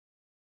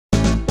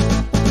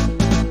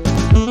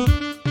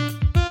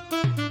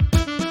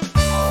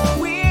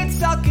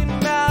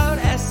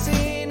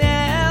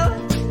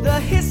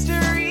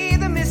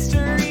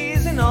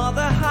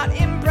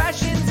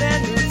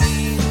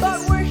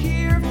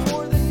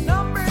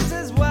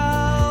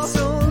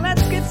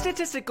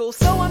egotistical,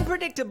 so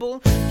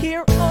unpredictable,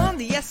 here on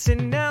the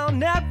SNL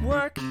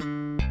network.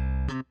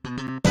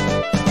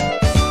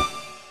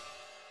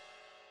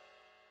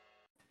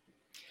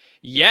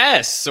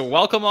 Yes, so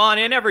welcome on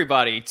in,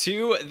 everybody,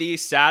 to the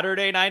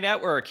Saturday Night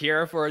Network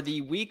here for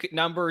the week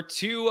number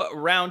 2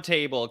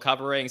 roundtable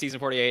covering season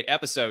 48,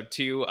 episode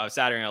 2 of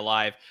Saturday Night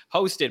Live,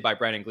 hosted by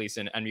Brendan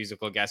Gleeson and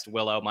musical guest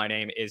Willow. My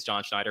name is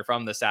John Schneider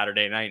from the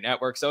Saturday Night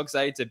Network. So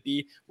excited to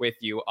be with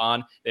you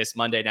on this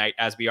Monday night,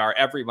 as we are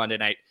every Monday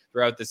night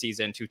throughout the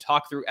season, to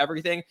talk through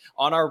everything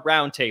on our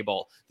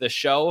Roundtable, the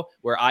show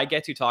where I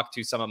get to talk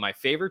to some of my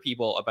favorite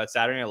people about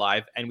Saturday Night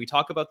Live, and we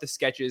talk about the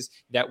sketches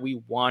that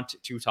we want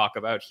to talk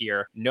about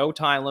here. No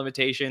time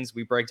limitations.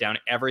 We break down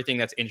everything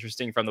that's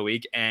interesting from the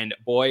week, and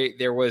boy,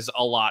 there was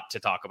a lot to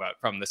talk about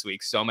from this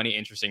week. So many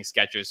interesting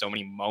sketches, so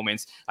many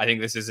moments. I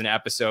think this is an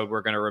episode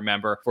we're going to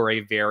remember for a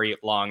very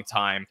long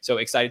time. So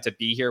excited to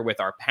be here with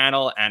our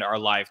panel and our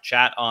live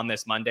chat on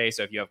this Monday.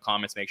 So if you have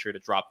comments, make sure to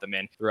drop them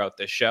in throughout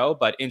the show.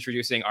 But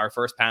introducing our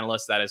first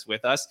panelist that is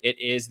with us, it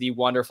is the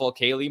wonderful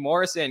Kaylee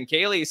Morrison.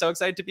 Kaylee, so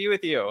excited to be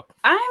with you.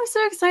 I'm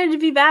so excited to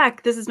be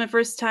back. This is my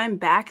first time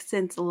back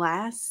since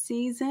last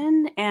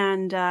season,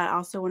 and I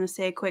also want to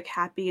say a quick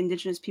happy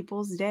Indigenous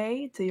Peoples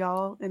Day to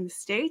y'all in the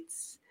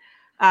States,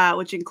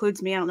 which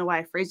includes me. I don't know why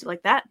I phrased it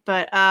like that,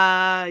 but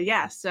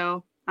yeah,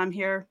 so I'm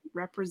here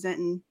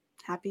representing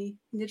happy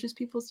Indigenous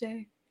Peoples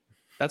Day.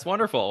 That's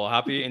wonderful. Well,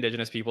 happy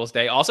Indigenous Peoples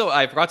Day. Also,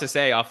 I forgot to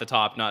say off the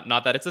top,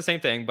 not that it's the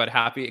same thing, but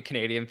happy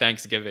Canadian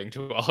Thanksgiving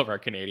to all of our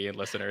Canadian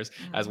listeners,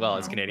 as well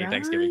as Canadian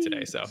Thanksgiving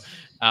today. So,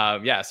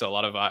 yeah, so a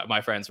lot of my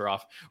friends were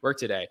off work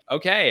today.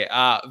 Okay,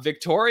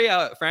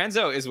 Victoria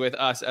Franzo is with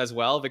us as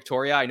well.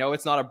 Victoria, I know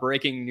it's not a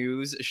breaking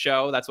news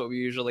show. That's what we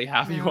usually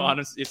have you on,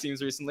 it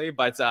seems, recently.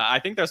 But I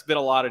think there's been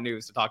a lot of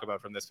news to talk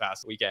about from this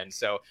past weekend.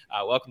 So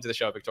welcome to the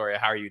show, Victoria.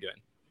 How are you doing?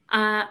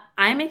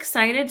 I'm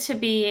excited to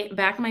be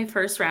back on my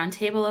first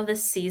roundtable of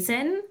this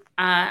season.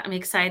 I'm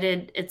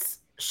excited. It's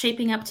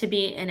shaping up to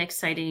be an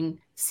exciting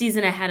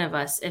season ahead of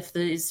us, if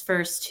these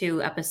first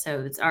 2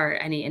 episodes are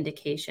any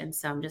indication.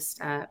 So I'm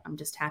just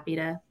happy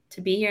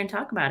to be here and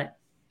talk about it.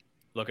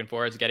 Looking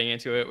forward to getting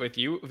into it with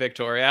you,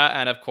 Victoria.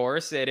 And of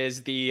course, it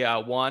is the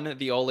one,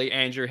 the only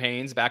Andrew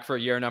Haynes, back for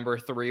year number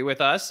 3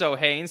 with us. So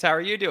Haynes, how are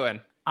you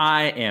doing?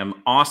 I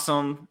am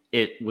awesome.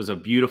 It was a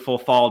beautiful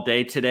fall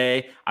day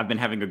today. I've been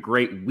having a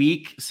great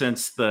week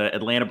since the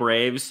Atlanta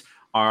Braves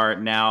are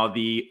now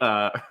the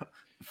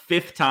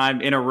 5th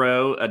time in a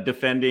row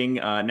defending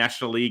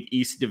National League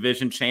East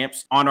Division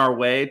champs, on our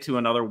way to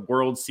another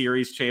World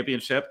Series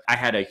championship. I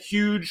had a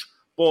huge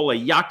bowl of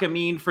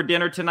yakameen for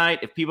dinner tonight.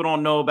 If people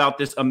don't know about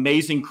this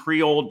amazing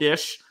Creole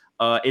dish,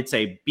 it's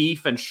a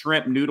beef and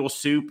shrimp noodle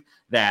soup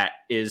that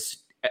is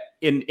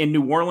in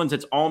New Orleans,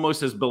 it's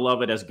almost as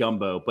beloved as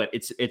gumbo, but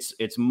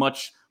it's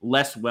much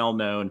less well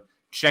known.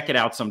 Check it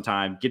out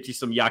sometime. Get you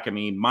some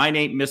yakameen. Mine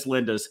ain't Miss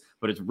Linda's,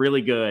 but it's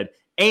really good.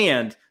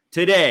 And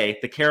today,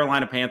 the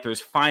Carolina Panthers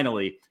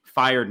finally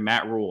fired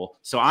Matt Rule.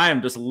 So I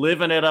am just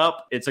living it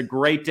up. It's a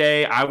great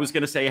day. I was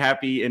going to say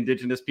happy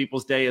Indigenous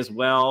Peoples Day as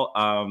well.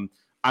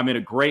 I'm in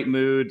a great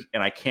mood,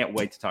 and I can't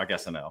wait to talk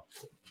SNL.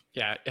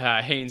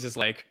 Yeah, Haynes is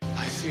like,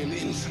 I feel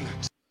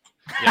infinite.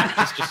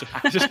 Yeah,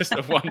 just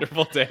a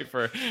wonderful day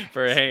for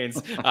Haynes.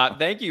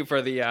 Thank you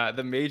for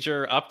the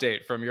major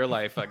update from your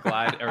life.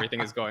 Glad everything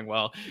is going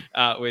well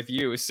with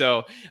you.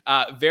 So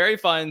very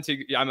fun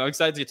I'm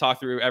excited to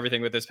talk through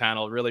everything with this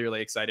panel. Really,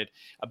 really excited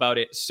about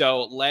it.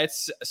 So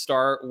let's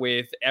start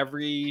with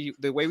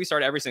the way we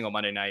start every single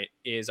Monday night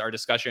is our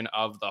discussion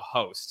of the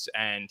hosts.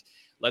 And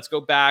let's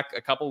go back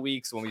a couple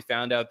weeks when we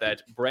found out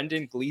that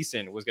Brendan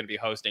Gleeson was going to be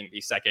hosting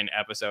the 2nd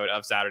episode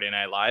of Saturday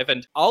Night Live.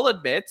 And I'll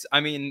admit, I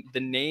mean,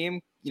 the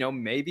name,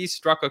 maybe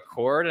struck a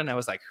chord, and I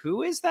was like,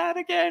 who is that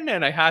again?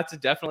 And I had to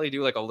definitely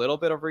do like a little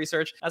bit of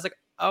research. I was like,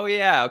 oh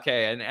yeah,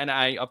 okay. And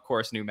I, of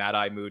course, knew Mad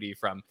Eye Moody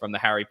from the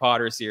Harry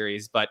Potter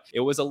series, but it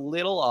was a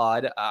little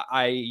odd.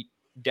 I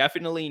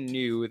definitely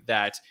knew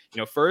that,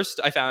 first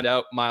I found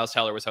out Miles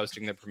Teller was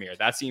hosting the premiere.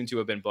 That seemed to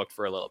have been booked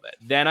for a little bit.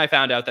 Then I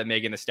found out that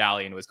Megan Thee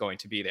Stallion was going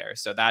to be there.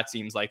 So that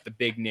seems like the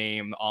big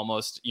name,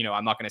 almost,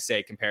 I'm not going to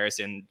say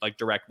comparison, like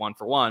direct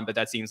 1-for-1, but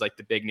that seems like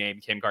the big name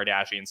Kim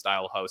Kardashian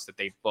style host that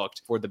they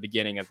booked for the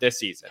beginning of this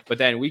season. But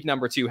then week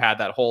number 2 had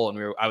that hole,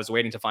 and I was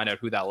waiting to find out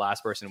who that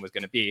last person was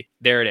going to be.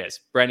 There it is,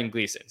 Brendan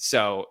Gleeson.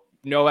 So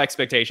no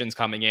expectations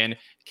coming in.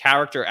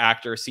 Character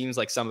actor, seems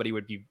like somebody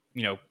would be,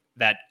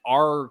 that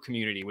our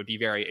community would be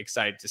very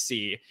excited to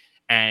see.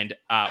 And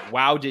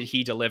wow, did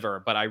he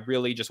deliver. But I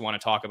really just want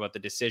to talk about the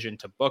decision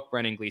to book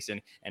Brendan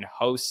Gleeson and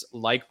hosts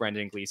like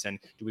Brendan Gleeson.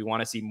 Do we want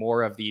to see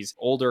more of these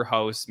older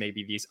hosts,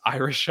 maybe these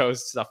Irish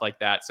hosts, stuff like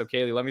that? So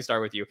Kaylee, let me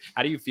start with you.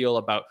 How do you feel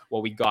about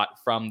what we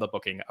got from the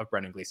booking of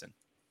Brendan Gleeson?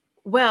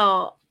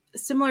 Well,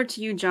 similar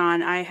to you,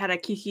 John, I had a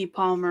Kiki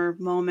Palmer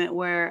moment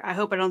where I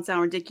hope I don't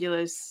sound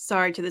ridiculous.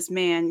 Sorry to this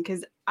man,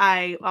 because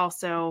I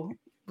also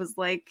was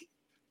like,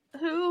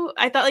 who?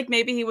 I thought like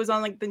maybe he was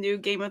on like the new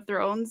Game of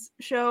Thrones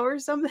show or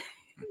something.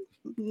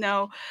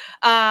 No.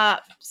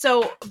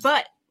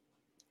 But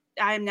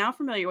I am now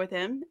familiar with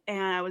him,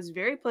 and I was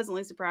very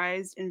pleasantly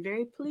surprised and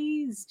very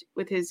pleased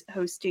with his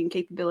hosting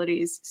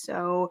capabilities.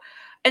 So,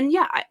 and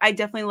yeah, I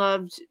definitely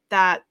loved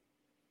that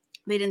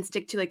they didn't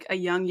stick to like a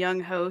young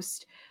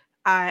host.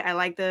 I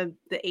like the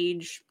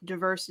age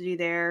diversity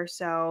there.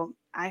 So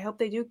I hope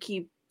they do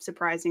keep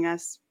surprising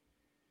us.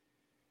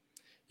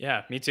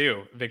 Yeah, me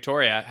too.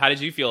 Victoria, how did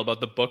you feel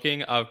about the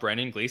booking of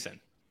Brendan Gleeson?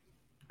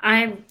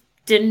 I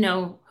didn't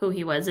know who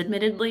he was,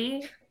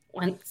 admittedly.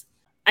 Once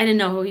I didn't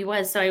know who he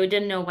was, so I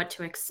didn't know what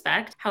to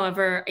expect.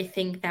 However, I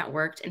think that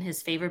worked in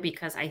his favor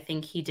because I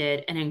think he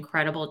did an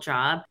incredible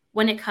job.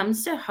 When it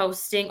comes to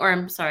hosting, or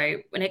I'm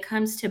sorry, when it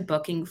comes to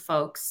booking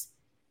folks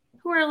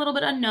who are a little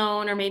bit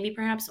unknown or maybe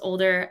perhaps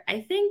older,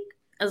 I think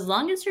as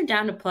long as you're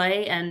down to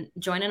play and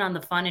join in on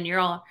the fun and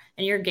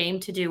you're game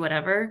to do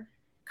whatever,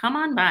 come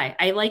on by.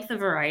 I like the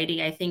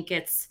variety. I think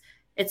it's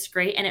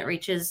great and it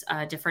reaches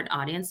different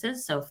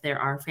audiences. So if there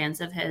are fans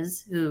of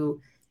his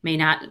who may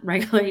not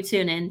regularly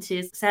tune in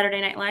to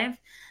Saturday Night Live,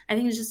 I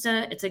think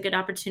it's a good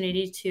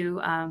opportunity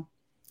to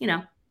you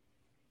know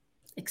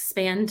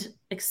expand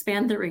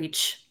the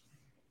reach.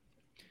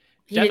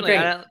 He Definitely.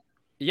 did great.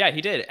 Yeah,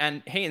 he did.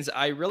 And Haynes,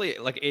 I really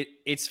like it.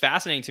 It's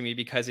fascinating to me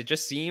because it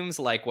just seems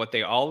like what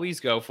they always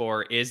go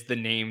for is the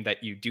name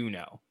that you do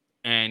know.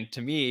 And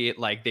to me,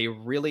 like they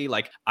really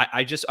like,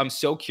 I'm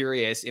so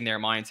curious in their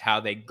minds how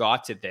they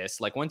got to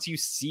this. Like once you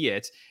see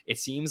it, it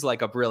seems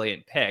like a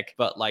brilliant pick.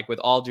 But like with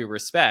all due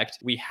respect,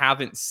 we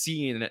haven't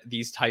seen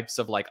these types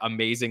of like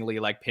amazingly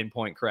like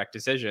pinpoint correct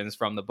decisions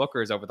from the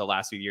bookers over the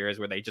last few years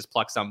where they just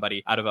pluck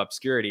somebody out of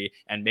obscurity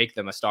and make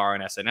them a star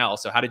on SNL.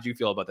 So how did you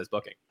feel about this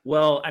booking?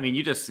 Well, I mean,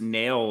 you just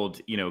nailed,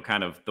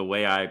 kind of the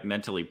way I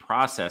mentally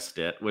processed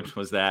it, which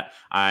was that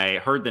I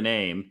heard the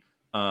name,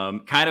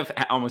 kind of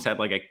almost had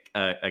like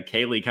a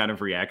Kaylee kind of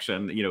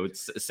reaction. It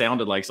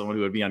sounded like someone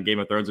who would be on Game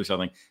of Thrones or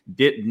something.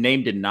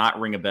 Name did not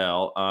ring a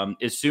bell.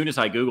 As soon as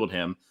I Googled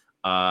him,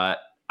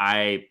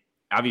 I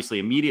obviously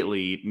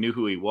immediately knew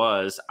who he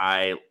was.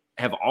 I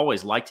have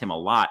always liked him a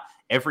lot.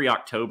 Every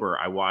October,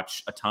 I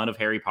watch a ton of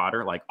Harry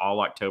Potter, like all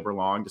October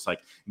long, just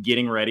like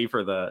getting ready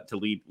for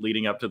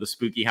leading up to the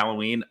spooky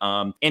Halloween.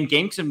 And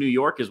Gangs of New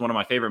York is one of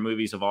my favorite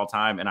movies of all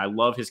time, and I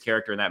love his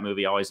character in that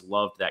movie. I always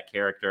loved that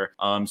character.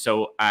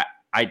 So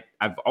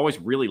I've always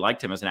really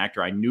liked him as an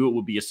actor. I knew it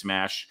would be a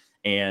smash,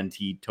 and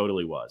he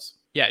totally was.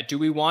 Yeah. Do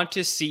we want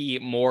to see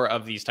more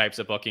of these types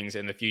of bookings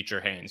in the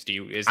future, Haynes?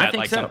 Is I that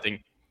think like so. something?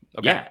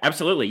 Okay. Yeah,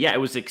 absolutely. Yeah, it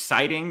was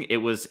exciting. It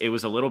was a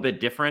little bit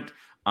different.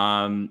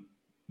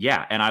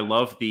 Yeah, and I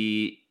love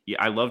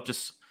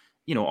just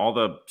all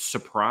the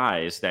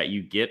surprise that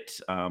you get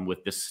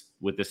with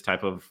this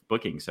type of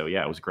booking. So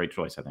yeah, it was a great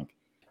choice, I think.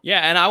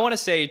 Yeah, and I want to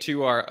say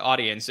to our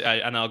audience,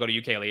 and I'll go to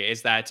you, Kaylee,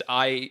 is that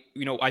I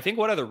think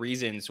one of the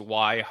reasons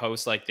why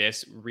hosts like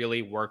this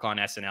really work on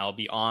SNL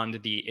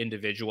beyond the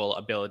individual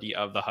ability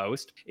of the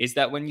host is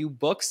that when you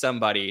book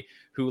somebody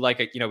who,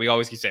 like, we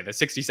always say the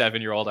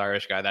 67-year-old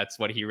Irish guy, that's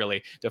what he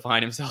really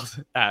defined himself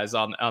as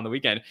on the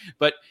weekend.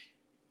 But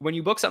when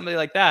you book somebody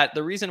like that,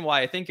 the reason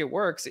why I think it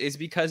works is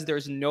because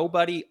there's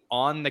nobody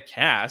on the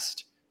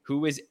cast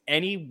who is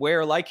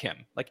anywhere like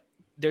him. Like,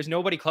 there's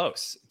nobody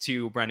close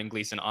to Brendan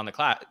Gleeson on the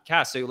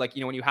cast. So like,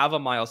 when you have a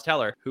Miles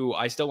Teller, who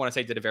I still want to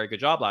say did a very good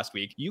job last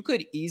week, you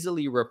could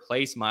easily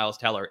replace Miles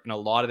Teller in a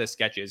lot of the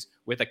sketches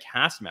with a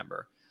cast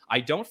member. I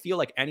don't feel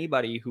like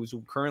anybody who's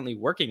currently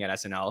working at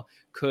SNL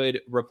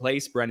could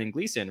replace Brendan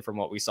Gleeson from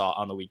what we saw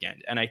on the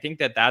weekend. And I think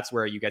that that's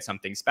where you get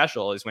something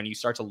special, is when you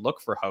start to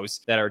look for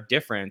hosts that are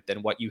different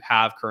than what you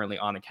have currently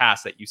on the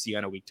cast that you see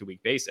on a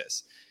week-to-week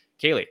basis.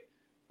 Kaylee,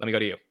 let me go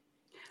to you.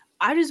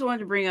 I just wanted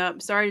to bring up,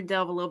 sorry to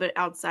delve a little bit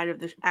outside of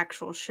the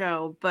actual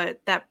show,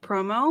 but that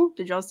promo,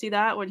 did y'all see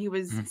that when he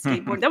was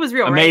skateboarding? That was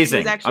real,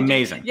 amazing, right?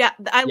 amazing. Yeah,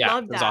 I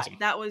loved that. Awesome.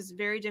 That was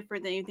very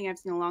different than anything I've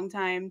seen in a long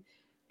time.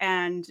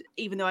 And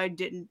even though I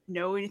didn't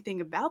know anything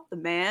about the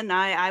man,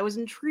 I was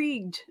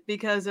intrigued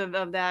because of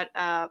that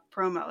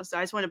promo. So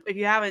I just want to, if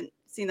you haven't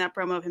seen that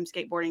promo of him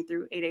skateboarding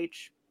through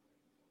 8H,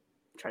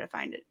 try to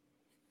find it.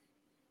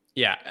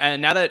 Yeah,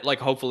 and now that like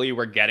hopefully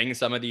we're getting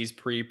some of these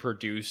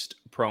pre-produced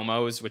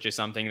promos, which is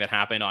something that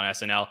happened on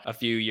SNL a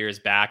few years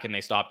back and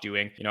they stopped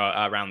doing,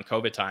 around the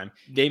COVID time,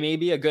 they may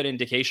be a good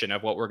indication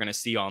of what we're going to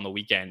see on the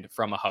weekend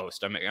from a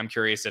host. I'm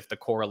curious if the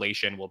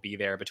correlation will be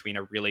there between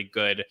a really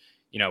good,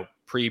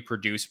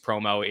 pre-produced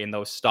promo in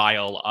the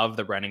style of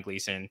the Brendan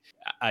Gleeson,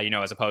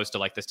 as opposed to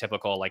like this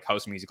typical like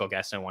host, musical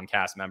guest, and one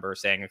cast member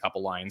saying a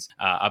couple lines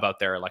about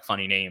their like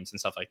funny names and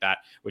stuff like that,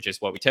 which is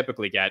what we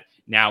typically get.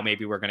 Now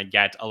maybe we're going to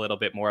get a little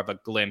bit more of a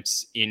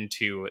glimpse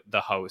into the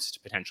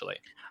host potentially.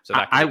 So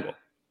that could be cool.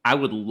 I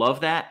would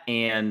love that,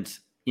 and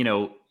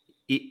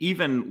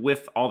even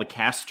with all the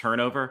cast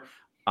turnover,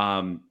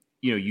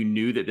 you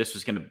knew that this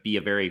was going to be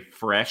a very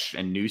fresh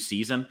and new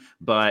season,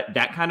 but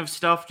that kind of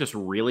stuff just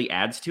really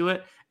adds to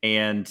it.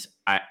 And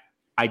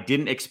I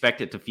didn't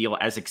expect it to feel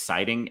as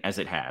exciting as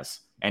it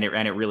has. And it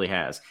really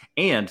has.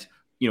 And,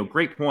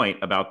 great point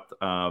about,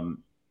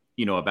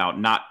 about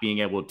not being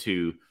able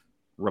to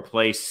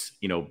replace,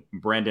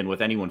 Brendan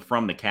with anyone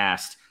from the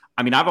cast.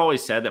 I mean, I've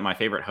always said that my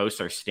favorite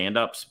hosts are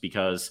stand-ups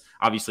because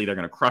obviously they're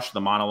going to crush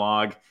the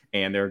monologue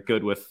and they're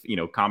good with,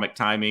 comic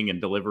timing and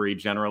delivery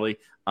generally.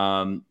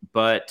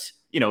 But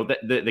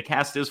the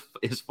cast is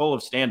full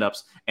of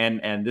stand-ups,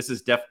 and this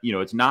is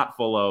it's not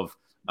full of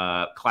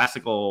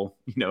classical,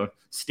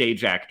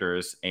 stage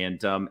actors, and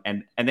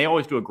they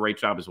always do a great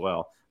job as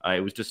well.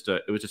 It was just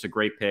a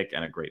great pick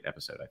and a great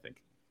episode, I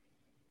think.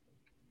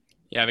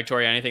 Yeah,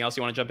 Victoria, anything else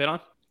you want to jump in on?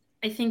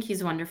 I think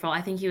he's wonderful.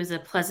 I think he was a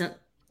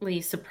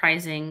pleasantly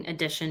surprising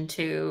addition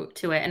to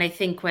it. And I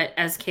think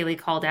as Kaylee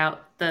called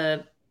out,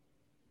 the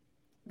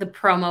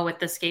promo with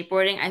the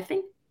skateboarding, I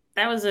think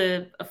that was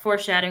a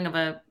foreshadowing of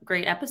a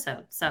great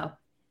episode. So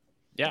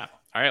yeah.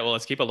 All right. Well,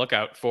 let's keep a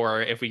lookout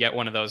for if we get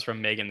one of those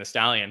from Megan Thee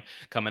Stallion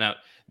coming out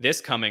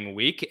this coming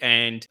week.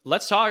 And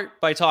let's start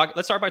by talking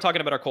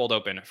about our cold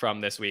open from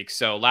this week.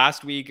 So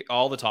last week,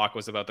 all the talk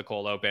was about the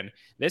cold open.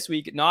 This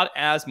week, not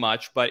as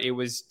much, but it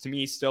was, to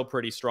me, still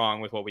pretty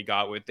strong with what we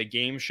got with the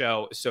game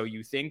show. So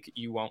You Think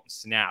You Won't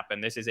Snap.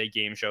 And this is a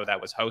game show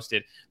that was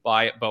hosted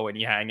by Bowen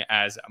Yang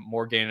as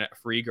Morgan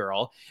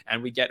Freegirl.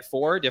 And we get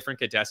 4 different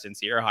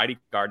contestants here: Heidi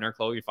Gardner,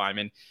 Chloe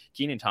Feynman,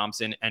 Keenan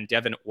Thompson, and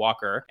Devin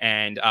Walker.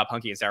 And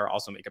Punky and Sarah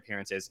also make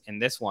appearances in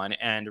this one.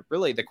 And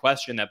really the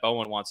question that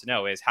Bowen wants to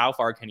know is, how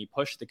far can he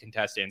push the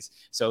contestants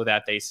so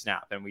that they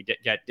snap? And we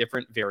get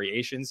different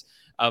variations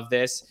of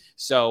this.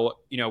 So,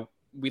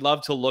 we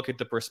love to look at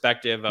the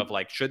perspective of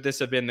like, should this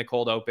have been the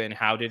cold open?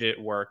 How did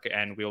it work?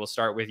 And we will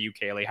start with you,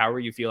 Kaylee. How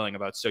are you feeling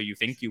about So You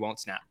Think You Won't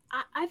Snap?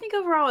 I think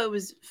overall it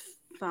was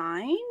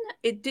fine.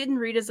 It didn't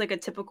read as like a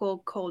typical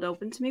cold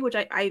open to me, which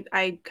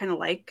I kind of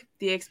like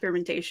the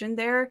experimentation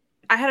there.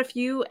 I had a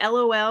few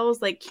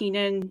LOLs, like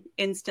Keenan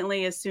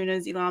instantly, as soon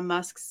as Elon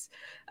Musk's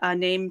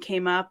name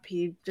came up,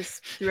 he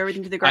just threw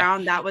everything to the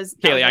ground.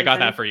 Kaylee, I got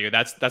that for you.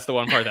 That's the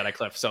one part that I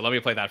clipped. So let me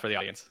play that for the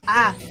audience.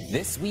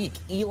 This week,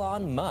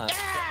 Elon Musk.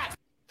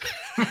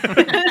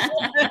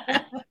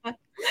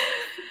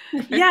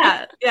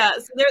 Yeah.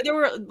 So there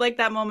were, like,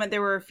 that moment,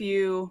 there were a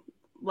few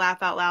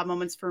laugh out loud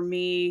moments for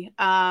me.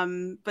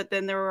 But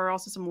then there were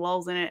also some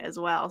lulls in it as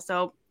well.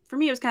 So for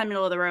me, it was kind of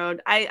middle of the road.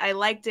 I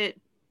liked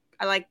it.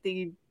 I liked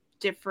the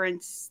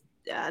difference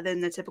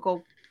than the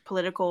typical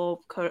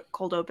political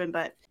cold open,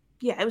 but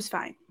yeah, it was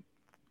fine.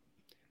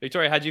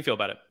 Victoria, how did you feel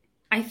about it?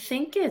 I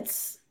think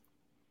it's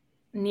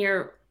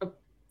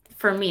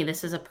for me,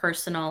 this is a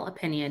personal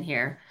opinion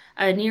here,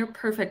 a near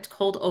perfect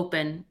cold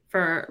open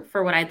for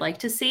what I'd like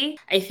to see.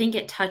 I think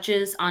it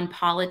touches on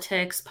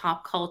politics,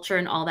 pop culture,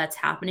 and all that's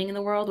happening in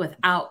the world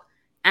without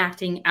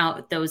acting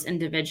out those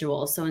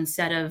individuals. So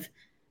instead of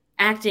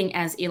acting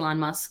as Elon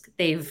Musk,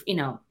 they've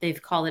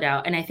called it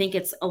out. And I think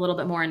it's a little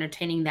bit more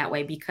entertaining that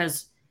way,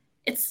 because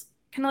it's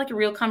kind of like a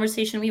real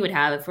conversation we would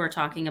have if we're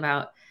talking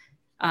about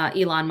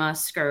Elon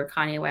Musk or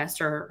Kanye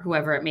West or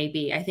whoever it may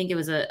be. I think it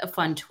was a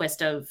fun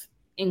twist of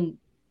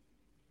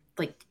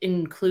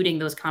including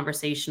those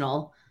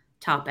conversational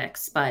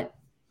topics, but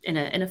in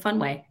a fun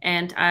way.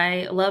 And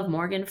I love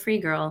Morgan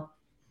Freegirl.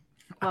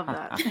 Love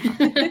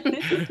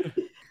that.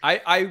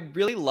 I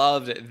really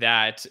loved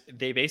that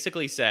they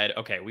basically said,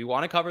 okay, we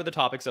want to cover the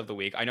topics of the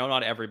week. I know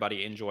not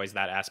everybody enjoys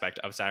that aspect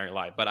of Saturday Night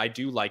Live, but I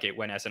do like it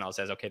when SNL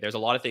says, okay, there's a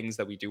lot of things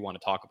that we do want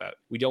to talk about.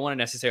 We don't want to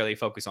necessarily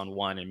focus on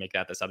one and make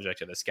that the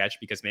subject of the sketch,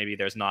 because maybe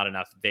there's not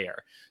enough there.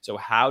 So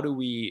how do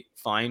we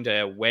find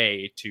a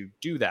way to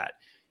do that?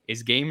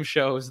 Is game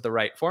shows the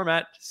right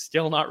format?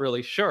 Still not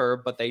really sure,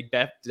 but they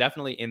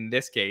definitely in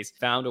this case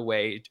found a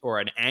way or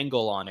an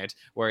angle on it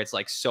where it's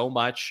like, so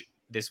much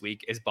this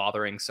week is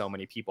bothering so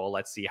many people.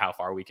 Let's see how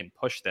far we can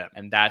push them.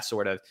 And that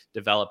sort of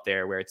developed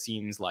there, where it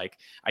seems like,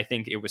 I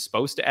think it was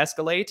supposed to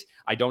escalate.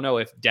 I don't know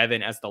if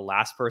Devin as the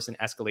last person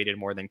escalated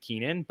more than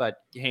Keenan, but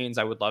Haynes,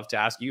 I would love to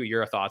ask you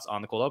your thoughts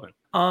on the cold open.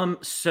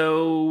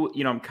 So,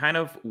 I'm kind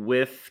of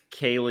with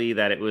Kaylee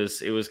that it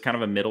was kind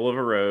of a middle of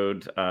a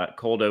road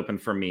cold open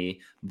for me,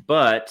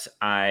 but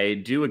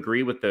I do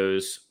agree with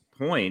those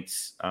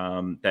points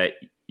that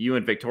you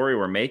and Victoria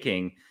were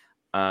making,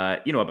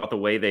 about the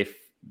way they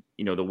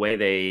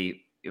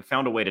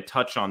found a way to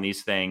touch on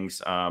these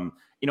things,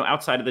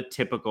 outside of the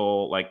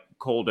typical like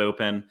cold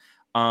open.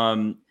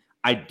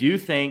 I do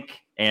think,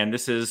 and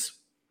this is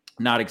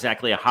not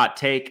exactly a hot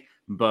take,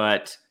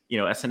 but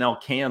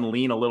SNL can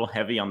lean a little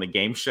heavy on the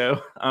game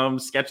show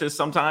sketches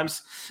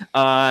sometimes.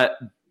 But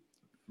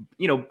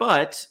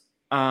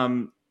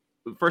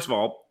first of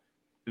all,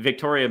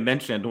 Victoria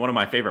mentioned one of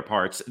my favorite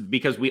parts,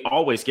 because we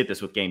always get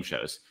this with game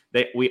shows.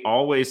 We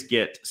always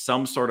get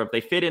some sort of,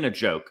 they fit in a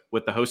joke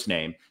with the host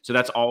name. So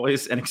that's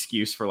always an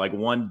excuse for like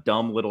one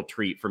dumb little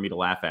treat for me to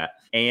laugh at.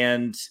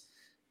 And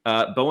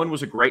Bowen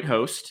was a great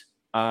host.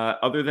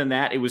 Other than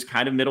that, it was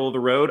kind of middle of the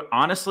road.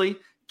 Honestly,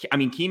 I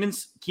mean,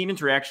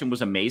 Keenan's reaction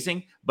was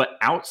amazing, but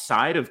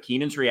outside of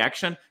Keenan's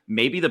reaction,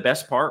 maybe the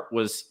best part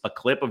was a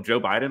clip of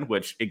Joe Biden,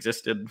 which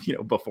existed,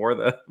 before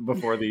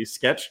the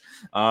sketch.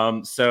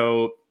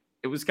 So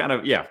it was kind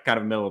of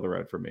middle of the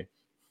road for me.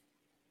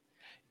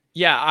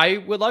 Yeah, I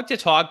would like to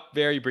talk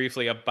very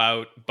briefly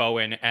about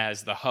Bowen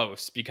as the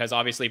host, because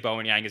obviously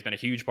Bowen Yang has been a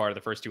huge part of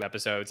the first two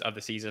episodes of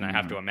the season. I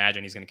have to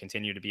imagine he's going to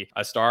continue to be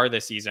a star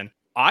this season.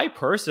 I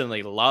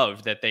personally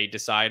loved that they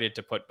decided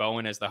to put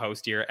Bowen as the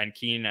host here and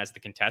Keenan as the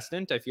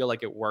contestant. I feel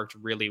like it worked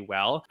really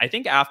well. I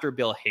think after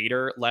Bill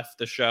Hader left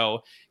the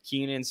show,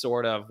 Keenan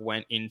sort of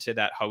went into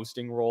that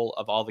hosting role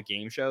of all the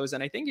game shows.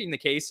 And I think in the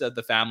case of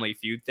the Family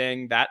Feud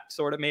thing, that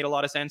sort of made a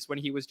lot of sense when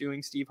he was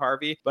doing Steve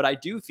Harvey. But I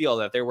do feel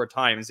that there were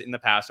times in the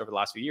past over the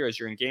last few years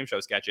during game show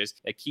sketches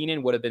that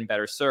Keenan would have been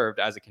better served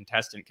as a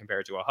contestant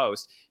compared to a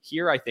host.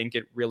 Here, I think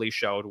it really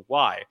showed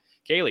why.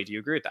 Kaylee, do you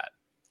agree with that?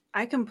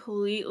 I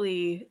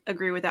completely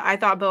agree with that. I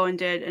thought Bowen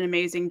did an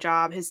amazing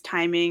job. His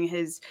timing,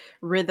 his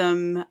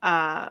rhythm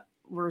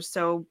were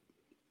so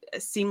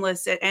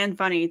seamless and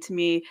funny to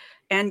me.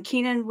 And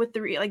Keenan with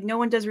the like, no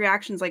one does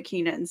reactions like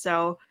Keenan.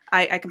 So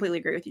I completely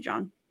agree with you,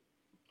 John.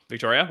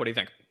 Victoria, what do you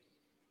think?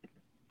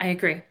 I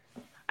agree.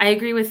 I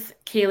agree with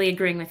Kaylee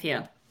agreeing with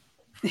you.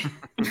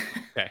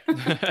 Okay.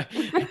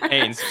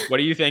 Haynes, what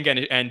do you think?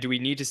 And do we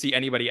need to see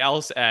anybody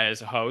else as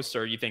hosts,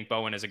 or you think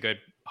Bowen is a good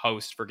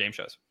host for game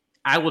shows?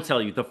 I will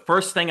tell you, the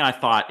first thing I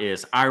thought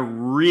is I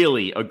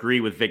really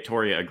agree with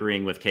Victoria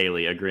agreeing with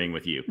Kaylee, agreeing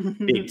with you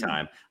big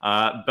time.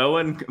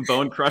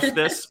 Bowen crushed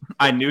this.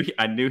 I knew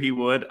he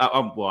would.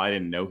 Well, I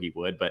didn't know he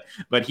would,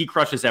 but he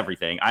crushes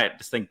everything. I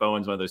just think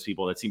Bowen's one of those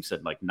people that seems to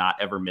like not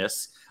ever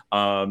miss.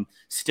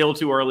 Still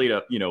too early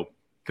to,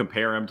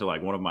 compare him to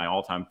like one of my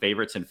all-time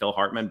favorites in Phil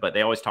Hartman, but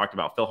they always talked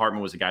about Phil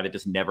Hartman was a guy that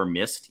just never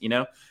missed,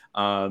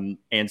 and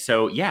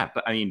so, yeah,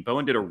 but I mean,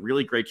 Bowen did a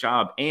really great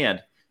job.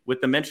 And with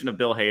the mention of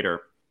Bill Hader,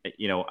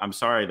 I'm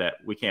sorry that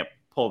we can't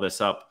pull this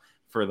up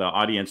for the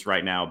audience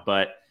right now,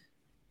 but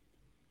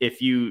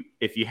if you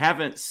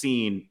haven't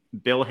seen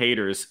Bill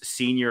Hader's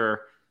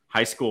senior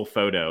high school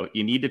photo,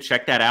 you need to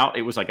check that out.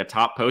 It was like a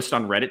top post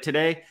on Reddit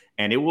today,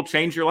 and it will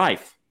change your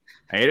life.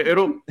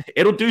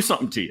 It'll do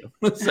something to you.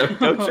 So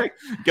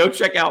go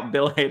check out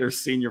Bill Hader's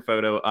senior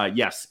photo.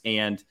 Yes,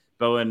 and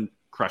Bowen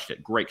crushed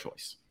it. Great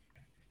choice.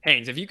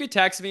 Haynes, if you could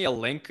text me a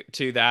link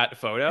to that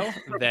photo,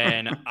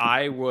 then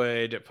I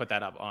would put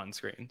that up on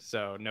screen.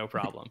 So no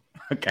problem.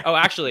 Okay. Oh,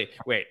 actually,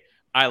 wait,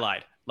 I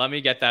lied. Let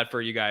me get that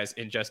for you guys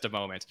in just a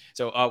moment.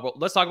 So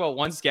let's talk about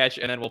one sketch,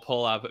 and then we'll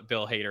pull up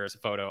Bill Hader's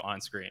photo on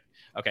screen.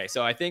 Okay,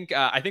 so I think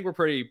we're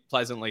pretty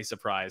pleasantly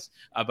surprised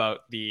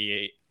about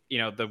the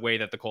way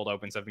that the cold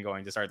opens have been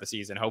going to start the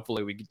season.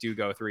 Hopefully we do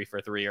go 3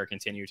 for 3 or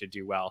continue to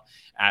do well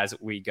as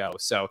we go.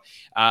 So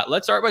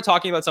let's start by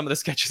talking about some of the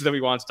sketches that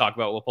we want to talk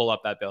about. We'll pull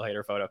up that Bill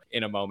Hader photo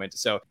in a moment.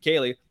 So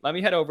Kaylee, let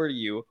me head over to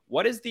you.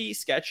 What is the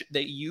sketch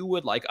that you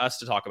would like us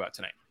to talk about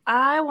tonight?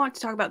 I want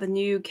to talk about the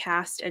new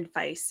cast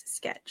advice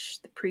sketch,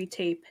 the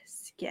pre-tape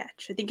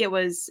sketch. I think it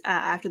was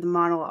after the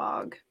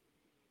monologue.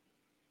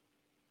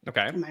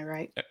 Okay. Am I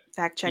right?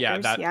 Fact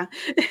checkers. Yeah.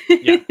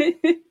 Yeah.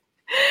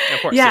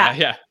 Of course.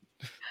 Yeah.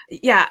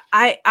 Yeah,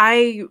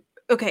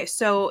 okay,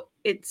 so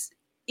it's,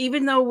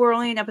 even though we're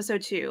only in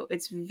episode 2,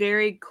 it's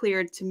very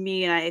clear to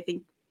me, and I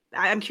think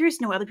I'm curious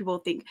to know what other people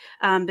think.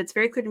 But it's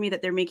very clear to me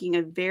that they're making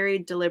a very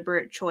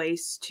deliberate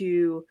choice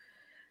to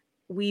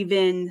weave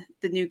in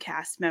the new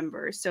cast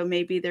members. So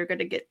maybe they're going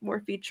to get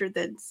more featured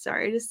than,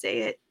 sorry to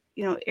say it,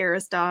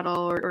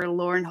 Aristotle or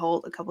Lauren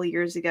Holt a couple of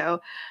years ago.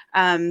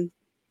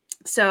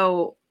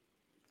 So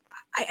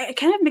I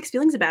kind of have mixed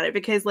feelings about it,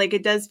 because like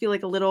it does feel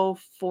like a little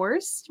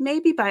forced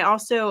maybe, but I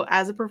also,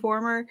 as a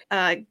performer,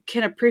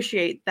 can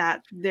appreciate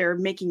that they're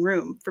making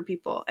room for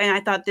people. And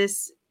I thought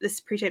this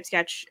pre-tape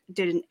sketch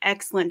did an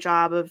excellent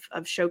job of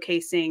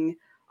showcasing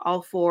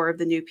all 4 of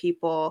the new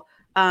people.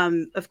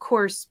 Of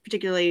course,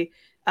 particularly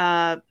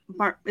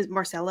is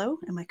Marcelo,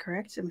 am I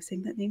correct? Am I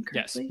saying that name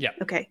correctly? Yes.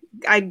 Yeah. Okay.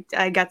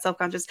 I got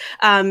self-conscious.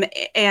 And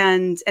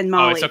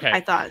Molly, oh, it's okay.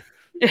 I thought.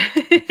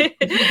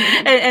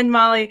 and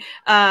Molly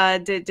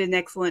did an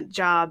excellent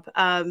job.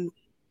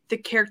 The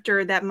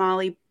character that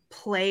Molly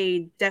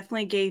played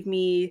definitely gave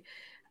me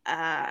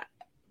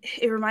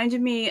it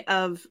reminded me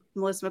of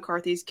Melissa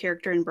McCarthy's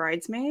character in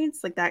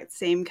Bridesmaids, like that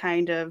same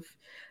kind of,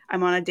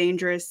 I'm on a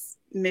dangerous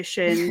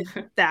mission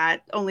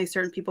that only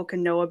certain people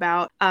can know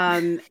about.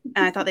 And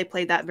I thought they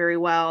played that very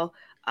well.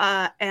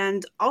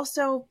 And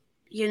also,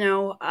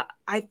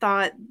 I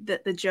thought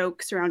that the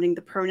joke surrounding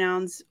the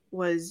pronouns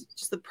was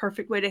just the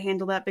perfect way to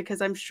handle that,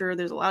 because I'm sure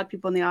there's a lot of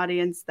people in the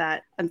audience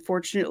that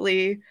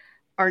unfortunately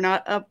are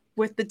not up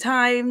with the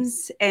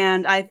times.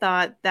 And I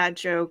thought that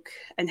joke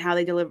and how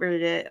they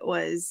delivered it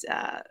was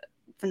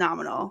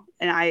phenomenal.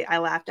 And I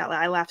laughed out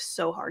loud. I laughed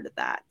so hard at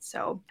that.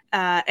 So,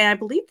 and I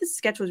believe this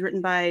sketch was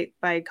written by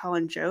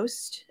Colin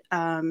Jost.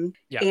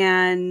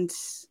 And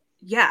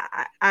yeah,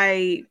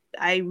 I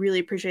really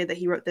appreciate that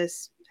he wrote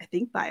this, I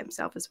think, by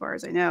himself, as far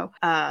as I know.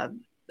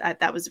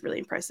 That was really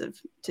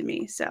impressive to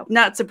me. So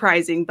not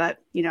surprising, but,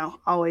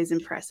 always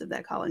impressive,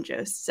 that Colin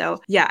Jost.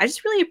 So yeah, I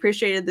just really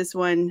appreciated this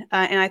one.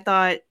 And I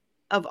thought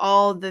of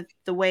all the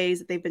ways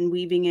that they've been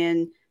weaving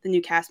in the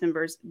new cast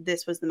members,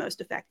 this was the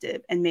most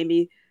effective and made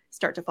me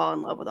start to fall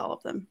in love with all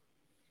of them.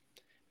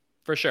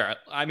 For sure.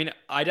 I mean,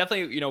 I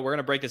definitely, we're going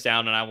to break this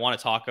down, and I want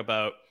to talk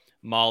about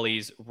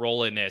Molly's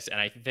role in this, and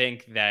I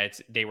think that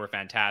they were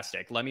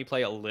fantastic. Let me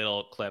play a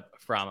little clip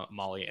from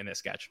Molly in this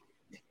sketch.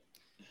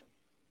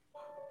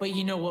 But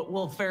you know what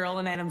Will Ferrell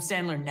and Adam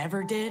Sandler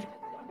never did?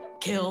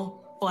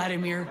 Kill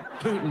Vladimir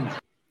Putin.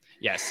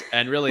 Yes,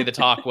 and really the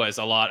talk was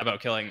a lot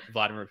about killing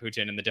Vladimir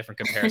Putin and the different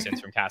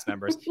comparisons from cast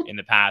members in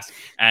the past.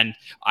 And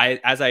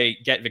as I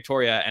get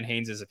Victoria and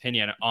Haynes'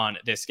 opinion on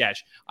this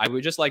sketch, I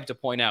would just like to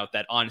point out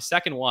that on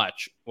second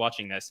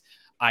watching this,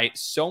 I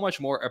so much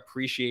more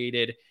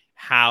appreciated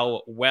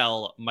how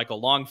well Michael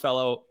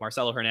Longfellow,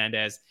 Marcelo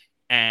Hernandez,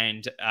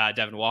 and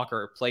Devin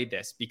Walker played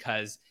this,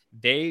 because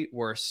they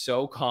were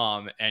so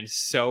calm and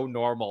so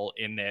normal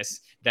in this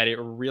that it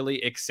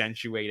really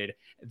accentuated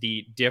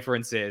the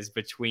differences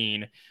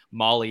between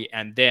Molly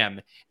and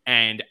them.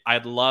 And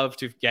I'd love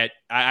to get,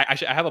 I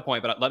have a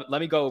point, but let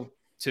me go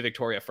to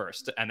Victoria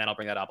first, and then I'll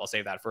bring that up. I'll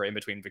save that for in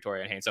between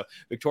Victoria and Haynes. So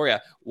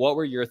Victoria, what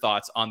were your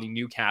thoughts on the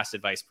new cast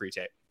advice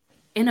pre-tape?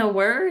 In a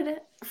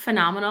word,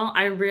 phenomenal.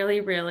 I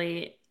really,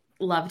 really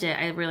loved it.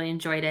 I really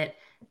enjoyed it.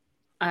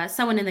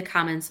 Someone in the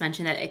comments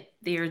mentioned that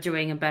they're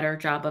doing a better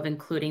job of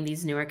including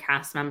these newer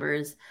cast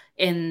members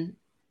in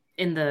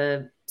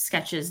the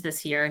sketches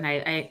this year, and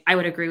I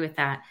would agree with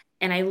that.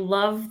 And I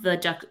love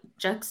the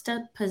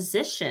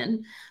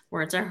juxtaposition,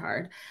 words are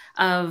hard,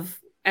 of,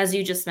 as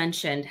you just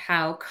mentioned,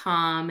 how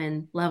calm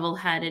and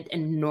level-headed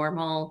and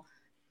normal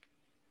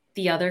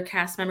the other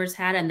cast members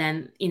had, and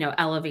then,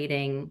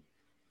 elevating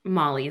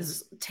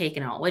Molly's take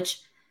and all, which,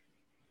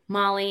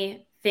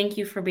 Molly, thank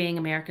you for being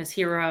America's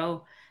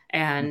hero,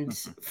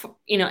 and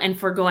and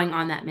for going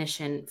on that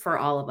mission for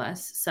all of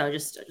us. So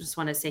just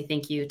want to say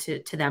thank you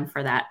to them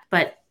for that.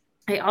 But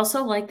I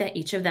also like that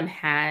each of them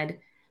had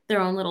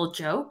their own little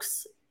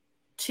jokes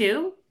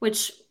too,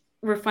 which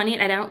were funny.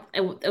 And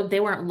they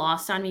weren't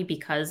lost on me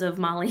because of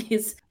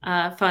Molly's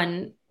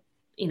fun,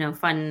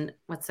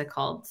 what's it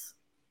called,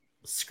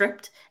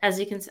 script,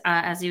 as you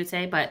would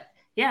say. But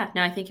yeah,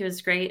 no, I think it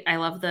was great. I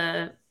love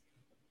the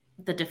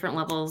different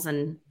levels,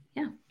 and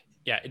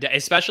yeah,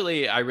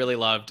 especially I really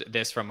loved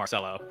this from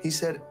Marcelo. He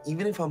said,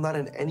 even if I'm not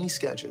in any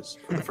sketches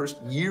for the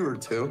first year or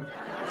two,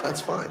 that's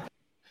fine.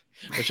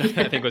 Which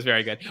I think was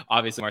very good.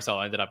 Obviously, Marcelo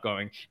ended up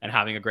going and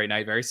having a great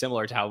night, very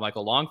similar to how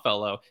Michael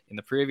Longfellow in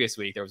the previous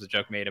week, there was a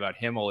joke made about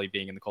him only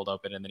being in the cold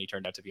open, and then he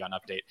turned out to be on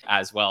Update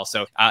as well.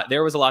 So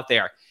there was a lot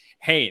there.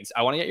 Haynes,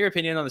 I want to get your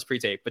opinion on this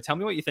pre-tape, but tell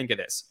me what you think of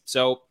this.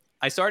 So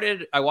I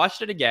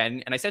watched it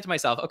again, and I said to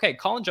myself, okay,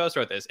 Colin Jost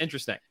wrote this.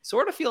 Interesting.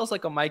 Sort of feels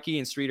like a Mikey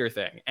and Streeter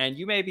thing. And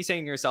you may be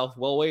saying to yourself,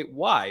 well, wait,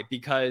 why?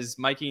 Because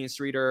Mikey and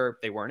Streeter,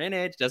 they weren't in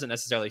it. Doesn't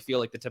necessarily feel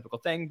like the typical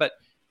thing. But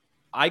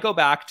I go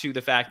back to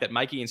the fact that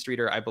Mikey and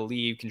Streeter, I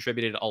believe,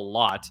 contributed a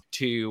lot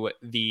to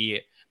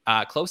the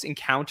Close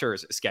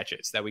Encounters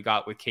sketches that we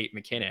got with Kate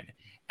McKinnon.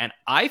 And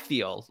I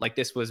feel like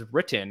this was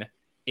written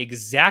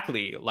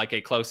exactly like a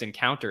Close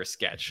Encounter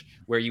sketch,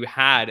 where you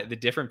had the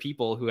different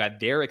people who had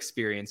their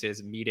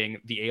experiences meeting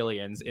the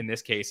aliens, in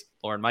this case,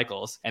 Lorne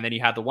Michaels. And then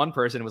you had the one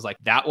person who was like,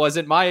 that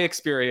wasn't my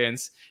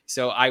experience.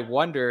 So I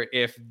wonder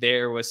if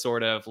there was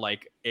sort of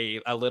like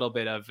a little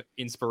bit of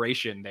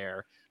inspiration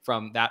there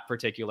from that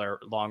particular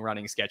long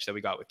running sketch that we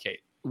got with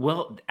Kate.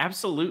 Well,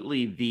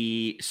 absolutely.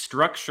 The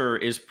structure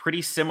is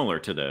pretty similar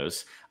to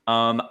those.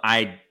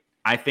 I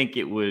think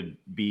it would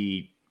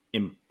be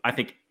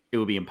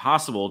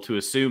impossible to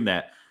assume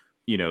that,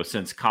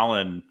 since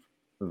Colin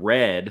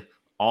read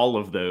all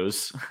of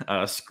those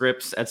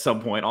scripts at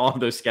some point, all of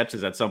those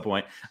sketches at some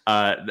point,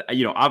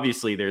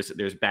 obviously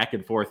there's back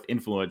and forth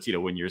influence,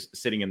 when you're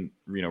sitting in,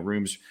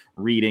 rooms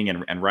reading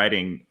and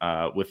writing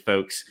with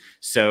folks.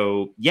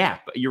 So yeah,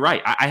 you're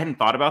right. I hadn't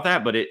thought about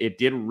that, but it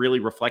did really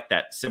reflect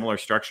that similar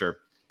structure.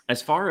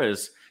 As far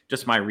as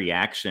just my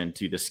reaction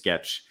to the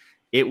sketch,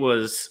 it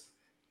was,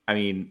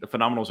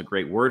 phenomenal is a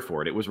great word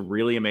for it. It was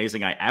really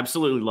amazing. I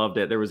absolutely loved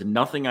it. There was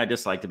nothing I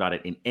disliked about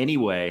it in any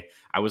way.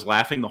 I was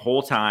laughing the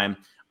whole time.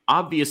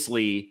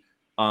 Obviously,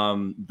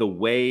 the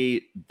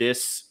way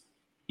this,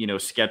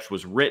 sketch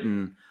was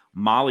written,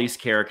 Molly's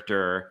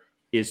character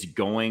is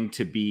going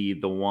to be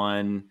the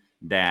one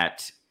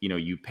that,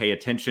 you pay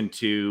attention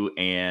to,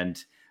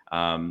 and,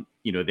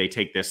 they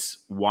take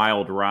this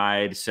wild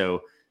ride.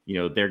 So,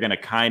 they're going to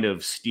kind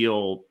of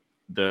steal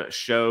the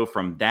show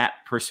from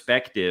that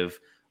perspective.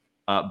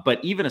 But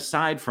even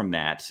aside from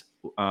that,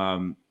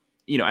 and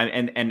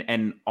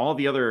all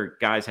the other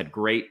guys had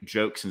great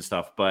jokes and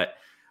stuff, but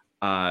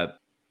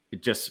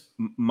just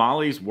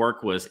Molly's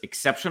work was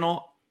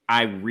exceptional.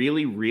 I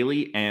really,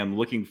 really am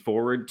looking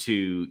forward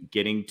to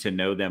getting to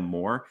know them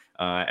more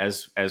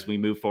as we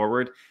move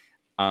forward.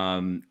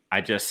 I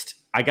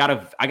got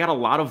a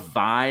lot of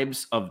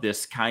vibes of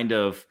this kind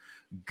of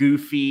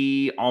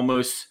goofy,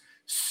 almost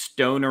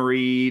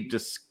stonery,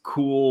 just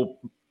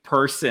cool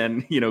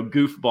person,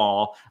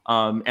 goofball.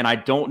 And I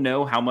don't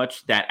know how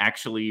much that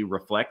actually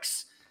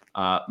reflects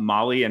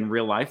Molly in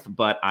real life,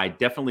 but I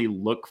definitely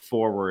look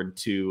forward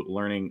to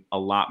learning a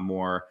lot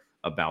more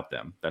about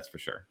them. That's for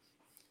sure.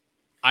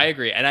 I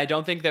agree. And I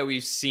don't think that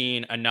we've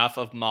seen enough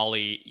of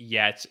Molly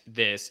yet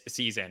this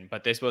season,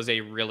 but this was a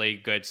really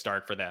good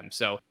start for them.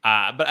 So,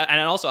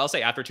 and also I'll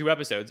say after 2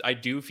 episodes, I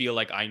do feel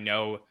like I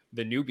know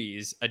the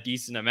newbies a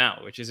decent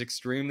amount, which is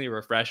extremely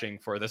refreshing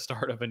for the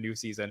start of a new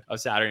season of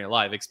Saturday Night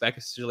Live,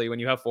 especially when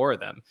you have 4 of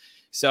them.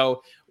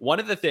 So one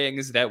of the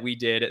things that we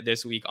did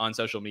this week on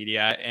social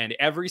media, and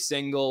every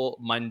single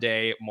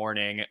Monday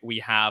morning, we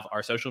have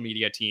our social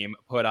media team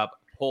put up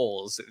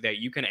polls that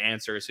you can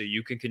answer so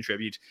you can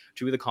contribute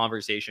to the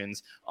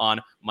conversations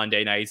on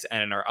Monday nights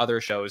and in our other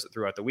shows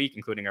throughout the week,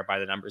 including our By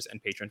the Numbers and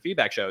patron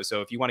feedback shows.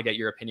 So if you want to get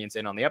your opinions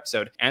in on the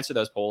episode, answer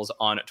those polls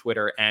on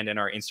Twitter and in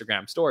our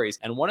Instagram stories.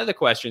 And one of the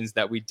questions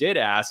that we did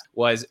ask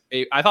was,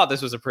 I thought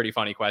this was a pretty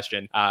funny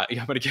question. I'm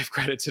going to give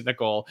credit to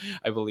Nicole,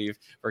 I believe,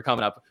 for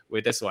coming up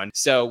with this one.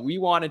 So we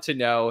wanted to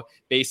know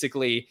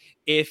basically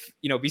if,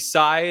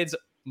 besides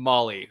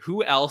Molly,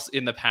 who else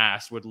in the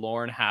past would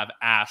Lauren have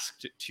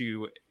asked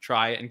to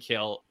try and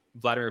kill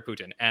Vladimir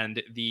Putin?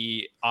 And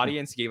the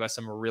audience gave us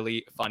some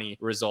really funny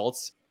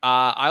results.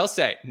 I'll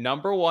say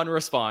number 1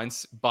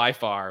 response by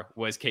far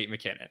was Kate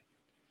McKinnon.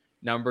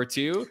 Number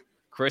 2,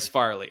 Chris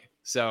Farley.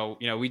 So,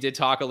 we did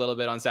talk a little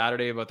bit on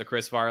Saturday about the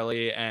Chris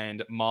Farley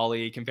and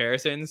Molly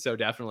comparisons. So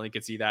definitely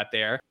could see that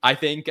there. I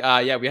think,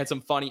 we had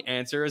some funny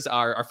answers.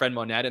 Our friend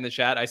Monette in the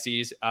chat, I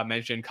see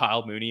mentioned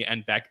Kyle Mooney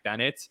and Beck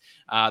Bennett.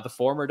 The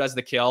former does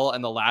the kill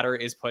and the latter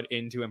is put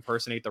in to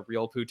impersonate the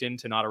real Putin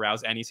to not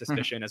arouse any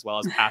suspicion, as well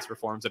as past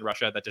reforms in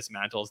Russia that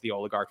dismantles the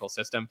oligarchical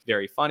system.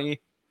 Very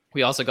funny.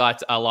 We also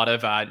got a lot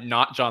of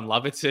not John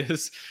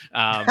Lovitz's.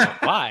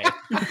 Why?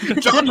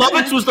 John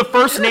Lovitz was the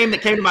first name that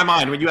came to my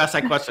mind when you asked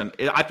that question.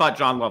 I thought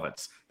John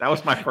Lovitz. That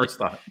was my first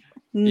thought.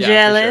 Yeah,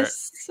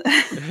 jealous.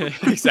 Sure.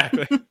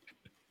 Exactly.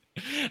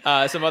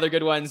 Some other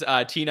good ones: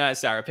 Tina,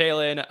 Sarah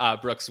Palin,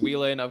 Brooks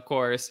Whelan, of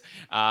course,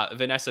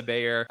 Vanessa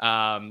Bayer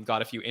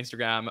got a few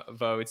Instagram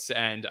votes,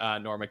 and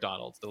Norm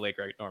Macdonald, the late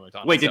great Norm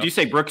Macdonald. Wait, did you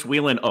say Brooks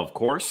Whelan? Of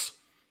course.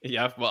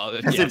 Yeah, well,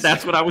 as if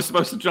that's what I was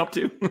supposed to jump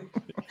to.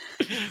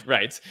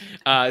 Right.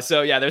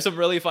 So yeah, there's some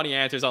really funny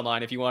answers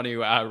online. If you want to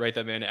write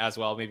them in as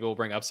well, maybe we'll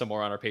bring up some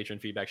more on our patron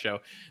feedback show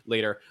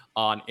later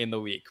on in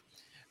the week.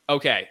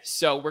 Okay,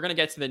 so we're going to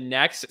get to the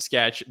next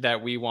sketch that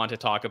we want to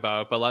talk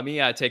about, but let me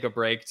take a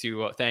break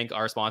to thank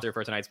our sponsor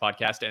for tonight's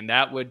podcast, and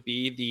that would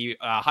be the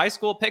high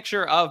school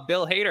picture of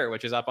Bill Hader,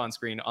 which is up on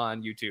screen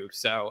on YouTube.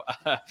 So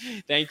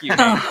thank you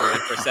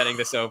for setting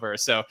this over.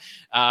 So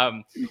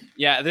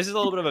this is a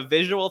little bit of a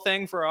visual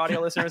thing for our audio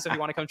listeners if you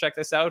want to come check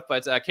this out.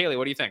 But Kaylee,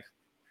 what do you think?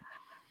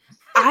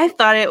 I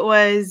thought it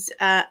was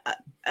a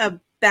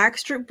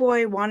Backstreet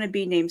Boy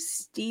wannabe named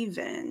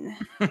Steven.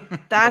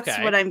 That's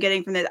Okay. what I'm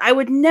getting from this. I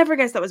would never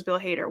guess that was Bill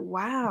Hader.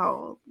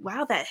 Wow,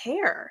 that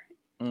hair.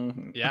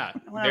 Mm-hmm. Yeah,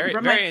 I want to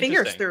run very my fingers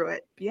interesting. through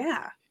it.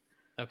 Yeah.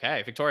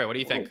 Okay, Victoria, what do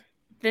you think?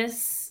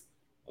 This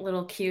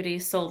little cutie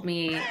sold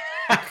me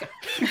a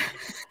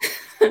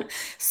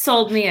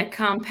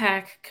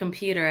compact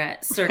computer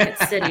at Circuit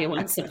City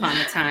once upon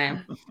a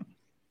time,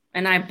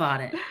 and I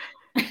bought it.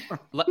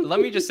 Let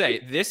me just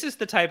say, this is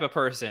the type of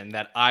person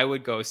that I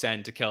would go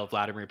send to kill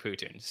Vladimir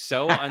Putin.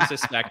 So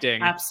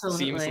unsuspecting.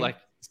 Absolutely.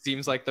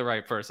 Seems like the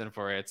right person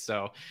for it.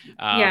 So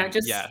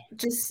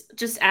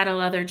just add a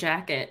leather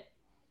jacket.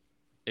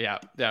 Yeah,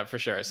 for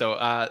sure.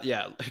 So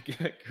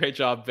great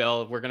job,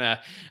 Bill. We're gonna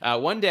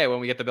one day when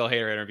we get the Bill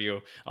Hader interview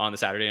on the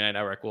Saturday Night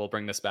Network, we'll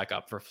bring this back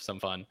up for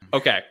some fun.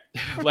 Okay,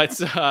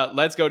 let's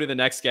go to the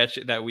next sketch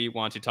that we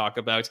want to talk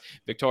about.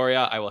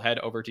 Victoria, I will head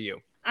over to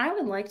you. I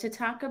would like to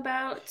talk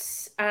about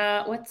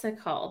what's it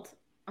called?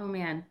 Oh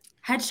man,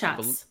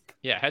 headshots.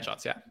 Yeah,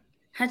 headshots. Yeah,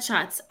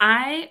 headshots.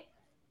 I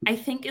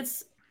think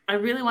I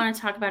really want to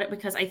talk about it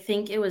because I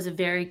think it was a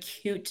very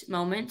cute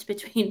moment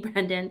between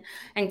Brendan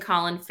and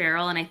Colin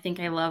Farrell, and I think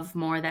I love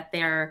more that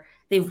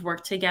they've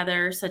worked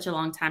together such a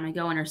long time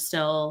ago and are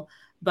still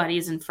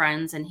buddies and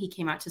friends. And he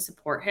came out to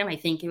support him. I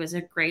think it was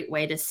a great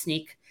way to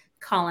sneak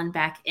Colin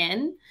back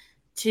in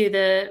to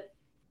the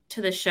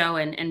show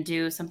and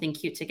do something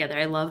cute together.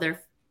 I love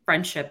their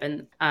friendship,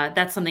 and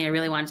that's something I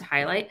really wanted to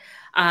highlight.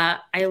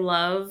 I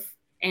love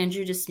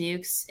Andrew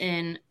Dismukes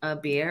in a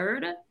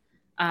beard.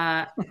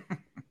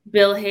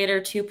 Bill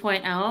Hader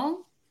 2.0.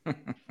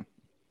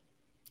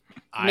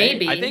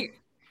 Maybe. I think,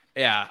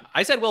 yeah.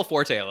 I said Will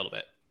Forte a little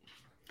bit.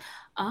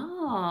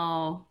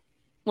 Oh,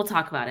 we'll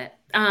talk about it.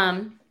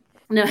 No,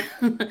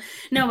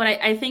 but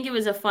I think it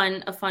was a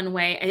fun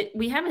way.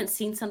 We haven't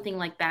seen something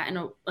like that in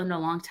a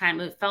long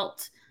time. It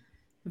felt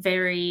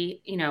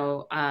very,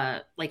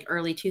 like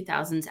early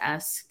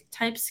 2000s-esque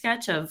type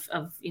sketch of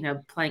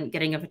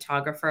getting a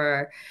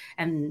photographer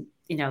and,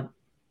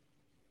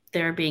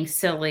 they're being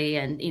silly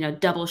and,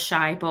 double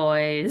shy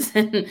boys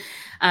and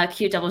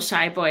cute double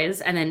shy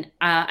boys. And then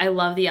I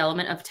love the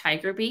element of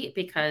Tiger Beat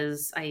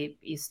because I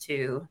used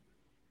to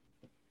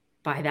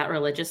buy that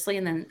religiously.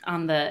 And then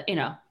on the,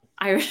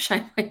 Irish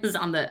shy boys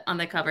on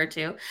the cover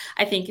too.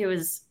 I think it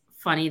was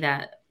funny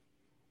that,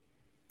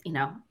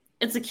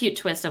 it's a cute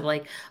twist of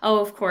like, oh,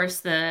 of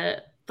course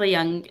the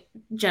young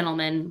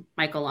gentleman,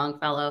 Michael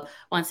Longfellow,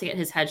 wants to get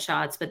his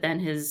headshots, but then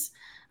his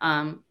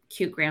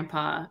cute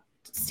grandpa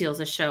steals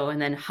a show,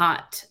 and then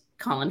hot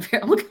Colin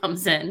Farrell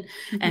comes in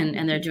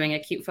and they're doing a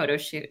cute photo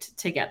shoot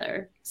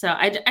together. So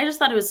I just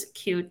thought it was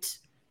cute.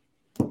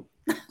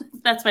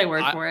 That's my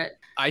word for it.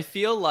 I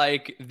feel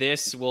like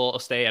this will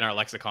stay in our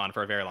lexicon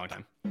for a very long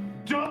time.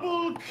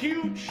 Double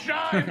cute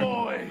shy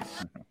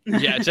boys.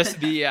 Yeah, just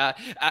the I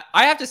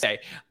have to say,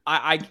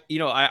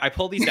 I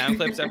pull these sound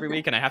clips every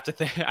week, and I have to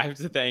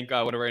thank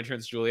one of our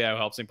interns, Julia, who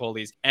helps me pull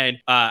these. And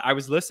I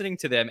was listening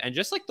to them, and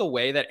just like the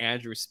way that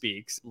Andrew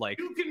speaks, like,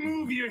 You can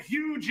move your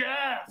huge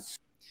ass.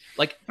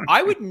 like,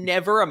 I would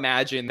never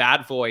imagine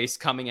that voice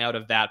coming out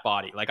of that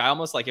body. Like, I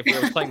almost, like, if we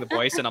were playing The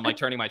Voice and I'm like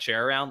turning my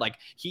chair around, like,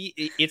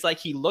 it's like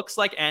he looks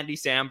like Andy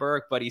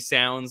Samberg, but he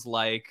sounds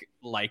like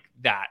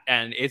that.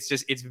 And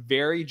it's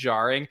very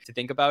jarring to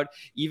think about.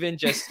 Even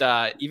just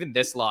even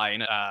this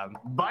line,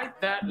 Bite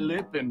that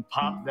lip and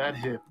pop that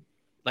hip.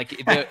 like,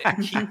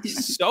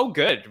 he's so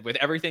good with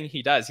everything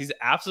he does. He's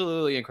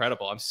absolutely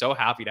incredible. I'm so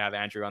happy to have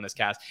Andrew on this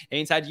cast.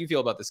 Haynes, how do you feel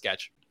about the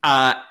sketch?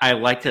 I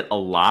liked it a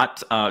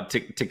lot.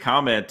 To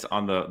comment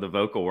on the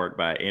vocal work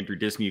by Andrew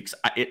Dismukes,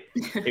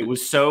 it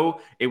was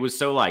so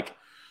like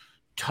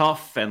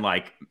tough and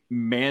like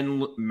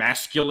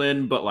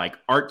masculine, but like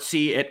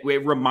artsy. It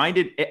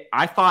reminded.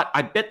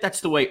 I bet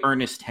that's the way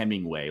Ernest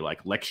Hemingway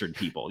like lectured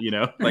people. You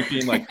know, like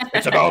being like,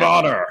 it's about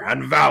honor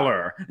and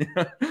valor.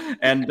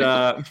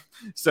 And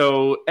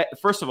so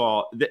first of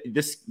all,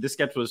 this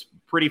sketch was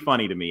pretty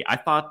funny to me. I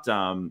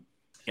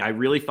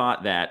really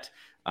thought that.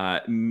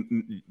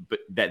 But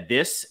that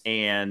this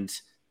and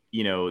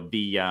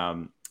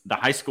the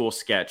high school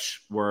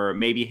sketch were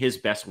maybe his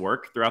best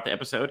work throughout the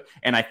episode,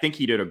 and I think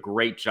he did a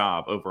great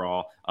job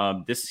overall.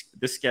 This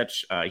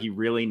sketch he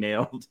really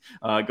nailed,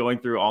 going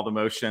through all the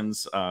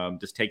motions,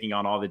 just taking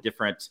on all the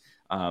different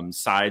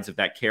sides of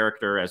that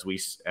character as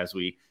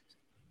we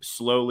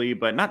slowly,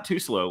 but not too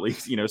slowly,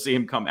 see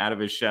him come out of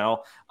his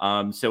shell.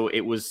 So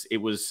it was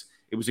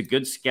a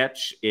good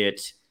sketch.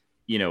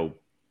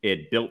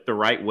 It built the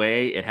right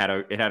way. It had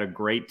a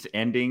great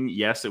ending.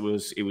 Yes, it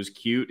was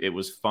cute. It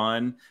was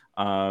fun.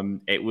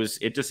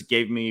 It just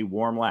gave me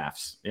warm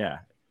laughs. Yeah.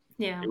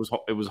 It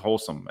was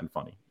wholesome and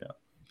funny. Yeah.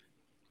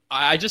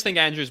 I just think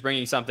Andrew's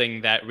bringing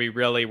something that we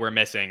really were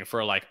missing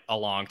for like a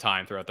long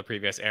time throughout the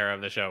previous era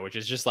of the show, which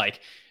is just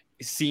like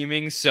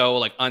seeming so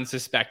like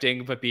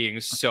unsuspecting, but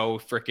being so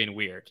freaking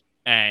weird.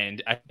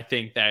 And I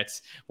think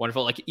that's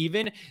wonderful. Like,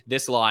 even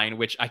this line,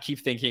 which I keep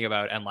thinking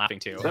about and laughing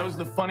to. That was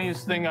the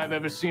funniest thing I've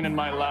ever seen in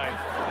my life.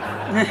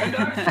 And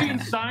I've seen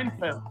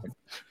Seinfeld.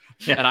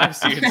 And I've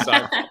seen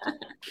Seinfeld.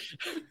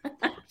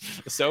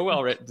 So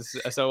well written,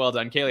 so well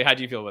done. Kaylee, how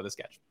do you feel about the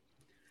sketch?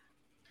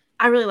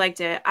 I really liked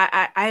it.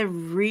 I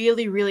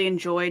really, really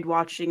enjoyed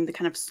watching the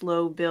kind of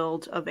slow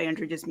build of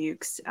Andrew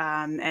Dismukes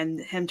and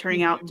him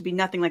turning out to be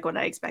nothing like what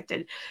I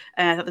expected.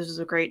 And I thought this was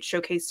a great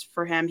showcase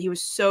for him. He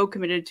was so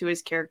committed to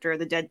his character,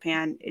 the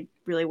deadpan. It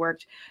really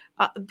worked.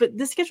 But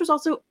this sketch was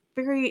also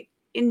very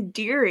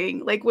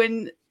endearing. Like,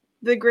 when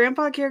the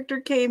grandpa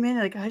character came in,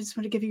 like, I just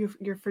want to give you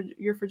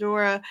your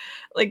fedora.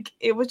 Like,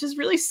 it was just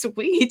really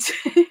sweet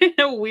in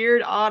a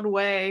weird, odd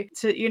way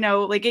to,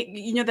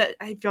 that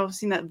I've all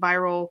seen that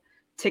viral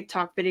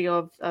TikTok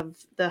video of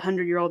the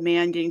 100-year-old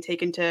man getting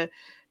taken to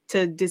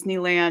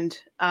Disneyland.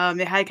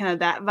 It had kind of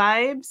that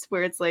vibes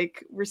where it's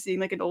like we're seeing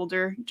like an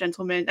older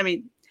gentleman. I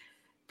mean,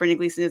 Brendan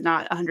Gleeson is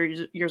not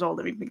 100 years old.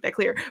 Let me make that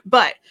clear.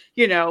 But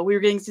we were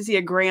getting to see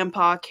a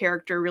grandpa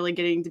character really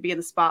getting to be in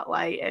the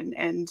spotlight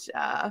and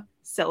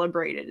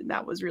celebrated, and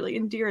that was really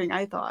endearing,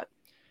 I thought.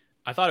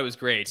 I thought it was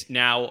great.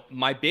 Now,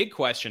 my big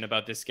question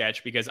about this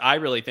sketch, because I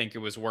really think it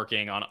was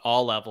working on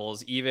all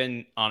levels,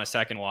 even on a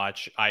second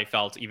watch, I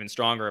felt even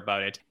stronger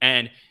about it.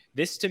 And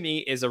this to me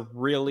is a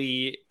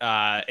really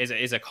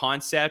is a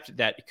concept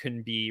that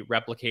can be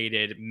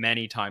replicated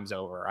many times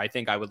over. I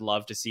think I would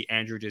love to see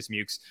Andrew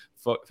Dismukes'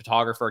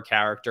 photographer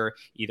character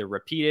either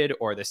repeated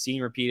or the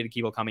scene repeated,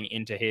 people coming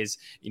into his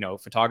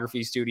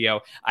photography studio.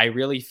 I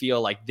really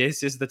feel like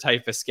this is the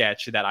type of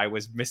sketch that I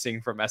was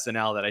missing from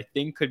SNL that I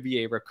think could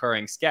be a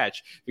recurring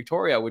sketch.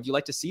 Victoria, would you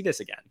like to see this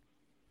again?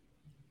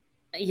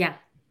 Yeah,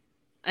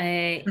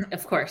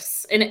 of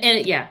course.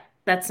 And yeah,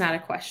 that's not a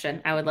question.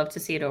 I would love to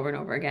see it over and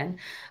over again.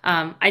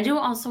 I do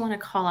also want to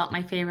call out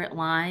my favorite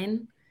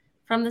line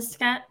from the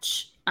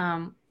sketch.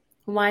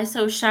 Why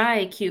so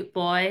shy, cute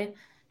boy?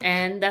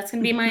 And that's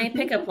going to be my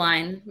pickup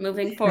line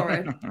moving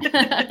forward.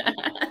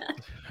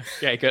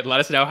 Okay, good. Let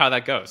us know how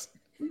that goes.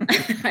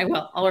 I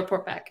will. I'll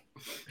report back.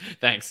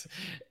 Thanks.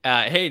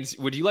 Haynes,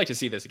 would you like to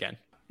see this again?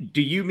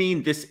 Do you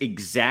mean this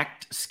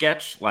exact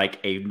sketch,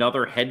 like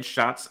another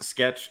headshots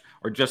sketch,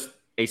 or just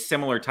a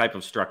similar type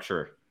of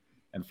structure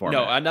and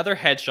format? No, another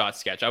headshot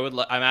sketch. I'm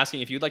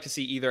asking if you'd like to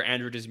see either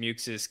Andrew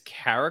Dismukes'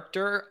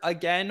 character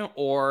again,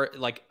 or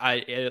like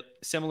a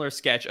similar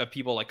sketch of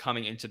people like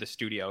coming into the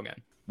studio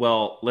again.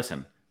 Well,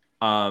 listen,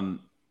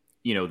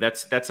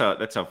 that's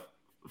a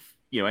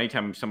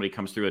anytime somebody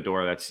comes through a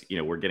door, that's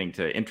we're getting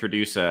to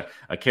introduce a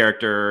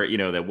character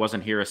that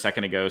wasn't here a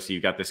second ago, so you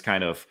got this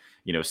kind of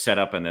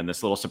setup and then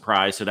this little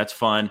surprise, so that's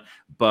fun.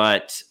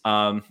 But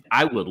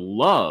I would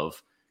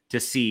love to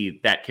see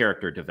that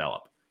character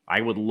develop.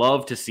 I would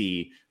love to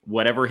see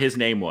whatever his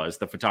name was,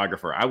 the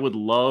photographer. I would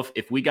love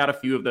if we got a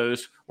few of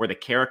those where the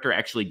character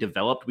actually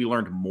developed. We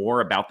learned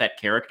more about that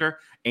character,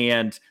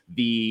 and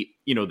the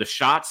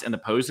shots and the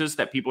poses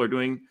that people are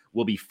doing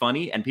will be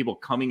funny, and people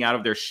coming out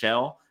of their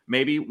shell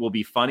maybe will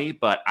be funny.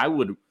 But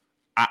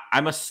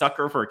I'm a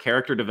sucker for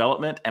character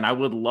development, and I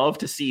would love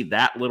to see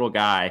that little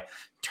guy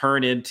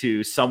turn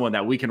into someone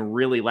that we can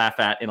really laugh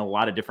at in a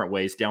lot of different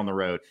ways down the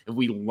road. If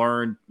we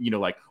learn,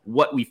 like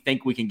what we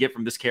think we can get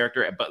from this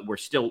character, but we're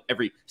still,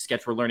 every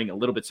sketch we're learning a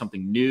little bit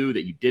something new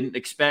that you didn't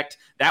expect,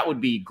 that would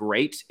be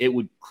great. It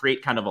would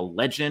create kind of a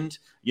legend,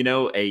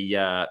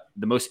 the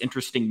most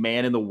interesting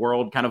man in the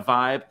world kind of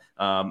vibe.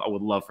 I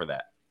would love for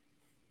that.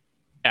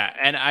 Yeah,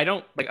 and I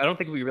don't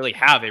think we really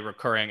have a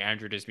recurring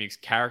Andrew Dismuke's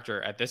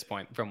character at this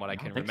point, from what I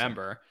can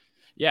remember. So.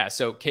 Yeah.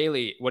 So,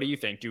 Kaylee, what do you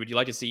think? Would you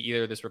like to see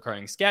either this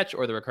recurring sketch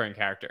or the recurring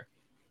character?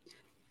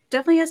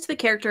 Definitely yes to the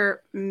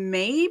character,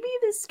 maybe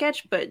the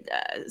sketch, but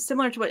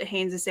similar to what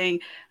Haynes is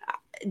saying,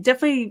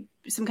 definitely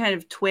some kind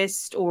of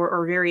twist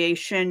or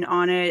variation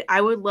on it.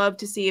 I would love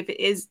to see if it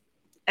is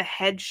a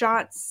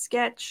headshot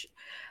sketch.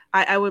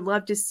 I would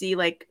love to see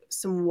like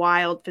some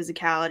wild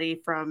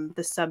physicality from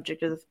the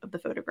subject of the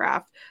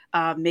photograph.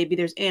 Maybe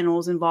there's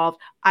animals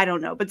involved. I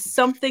don't know, but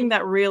something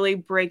that really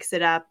breaks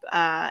it up.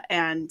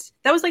 And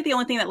that was like the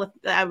only thing that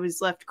I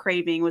was left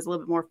craving was a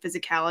little bit more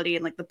physicality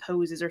and like the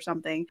poses or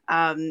something,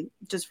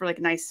 just for like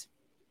a nice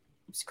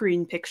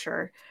screen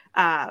picture.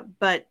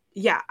 But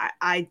yeah,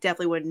 I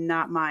definitely would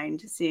not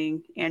mind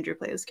seeing Andrew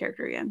play this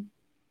character again.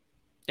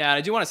 Yeah,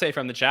 I do want to say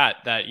from the chat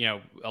that,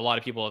 a lot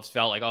of people have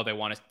felt like, oh, they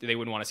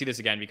wouldn't want to see this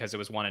again because it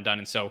was one and done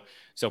and so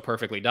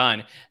perfectly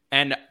done.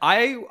 And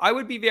I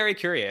would be very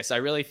curious. I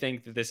really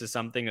think that this is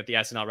something that the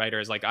SNL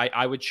writers, like,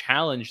 I would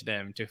challenge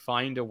them to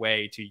find a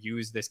way to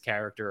use this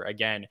character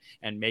again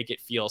and make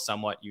it feel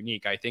somewhat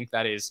unique. I think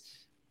that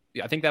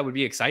would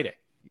be exciting.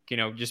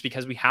 Just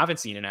because we haven't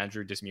seen an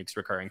Andrew Dismuke's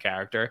recurring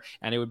character,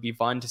 and it would be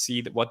fun to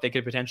see what they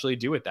could potentially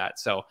do with that.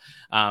 So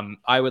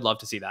I would love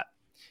to see that.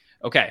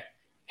 Okay,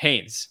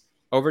 Haynes,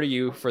 over to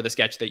you for the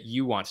sketch that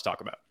you want to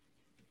talk about.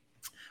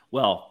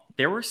 Well,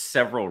 there were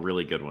several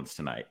really good ones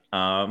tonight.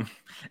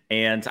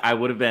 And I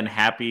would have been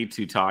happy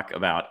to talk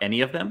about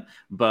any of them,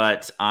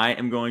 but I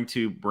am going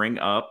to bring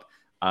up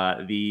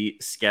the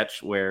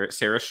sketch where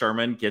Sarah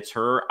Sherman gets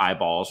her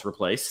eyeballs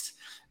replaced.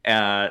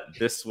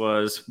 This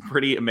was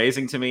pretty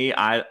amazing to me.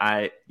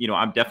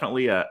 I'm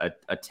definitely a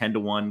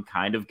 10-to-1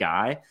 kind of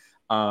guy.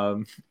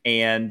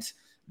 And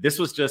this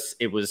was just,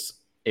 it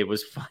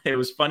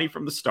was funny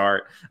from the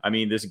start. I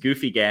mean, this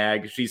goofy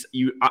gag,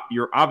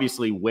 you're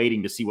obviously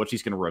waiting to see what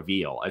she's going to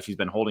reveal as she's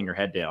been holding her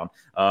head down.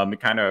 It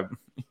kind of,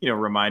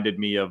 reminded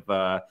me of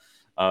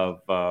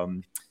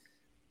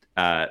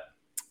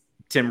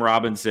Tim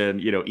Robinson,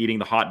 eating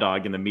the hot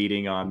dog in the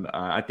meeting on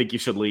I Think You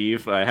Should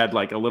Leave. I had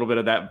like a little bit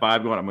of that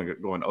vibe going.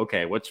 I'm going,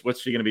 okay,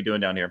 what's she going to be doing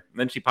down here? And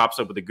then she pops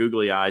up with the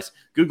googly eyes.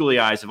 Googly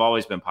eyes have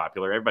always been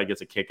popular. Everybody gets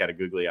a kick out of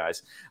googly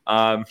eyes.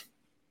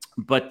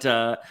 But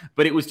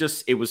it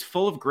was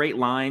full of great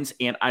lines.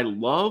 And I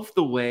love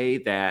the way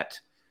that,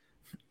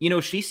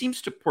 she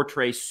seems to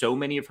portray so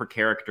many of her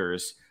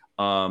characters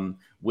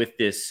with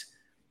this,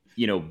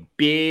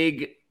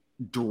 big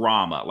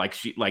drama.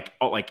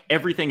 Like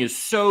everything is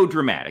so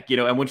dramatic,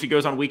 and when she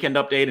goes on Weekend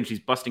Update and she's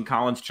busting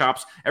Colin's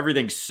chops,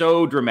 everything's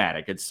so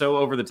dramatic. It's so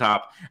over the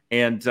top.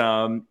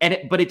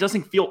 But it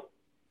doesn't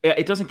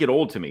get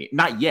old to me.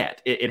 Not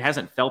yet. It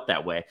hasn't felt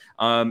that way.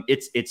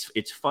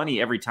 It's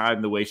funny every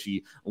time the way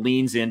she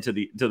leans into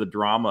the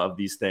drama of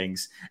these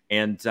things.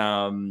 And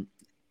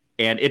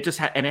it just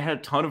had a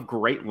ton of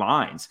great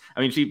lines.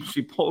 I mean,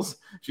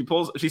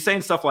 she's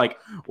saying stuff like,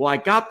 well, I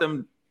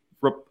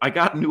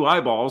got new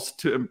eyeballs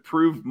to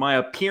improve my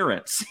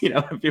appearance.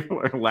 People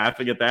are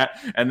laughing at that.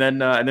 And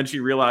then she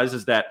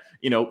realizes that,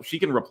 she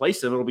can replace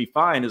them. It'll be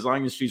fine as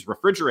long as she's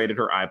refrigerated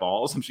her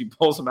eyeballs, and she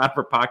pulls them out of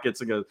her pockets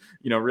and goes,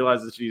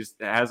 realizes she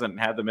hasn't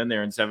had them in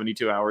there in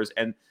 72 hours.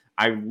 And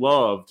I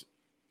loved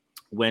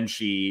when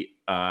she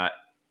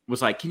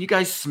was like, can you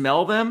guys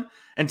smell them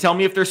and tell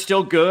me if they're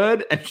still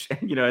good?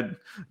 And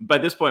by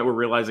this point we're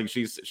realizing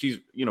she's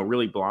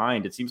really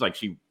blind. It seems like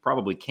she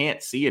probably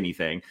can't see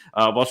anything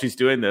while she's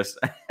doing this.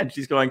 And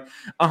she's going,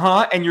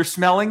 and you're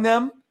smelling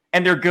them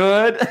and they're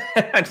good.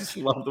 I just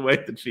love the way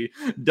that she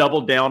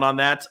doubled down on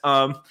that.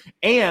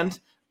 And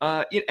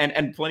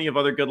plenty of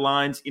other good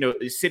lines.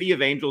 City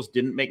of Angels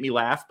didn't make me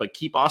laugh, but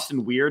Keep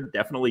Austin Weird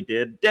definitely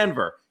did.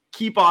 Denver,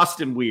 keep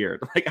Austin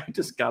weird. Like, I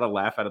just got a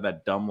laugh out of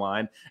that dumb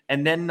line.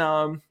 And then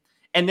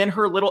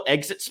her little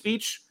exit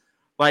speech,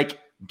 like,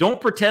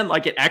 don't pretend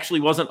like it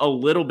actually wasn't a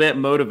little bit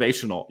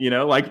motivational.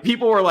 Like,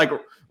 people were like,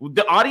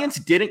 the audience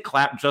didn't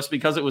clap just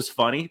because it was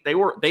funny. They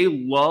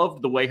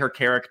loved the way her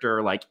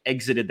character like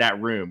exited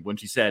that room when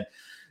she said,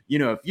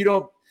 if you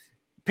don't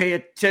pay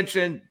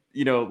attention,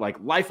 like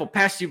life will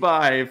pass you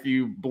by if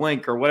you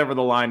blink, or whatever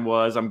the line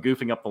was. I'm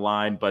goofing up the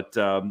line, but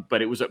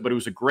it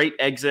was a great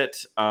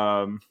exit.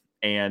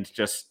 And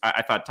just,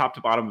 I thought top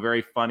to bottom,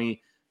 very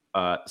funny,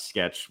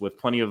 sketch with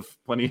plenty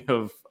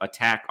of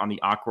attack on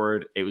the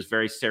awkward. It was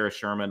very Sarah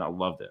Sherman. I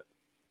loved it.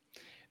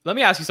 Let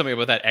me ask you something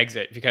about that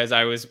exit, because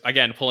I was,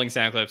 again, pulling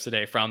sound clips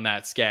today from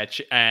that sketch,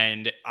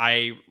 and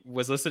I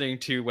was listening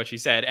to what she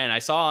said, and I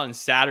saw on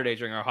Saturday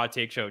during our Hot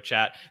Take Show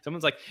chat,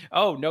 someone's like,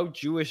 oh, no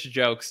Jewish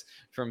jokes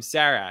from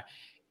Sarah.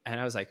 And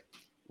I was like,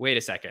 wait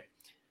a second.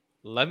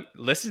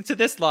 Listen to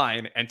this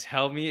line and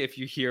tell me if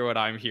you hear what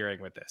I'm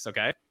hearing with this,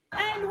 okay?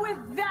 And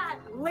with that,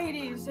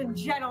 ladies and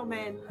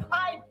gentlemen,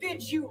 I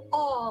bid you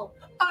all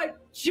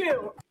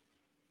adieu.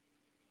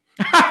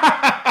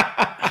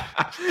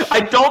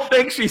 I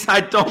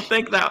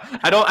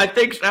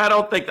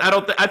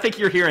think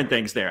you're hearing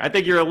things there. I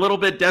think you're a little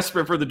bit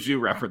desperate for the Jew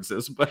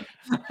references, but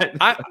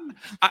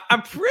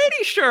I'm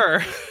pretty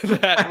sure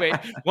that, wait,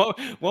 one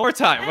more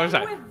time. And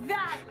with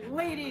that,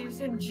 ladies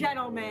and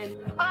gentlemen,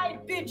 I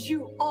bid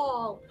you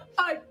all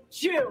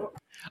adieu.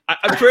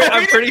 I'm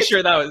pretty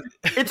sure that was.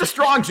 It's a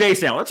strong J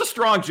sound. It's a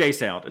strong J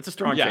sound.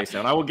 J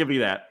sound. I will give you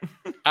that.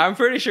 I'm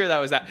pretty sure that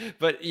was that.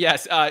 But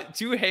yes,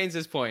 to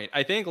Haynes's point,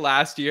 I think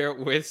last year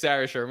with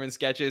Sarah Sherman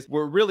sketches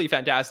were really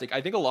fantastic.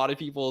 I think a lot of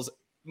people's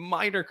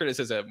minor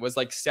criticism was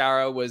like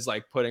Sarah was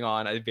like putting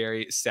on a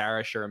very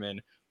Sarah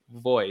Sherman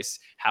voice.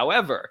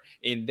 However,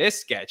 in this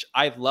sketch,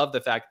 I love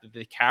the fact that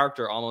the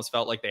character almost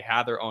felt like they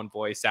had their own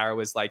voice. Sarah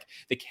was like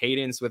the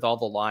cadence with all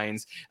the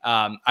lines.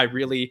 I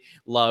really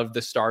love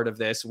the start of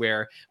this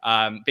where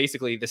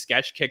basically the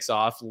sketch kicks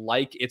off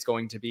like it's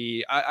going to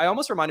be, I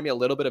almost reminded me a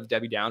little bit of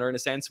Debbie Downer in a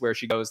sense, where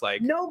she goes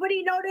like,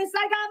 nobody noticed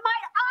I got my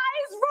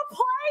eyes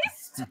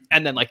replaced.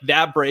 And then like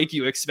that break,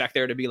 you expect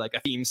there to be like a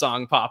theme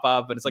song pop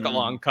up, but it's like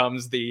along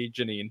comes the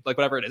Janine, like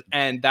whatever it is.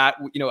 And that,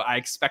 I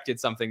expected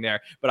something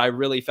there, but I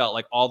really felt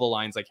like all the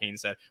lines, like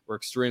Haynes said, were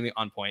extremely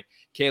on point.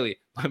 Kaylee,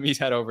 let me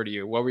head over to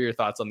you. What were your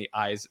thoughts on the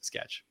eyes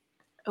sketch?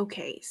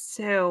 Okay,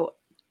 so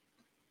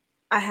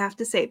I have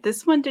to say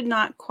this one did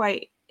not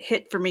quite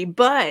hit for me,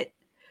 but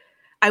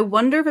I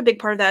wonder if a big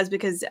part of that is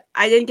because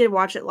I didn't get to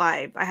watch it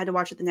live. I had to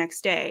watch it the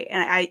next day,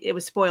 and it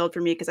was spoiled for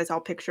me because I saw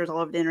pictures all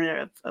over the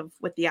internet of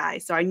with the eye,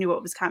 so I knew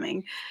what was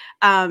coming.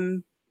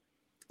 So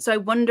I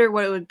wonder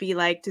what it would be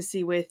like to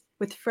see with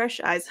fresh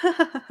eyes.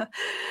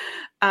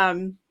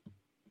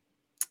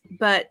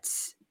 But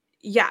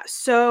yeah,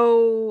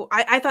 so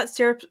I thought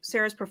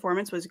Sarah's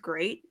performance was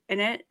great in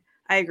it.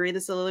 I agree.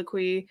 The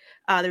soliloquy.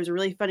 There was a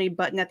really funny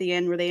button at the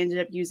end where they ended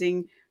up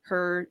using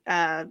her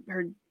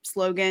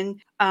slogan.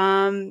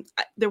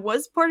 There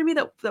was part of me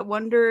that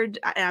wondered,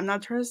 and I'm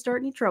not trying to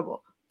start any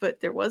trouble,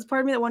 but there was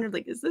part of me that wondered,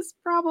 like, is this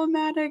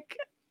problematic?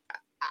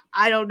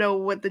 I don't know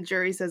what the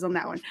jury says on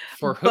that one.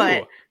 For who?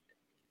 But,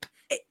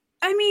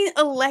 I mean,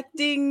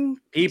 electing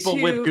people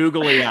with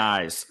googly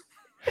eyes.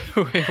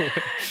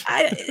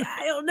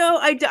 I don't know.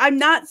 I'm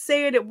not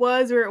saying it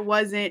was or it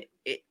wasn't.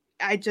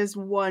 I just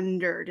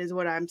wondered is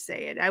what I'm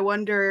saying. I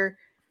wonder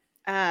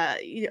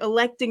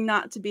electing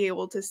not to be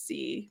able to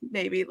see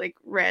maybe like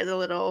read a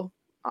little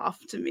off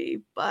to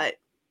me, but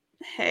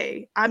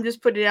hey, I'm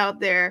just putting it out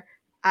there.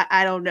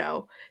 I don't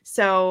know.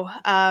 So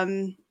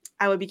I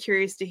would be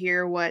curious to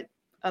hear what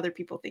other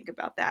people think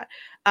about that.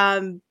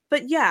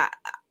 But yeah,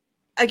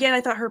 again,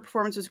 I thought her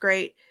performance was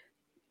great,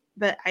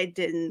 but I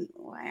didn't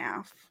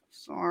laugh.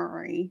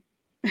 Sorry.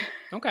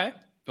 Okay.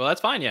 Well,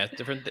 that's fine. Yeah.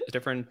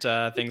 Different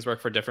things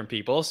work for different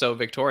people. So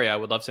Victoria, I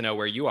would love to know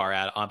where you are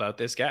at about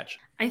this sketch.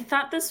 I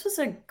thought this was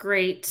a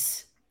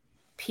great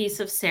piece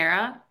of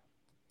Sarah.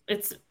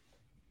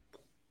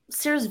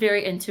 Sarah's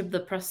very into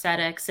the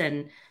prosthetics.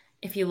 And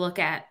if you look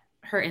at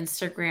her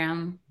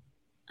Instagram,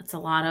 it's a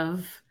lot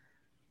of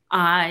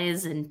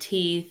eyes and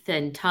teeth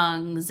and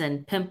tongues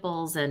and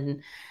pimples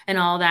and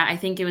all that. I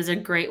think it was a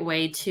great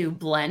way to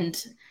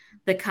blend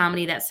the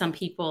comedy that some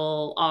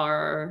people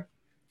are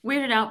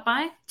weirded out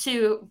by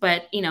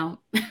but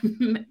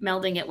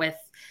melding it with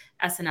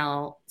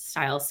SNL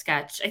style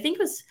sketch. I think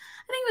it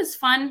was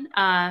fun.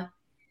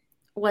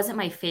 Wasn't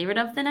my favorite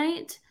of the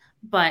night,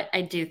 but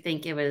I do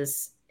think it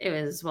was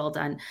well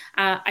done.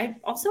 I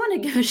also want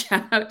to give a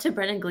shout out to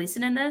Brendan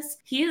Gleeson in this.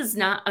 He is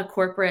not a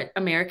corporate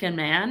American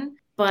man,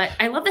 but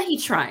I love that he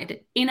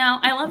tried.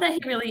 I love that he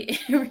really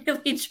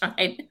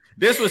tried.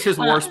 This was his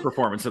worst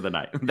performance of the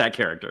night, that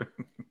character.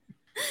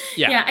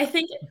 Yeah, I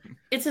think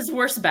it's his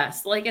worst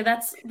best. Like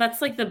that's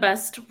like the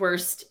best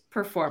worst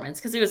performance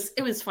because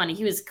it was funny.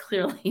 He was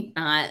clearly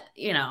not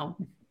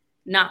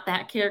not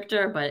that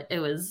character, but it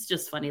was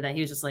just funny that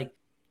he was just like,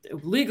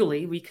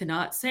 legally we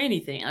cannot say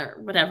anything or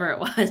whatever it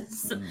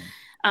was.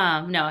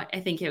 No, I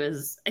think it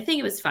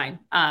was fine.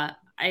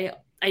 I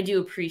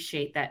do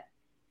appreciate that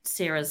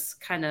Sarah's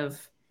kind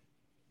of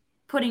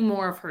putting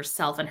more of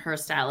herself and her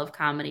style of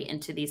comedy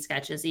into these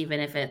sketches, even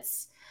if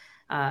it's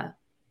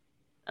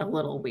a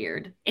little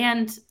weird.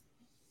 And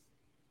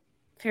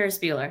Ferris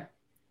Bueller,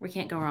 we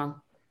can't go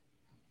wrong.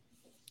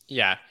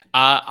 Yeah.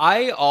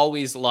 I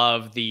always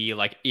love the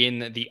like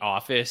in the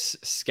office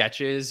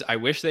sketches. I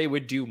wish they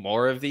would do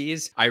more of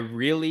these. I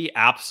really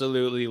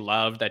absolutely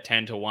loved that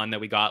 10-1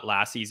 that we got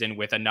last season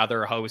with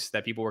another host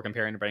that people were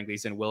comparing to Brendan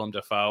Gleeson, Willem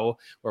Dafoe,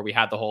 where we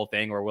had the whole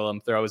thing where Willem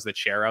throws the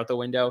chair out the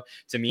window.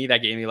 To me,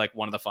 that gave me like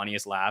one of the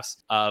funniest laughs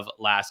of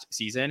last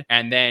season.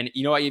 And then,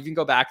 you know, I even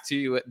go back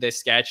to this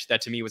sketch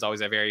that to me was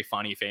always a very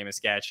funny, famous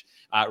sketch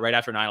right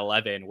after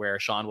 9/11, where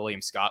Sean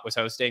William Scott was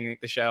hosting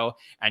the show,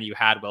 and you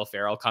had Will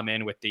Ferrell come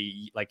in with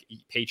the like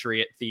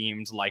Patriot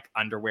themed like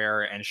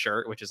underwear and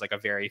shirt, which is like a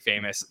very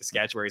famous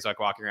sketch where he's like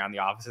walking around the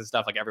office and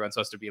stuff. Like everyone's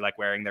supposed to be like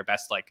wearing their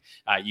best like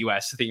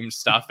US themed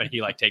stuff, and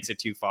he like takes it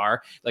too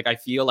far. Like I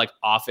feel like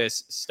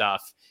office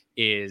stuff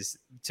is,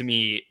 to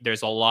me,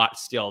 there's a lot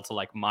still to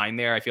like mine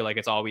there. I feel like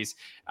it's always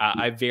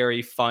a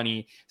very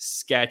funny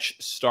sketch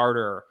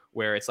starter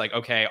where it's like,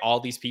 okay,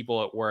 all these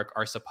people at work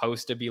are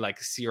supposed to be like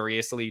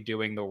seriously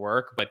doing the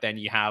work, but then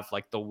you have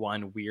like the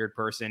one weird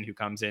person who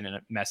comes in and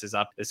it messes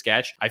up the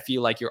sketch. I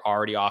feel like you're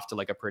already off to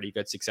like a pretty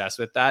good success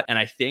with that. And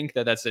I think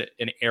that that's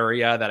an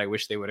area that I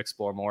wish they would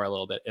explore more a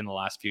little bit in the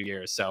last few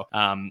years. So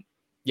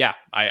yeah,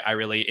 I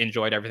really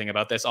enjoyed everything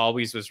about this.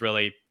 Always was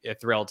really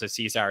thrilled to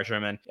see Sarah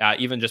Sherman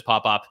even just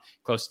pop up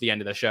close to the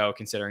end of the show,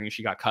 considering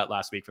she got cut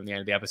last week from the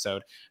end of the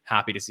episode.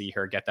 Happy to see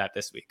her get that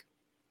this week.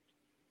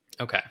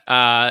 Okay.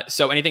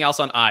 So anything else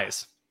on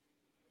Eyes?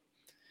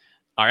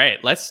 All right,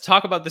 let's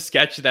talk about the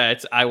sketch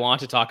that I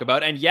want to talk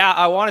about. And yeah,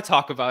 I want to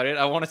talk about it.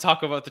 I want to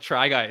talk about the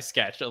Try Guys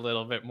sketch a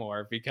little bit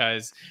more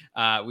because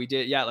we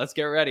did. Yeah, let's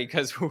get ready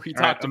because we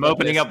talked about I'm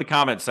opening up the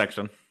comments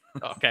section.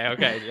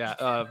 Okay,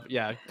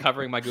 yeah,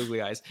 covering my googly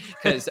eyes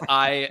because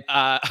I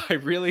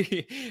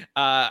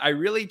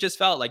really just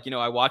felt like, you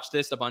know, I watched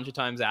this a bunch of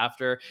times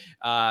after,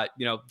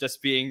 you know,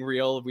 just being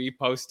real. We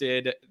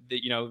posted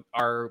the, you know,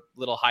 our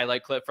little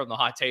highlight clip from the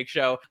Hot Take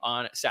Show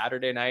on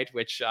Saturday night,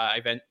 which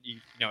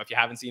you know, if you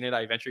haven't seen it,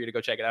 I venture you to go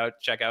check it out.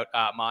 Check out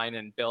mine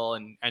and Bill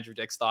and Andrew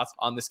Dick's thoughts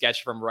on the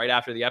sketch from right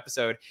after the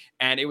episode,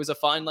 and it was a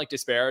fun like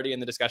disparity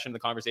in the discussion, the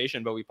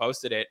conversation. But we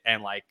posted it,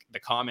 and like the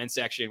comment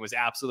section was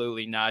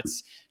absolutely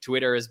nuts.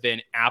 Twitter has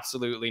been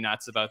absolutely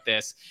nuts about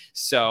this.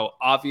 So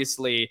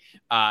obviously,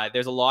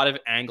 there's a lot of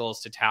angles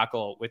to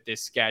tackle with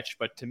this sketch.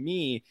 But to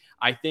me,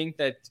 I think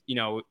that, you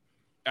know,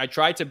 I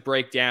tried to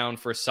break down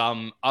for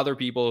some other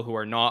people who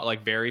are not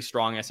like very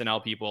strong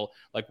SNL people,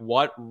 like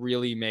what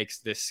really makes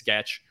this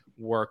sketch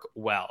work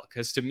well.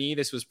 Because to me,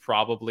 this was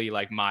probably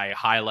like my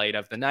highlight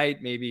of the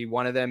night. Maybe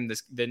one of them.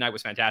 The night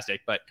was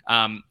fantastic. But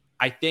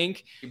I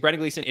think Brendan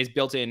Gleeson is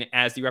built in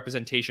as the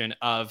representation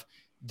of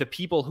the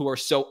people who are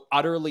so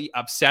utterly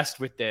obsessed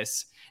with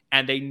this,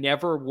 and they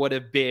never would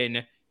have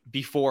been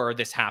before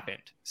this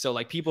happened. So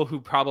like people who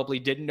probably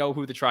didn't know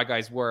who the Try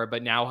Guys were,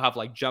 but now have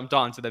like jumped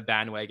onto the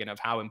bandwagon of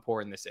how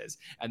important this is.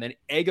 And then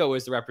Ego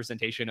is the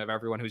representation of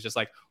everyone who's just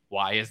like,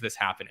 why is this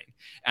happening?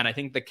 And I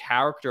think the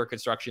character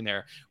construction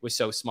there was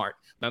so smart.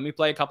 Let me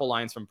play a couple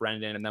lines from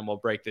Brendan, and then we'll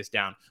break this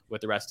down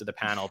with the rest of the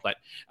panel. But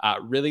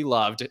really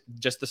loved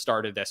just the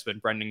start of this when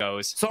Brendan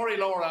goes, "Sorry,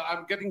 Laura,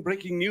 I'm getting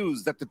breaking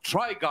news that the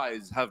Try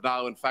Guys have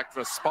now, in fact,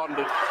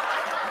 responded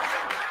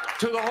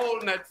to the whole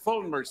Ned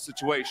Fulmer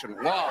situation.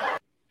 Wow."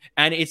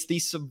 And it's the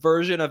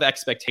subversion of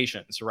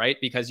expectations, right?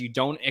 Because you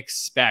don't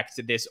expect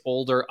this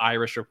older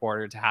Irish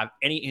reporter to have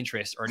any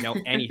interest or know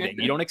anything.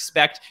 You don't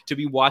expect to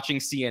be watching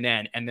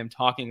CNN and them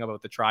talking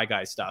about the Try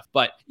Guys stuff.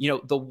 But, you know,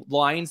 the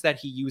lines that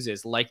he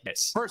uses like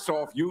this. "First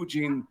off,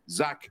 Eugene,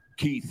 Zach,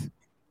 Keith,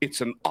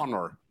 it's an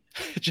honor."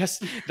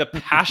 Just the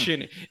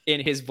passion in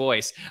his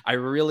voice. I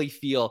really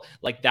feel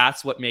like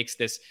that's what makes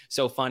this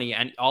so funny.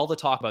 And all the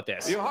talk about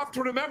this. "You have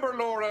to remember,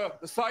 Laura,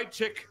 the side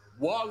chick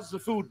was the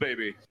food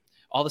baby."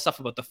 All the stuff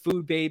about the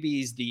food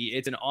babies,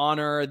 it's an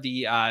honor,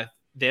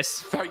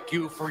 this. "Thank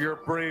you for your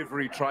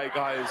bravery, Try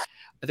Guys."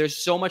 There's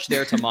so much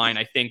there to mine,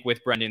 I think,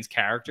 with Brendan's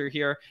character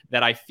here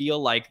that I feel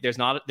like there's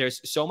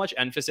so much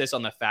emphasis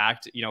on the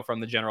fact, you know,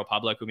 from the general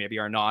public who maybe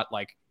are not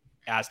like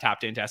as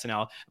tapped into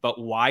SNL, but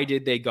why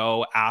did they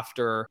go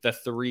after the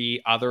three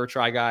other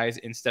Try Guys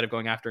instead of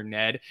going after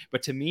Ned?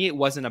 But to me, it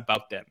wasn't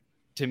about them.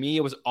 To me,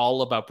 it was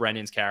all about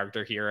Brendan's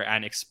character here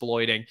and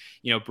exploiting,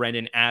 you know,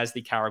 Brendan as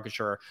the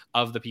caricature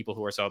of the people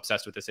who are so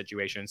obsessed with the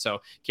situation. So,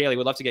 Kaylee,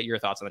 would love to get your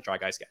thoughts on the Try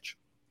Guys sketch.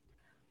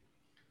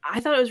 I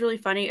thought it was really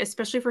funny,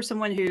 especially for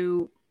someone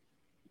who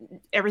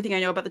everything I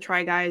know about the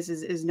Try Guys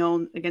is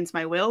known against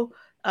my will,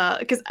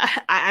 because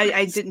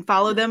I didn't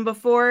follow them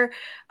before.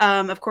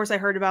 Of course, I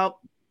heard about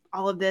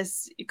all of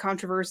this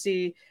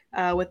controversy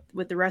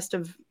with the rest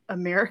of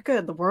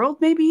America, the world,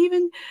 maybe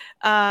even.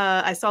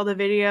 I saw the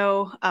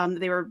video that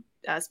they were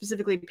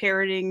specifically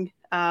parroting,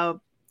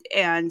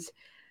 and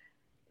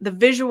the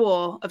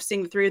visual of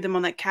seeing the three of them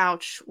on that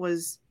couch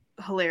was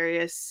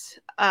hilarious,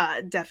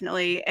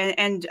 definitely.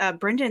 And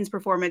Brendan's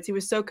performance, he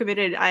was so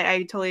committed.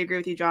 I totally agree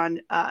with you,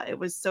 John. It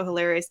was so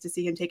hilarious to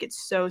see him take it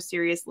so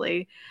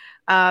seriously.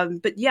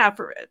 But yeah,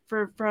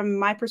 from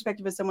my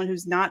perspective as someone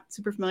who's not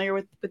super familiar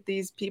with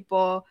these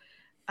people,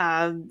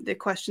 the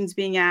questions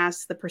being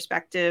asked, the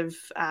perspective.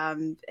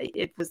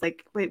 It was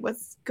like, wait,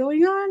 what's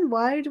going on?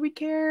 Why do we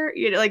care?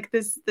 You know, like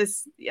this,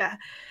 yeah.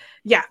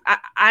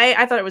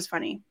 I thought it was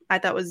funny. I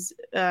thought it was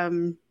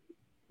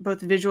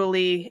both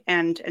visually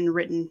and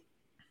written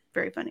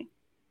very funny.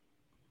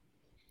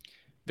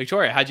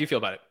 Victoria, how'd you feel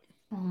about it?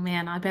 Oh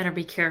man, I better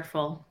be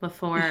careful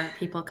before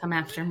people come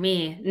after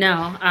me.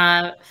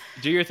 No,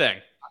 do your thing.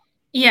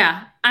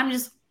 Yeah, I'm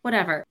just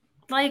whatever.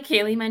 Like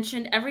Kaylee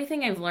mentioned,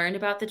 everything I've learned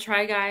about the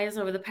Try Guys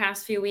over the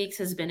past few weeks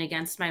has been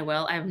against my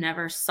will. I've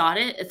never sought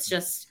it. It's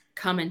just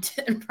come in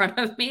front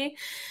of me.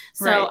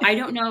 So Right.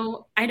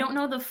 I don't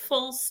know the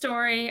full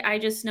story. I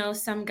just know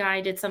some guy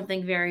did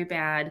something very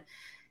bad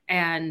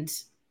and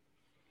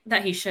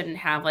that he shouldn't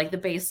have. Like the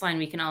baseline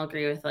we can all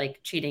agree with, like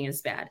cheating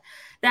is bad.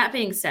 That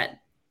being said,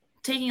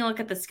 taking a look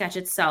at the sketch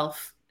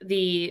itself,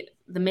 the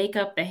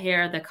makeup, the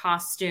hair, the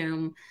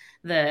costume,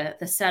 the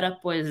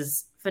setup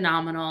was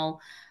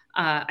phenomenal.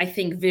 I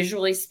think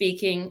visually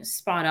speaking,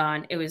 spot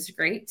on. It was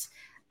great.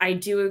 I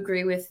do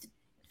agree with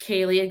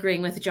Kaylee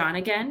agreeing with John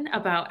again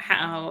about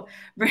how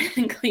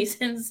Brendan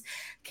Gleeson's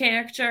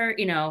character,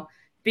 you know,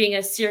 being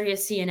a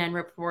serious CNN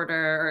reporter,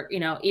 or, you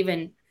know,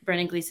 even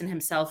Brendan Gleeson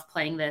himself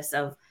playing this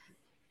of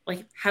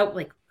like how,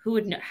 like who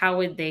would know, how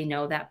would they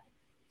know that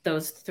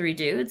those three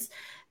dudes,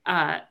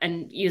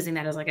 and using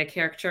that as like a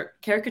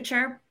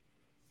caricature.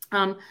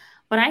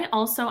 But I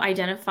also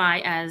identify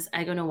as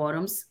Ego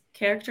Nwodom's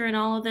character in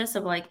all of this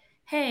of like,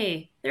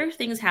 hey, there are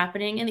things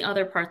happening in the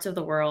other parts of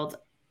the world.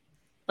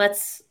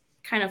 Let's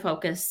kind of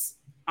focus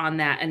on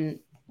that. And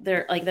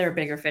they're a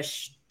bigger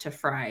fish to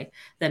fry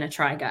than a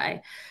Try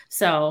Guy.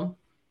 So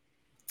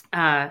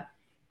I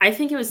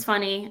think it was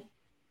funny.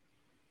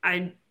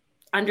 I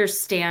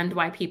understand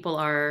why people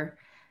are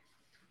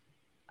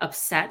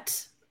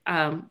upset,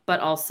 but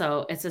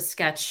also it's a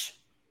sketch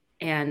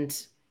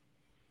and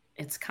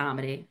it's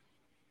comedy.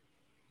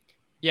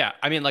 Yeah,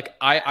 I mean, like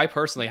I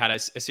personally had a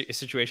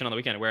situation on the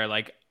weekend where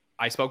like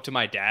I spoke to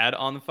my dad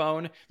on the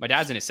phone. My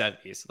dad's in his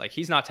 70s. Like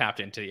he's not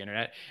tapped into the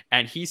internet.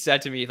 And he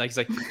said to me, like, he's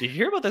like, did you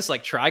hear about this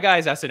like Try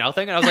Guys SNL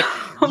thing? And I was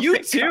like,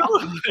 you too?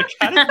 Like,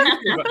 how did you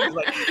hear about it?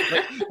 Like,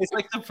 it's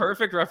like the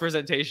perfect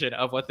representation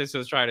of what this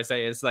was trying to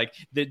say is like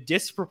the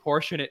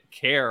disproportionate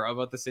care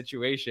about the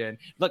situation.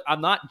 Look,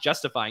 I'm not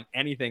justifying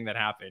anything that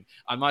happened.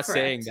 I'm not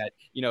saying that,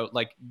 you know,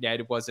 like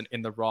Ned wasn't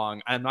in the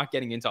wrong. I'm not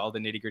getting into all the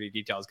nitty gritty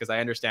details because I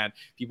understand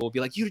people will be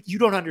like, you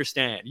don't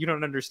understand. You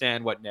don't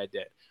understand what Ned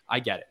did. I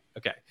get it.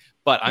 Okay.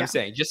 But I'm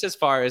saying just as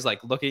far as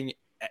like looking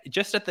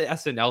just at the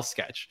SNL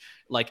sketch,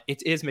 like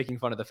it is making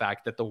fun of the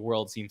fact that the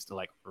world seems to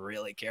like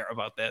really care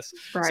about this.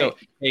 Right. So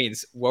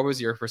Haynes, what was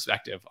your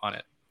perspective on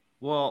it?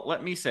 Well,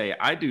 let me say,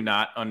 I do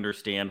not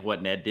understand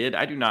what Ned did.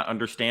 I do not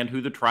understand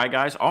who the Try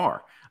Guys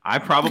are. I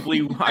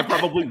probably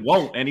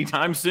won't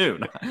anytime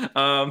soon.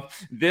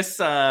 This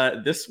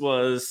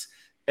was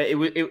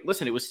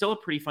listen, it was still a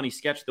pretty funny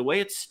sketch. The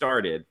way it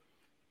started,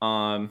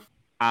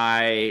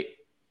 I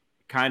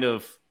kind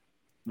of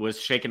was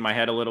shaking my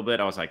head a little bit.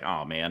 I was like,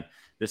 oh man,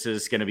 this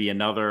is going to be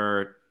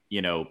another,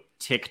 you know,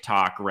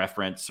 TikTok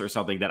reference or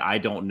something that I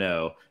don't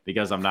know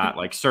because I'm not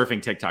like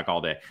surfing TikTok all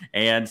day.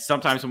 And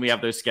sometimes when we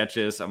have those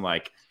sketches, I'm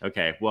like,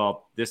 okay,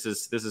 well, this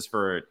is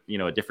for, you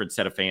know, a different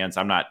set of fans.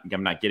 I'm not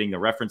getting the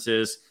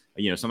references.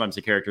 You know, sometimes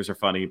the characters are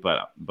funny,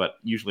 but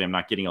usually I'm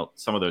not getting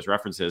some of those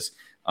references.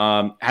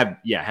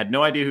 Had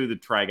no idea who the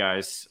Try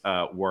Guys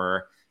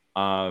were.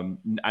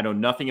 I know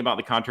nothing about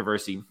the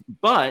controversy,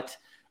 but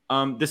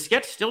the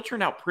sketch still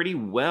turned out pretty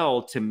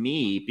well to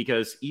me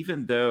because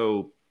even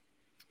though,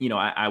 you know,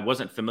 I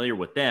wasn't familiar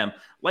with them,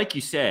 like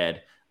you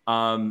said,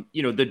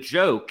 you know, the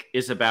joke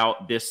is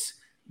about this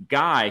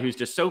guy who's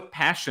just so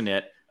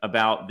passionate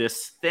about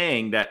this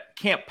thing that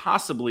can't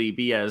possibly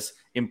be as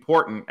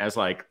important as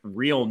like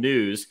real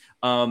news,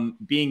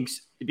 being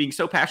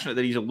so passionate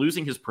that he's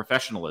losing his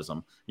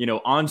professionalism, you know,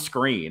 on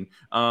screen.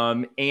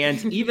 And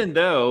even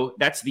though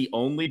that's the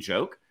only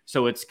joke,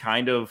 so it's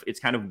kind of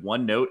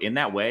one note in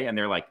that way, and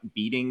they're like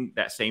beating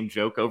that same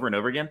joke over and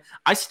over again.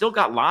 I still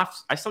got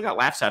laughs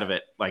out of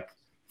it, like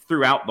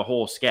throughout the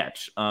whole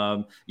sketch.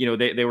 You know,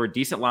 they were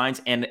decent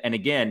lines, and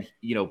again,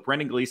 you know,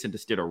 Brendan Gleeson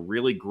just did a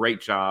really great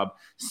job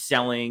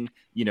selling,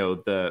 you know,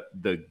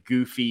 the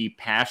goofy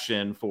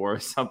passion for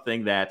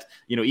something that,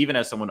 you know, even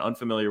as someone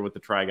unfamiliar with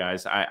the Try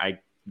Guys, I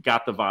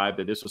got the vibe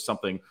that this was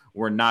something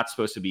we're not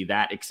supposed to be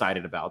that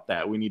excited about,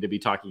 that we need to be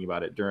talking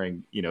about it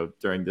during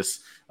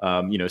this,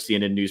 you know,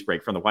 CNN news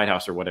break from the White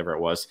House or whatever it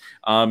was.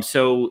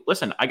 So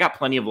listen, I got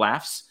plenty of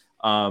laughs.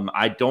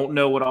 I don't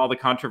know what all the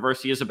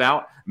controversy is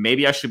about.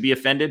 Maybe I should be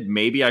offended.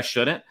 Maybe I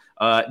shouldn't.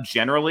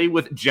 Generally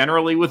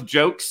with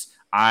jokes,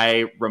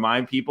 I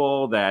remind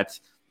people that,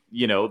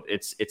 you know,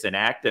 it's an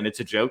act and it's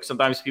a joke.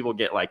 Sometimes people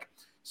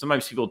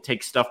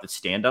take stuff that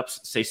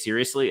stand-ups say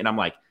seriously, and I'm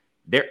like,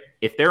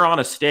 if they're on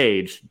a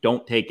stage,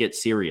 don't take it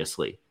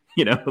seriously,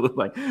 you know,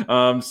 like,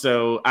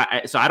 so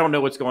I don't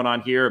know what's going on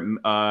here.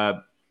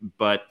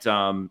 But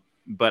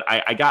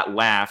I got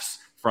laughs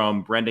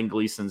from Brendan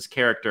Gleeson's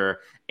character.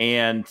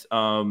 And,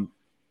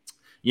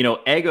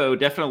 Ego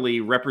definitely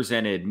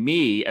represented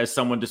me as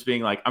someone just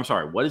being like, I'm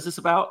sorry, what is this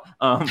about?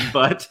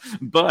 But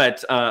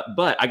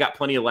I got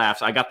plenty of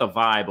laughs. I got the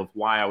vibe of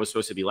why I was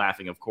supposed to be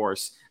laughing, of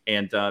course.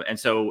 And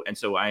so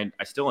I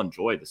still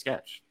enjoyed the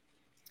sketch.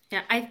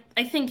 Yeah,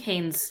 I think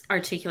Haynes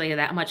articulated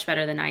that much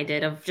better than I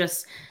did. Of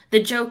just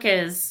the joke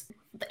is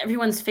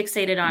everyone's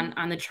fixated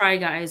on the Try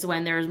Guys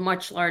when there's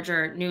much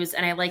larger news,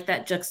 and I like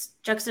that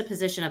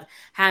juxtaposition of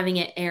having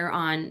it air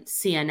on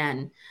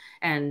CNN,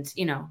 and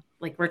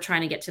like we're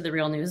trying to get to the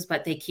real news,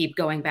 but they keep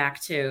going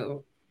back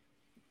to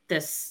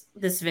this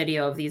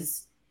video of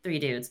these three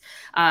dudes.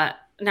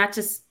 Not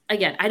just,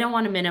 again, I don't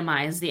want to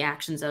minimize the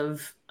actions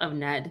of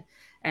Ned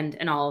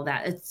and all of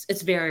that.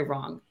 It's very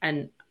wrong,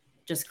 and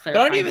just I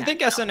clarifying. don't even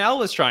think SNL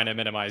was trying to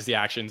minimize the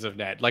actions of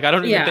Ned. Like, I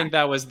don't even think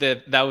that was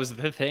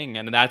the thing,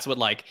 and that's what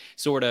like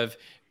sort of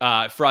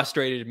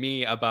frustrated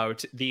me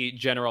about the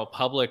general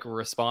public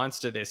response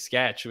to this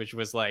sketch, which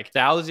was like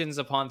thousands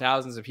upon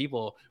thousands of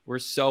people were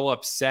so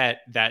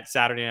upset that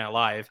Saturday Night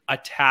Live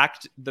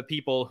attacked the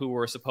people who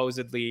were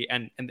supposedly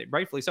and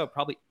rightfully so,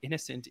 probably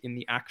innocent in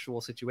the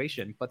actual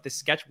situation. But this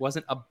sketch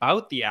wasn't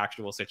about the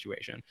actual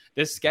situation.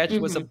 This sketch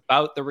was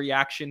about the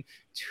reaction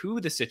to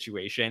the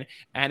situation,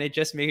 and it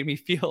just made me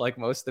feel like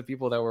most of the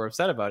people that were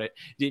upset about it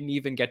didn't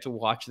even get to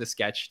watch the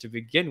sketch to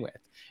begin with.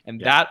 And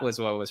that was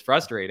what was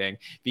frustrating,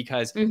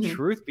 because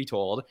truth be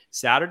told,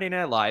 Saturday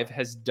Night Live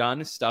has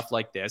done stuff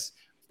like this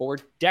for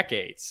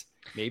decades.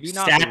 Maybe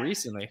not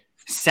recently.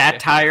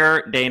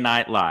 Satire Day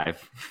Night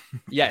Live.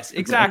 Yes,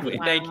 exactly.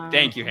 Wow.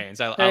 Thank you, Haynes.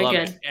 I love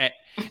it.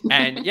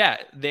 And yeah,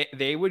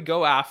 they would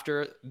go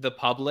after the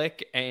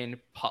public and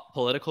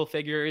political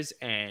figures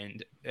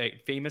and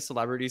famous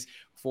celebrities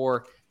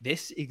for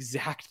this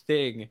exact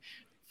thing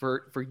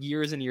for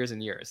years and years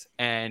and years.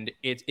 And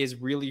it is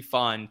really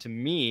fun to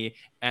me.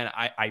 And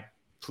I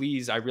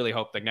really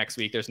hope that next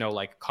week there's no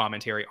like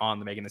commentary on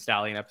the Megan Thee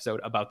Stallion episode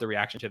about the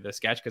reaction to the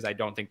sketch, because I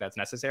don't think that's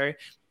necessary.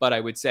 But I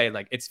would say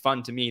like it's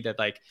fun to me that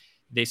like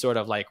they sort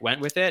of like went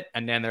with it,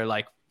 and then they're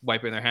like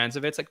wiping their hands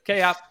of it. It's like,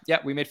 okay, yeah,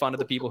 we made fun of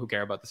the people who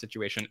care about the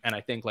situation. And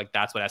I think like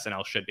that's what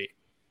SNL should be.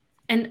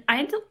 And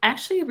I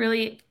actually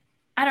really,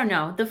 I don't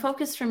know, the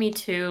focus for me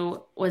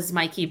too was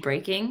Mikey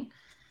breaking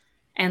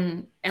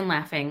and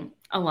laughing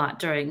a lot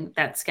during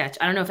that sketch.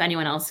 I don't know if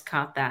anyone else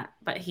caught that,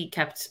 but he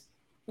kept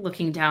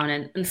looking down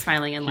and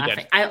smiling and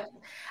laughing. I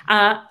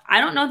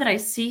don't know that I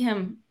see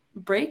him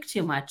break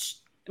too much.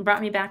 It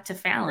brought me back to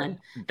Fallon.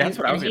 That's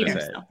what I was going to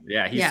say. So.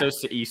 Yeah,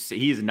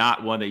 he's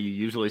not one that you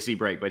usually see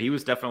break, but he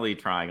was definitely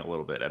trying a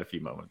little bit at a few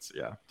moments.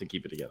 Yeah, to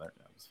keep it together.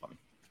 That was funny.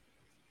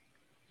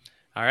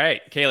 All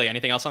right, Kaylee,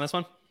 anything else on this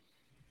one?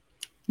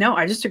 No,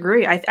 I just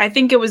agree. I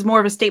think it was more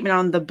of a statement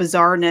on the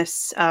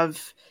bizarreness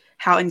of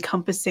how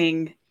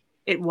encompassing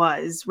it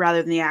was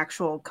rather than the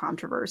actual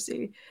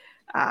controversy.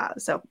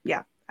 So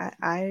yeah,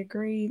 I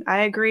agree. I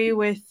agree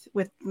with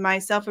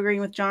myself,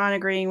 agreeing with John,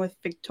 agreeing with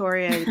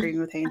Victoria, agreeing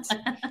with Haynes.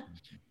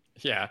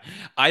 Yeah,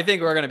 I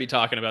think we're going to be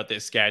talking about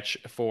this sketch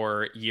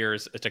for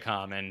years to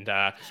come. And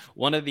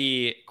one of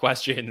the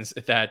questions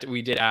that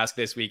we did ask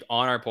this week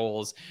on our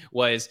polls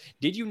was,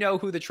 did you know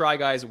who the Try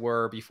Guys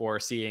were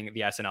before seeing the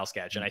SNL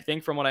sketch? And I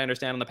think from what I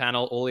understand on the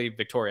panel, only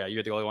Victoria,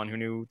 you're the only one who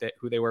knew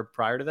who they were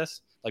prior to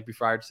this, like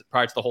prior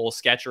to the whole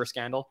sketch or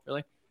scandal,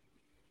 really?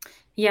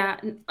 Yeah,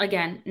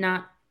 again,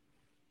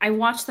 I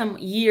watched them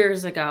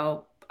years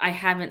ago. I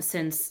haven't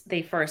since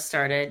they first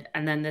started.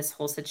 And then this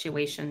whole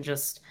situation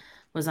just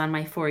was on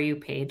my For You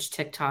page.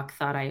 TikTok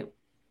thought I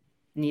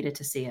needed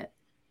to see it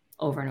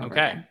over and over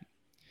again.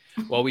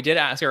 Well, we did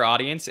ask our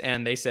audience,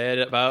 and they said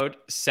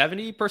about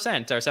 70%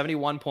 or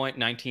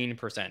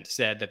 71.19%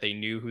 said that they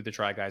knew who the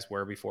Try Guys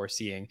were before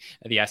seeing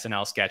the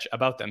SNL sketch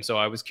about them. So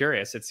I was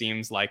curious. It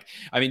seems like,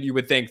 I mean, you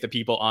would think the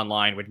people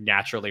online would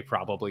naturally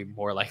probably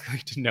more likely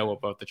to know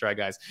about the Try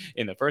Guys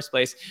in the first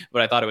place,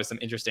 but I thought it was some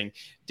interesting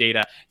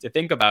data to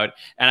think about.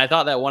 And I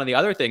thought that one of the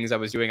other things I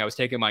was doing, I was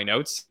taking my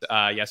notes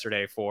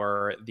yesterday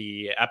for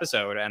the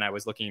episode, and I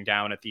was looking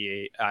down at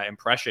the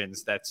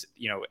impressions that,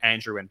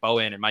 Andrew and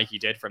Bowen and Mikey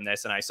did from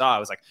this, and I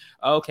was like,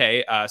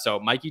 okay, so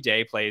Mikey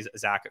Day plays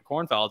Zach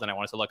Kornfeld, and I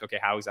wanted to look, okay,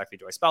 how exactly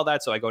do I spell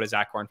that? So I go to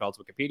Zach Kornfeld's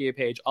Wikipedia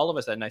page. All of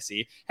a sudden I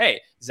see, hey,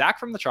 Zach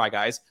from the Try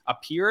Guys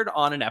appeared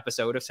on an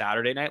episode of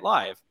Saturday Night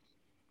Live.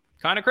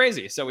 Kind of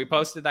crazy. So we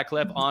posted that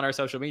clip on our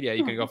social media.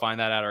 You can go find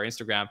that at our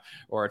Instagram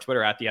or our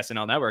Twitter at the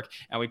SNL Network.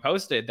 And we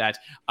posted that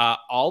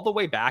all the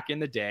way back in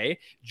the day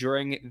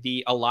during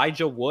the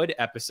Elijah Wood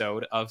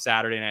episode of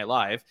Saturday Night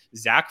Live,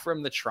 Zach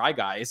from the Try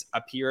Guys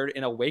appeared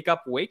in a Wake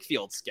Up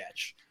Wakefield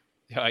sketch.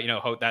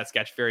 That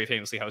sketch very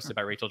famously hosted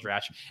by Rachel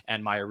Dratch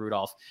and Maya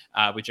Rudolph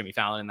with Jimmy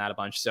Fallon and that a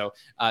bunch. So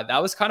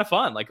that was kind of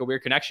fun, like a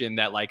weird connection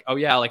that oh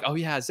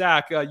yeah,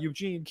 Zach,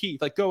 Eugene,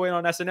 Keith, like go in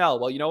on SNL.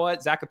 Well, you know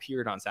what? Zach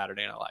appeared on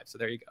Saturday Night Live. So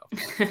there you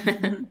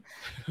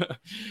go.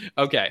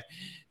 Okay.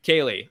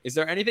 Kaylee, is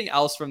there anything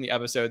else from the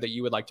episode that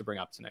you would like to bring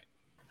up tonight?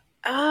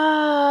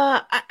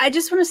 I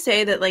just want to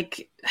say that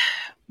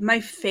my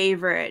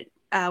favorite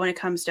when it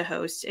comes to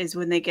host is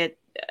when they get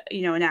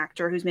an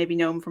actor who's maybe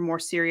known for more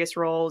serious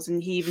roles.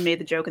 And he even made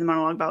the joke in the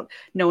monologue about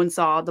no one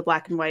saw the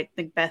black and white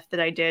Macbeth that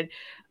I did,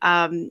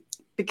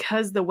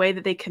 because the way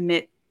that they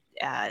commit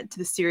to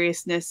the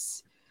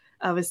seriousness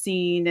of a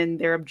scene and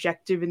their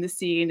objective in the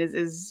scene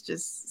is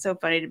just so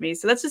funny to me.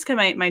 So that's just kind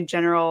of my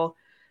general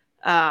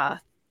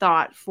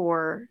thought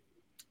for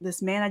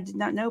this man I did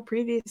not know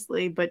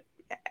previously, but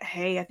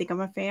hey, I think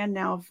I'm a fan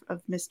now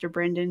of Mr.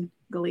 Brendan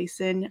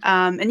Gleeson.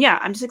 And yeah,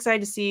 I'm just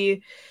excited to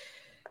see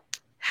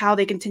how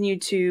they continue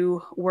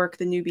to work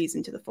the newbies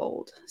into the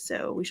fold.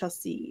 So we shall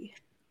see.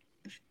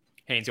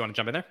 Haynes, you want to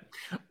jump in there?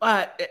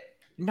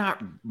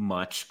 Not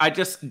much.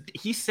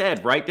 He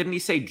said, right? Didn't he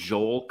say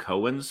Joel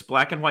Cohen's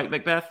Black and White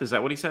Macbeth? Is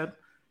that what he said?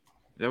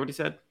 Is that what he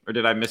said? Or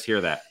did I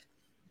mishear that?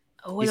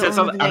 Oh, he said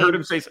something. I heard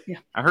him say. Yeah.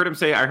 I heard him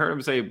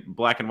say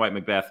Black and White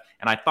Macbeth,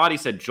 and I thought he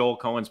said Joel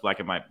Cohen's Black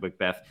and White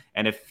Macbeth.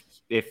 And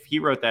if he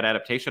wrote that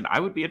adaptation, I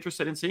would be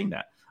interested in seeing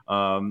that.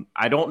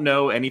 I don't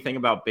know anything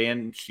about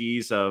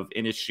Banshees of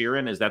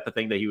Inisherin. Is that the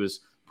thing that he was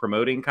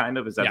promoting? Kind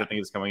of. Is that the thing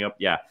that's coming up?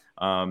 Yeah.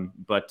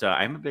 But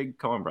I'm a big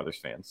Coen Brothers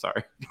fan.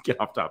 Sorry to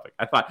get off topic.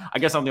 I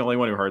guess I'm the only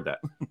one who heard that.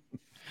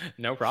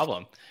 No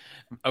problem.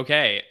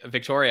 Okay,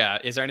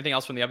 Victoria, is there anything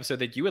else from the episode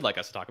that you would like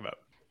us to talk about?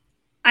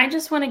 I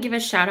just want to give a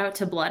shout out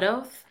to Blood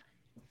Oath.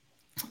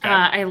 Okay.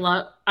 I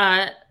love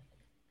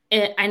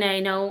it, and I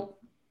know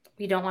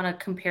we don't want to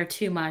compare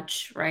too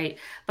much, right?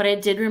 But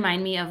it did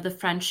remind me of The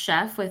French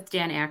Chef with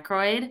Dan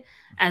Aykroyd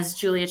as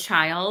Julia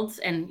Childs,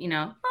 and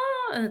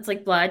and it's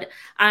like blood.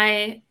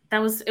 It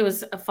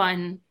was a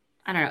fun.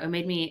 I don't know.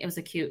 It was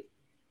a cute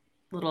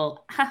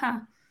little haha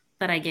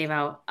that I gave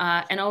out.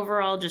 And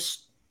overall,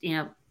 just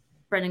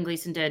Brendan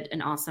Gleeson did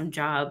an awesome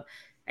job.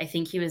 I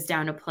think he was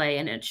down to play,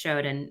 and it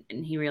showed, and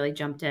he really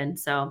jumped in.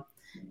 So,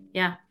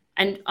 yeah.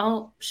 And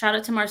shout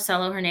out to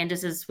Marcelo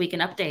Hernandez's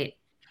Weekend Update.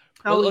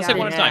 Let's take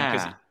one at a time,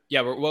 because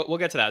we'll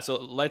get to that. So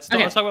let's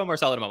talk about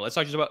Marcelo in a moment.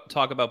 Let's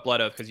talk about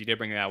Blood Oath, because you did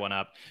bring that one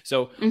up.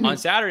 So on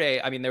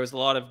Saturday, I mean, there was a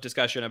lot of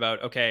discussion about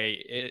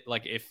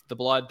if the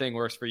blood thing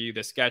works for you,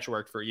 the sketch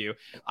worked for you.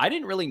 I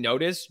didn't really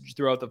notice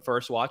throughout the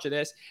first watch of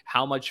this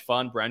how much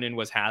fun Brendan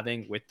was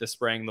having with the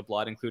spraying the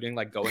blood, including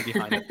like going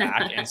behind the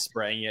back and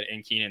spraying it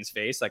in Keenan's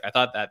face. Like I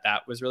thought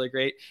that was really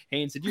great.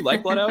 Haynes, did you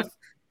like Blood Oath?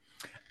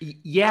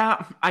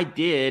 Yeah, I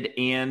did,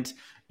 and.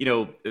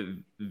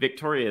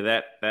 Victoria,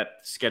 that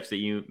sketch that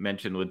you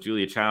mentioned with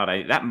Julia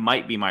Child, that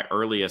might be my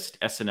earliest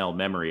SNL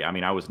memory. I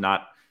mean, I was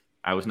not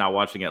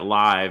watching it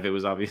live. It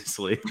was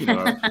obviously a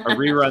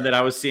rerun that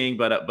I was seeing,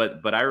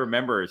 but I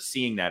remember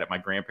seeing that at my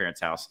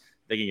grandparents' house,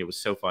 thinking it was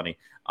so funny.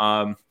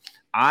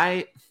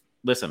 I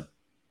watched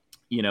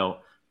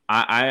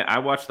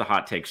the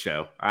Hot Take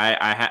Show.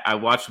 I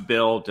watched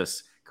Bill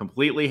just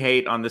completely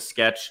hate on this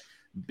sketch.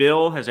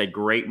 Bill has a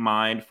great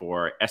mind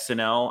for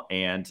SNL,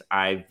 and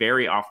I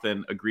very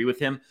often agree with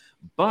him.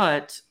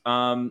 But,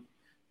 and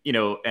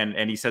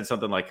he said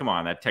something like, come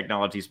on, that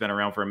technology's been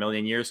around for 1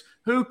 million years.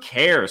 Who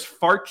cares?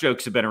 Fart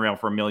jokes have been around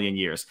for 1 million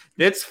years.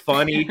 It's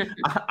funny.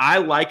 I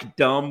like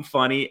dumb,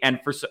 funny. And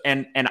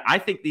I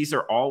think these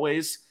are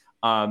always,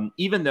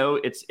 even though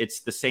it's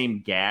the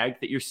same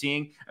gag that you're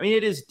seeing, I mean,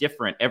 it is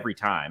different every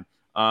time,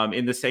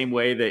 in the same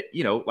way that,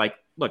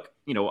 look,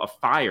 a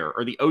fire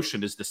or the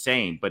ocean is the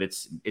same, but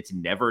it's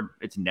never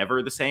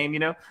the same.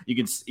 You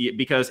can see,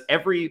 because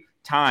every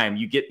time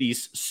you get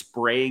these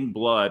spraying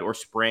blood or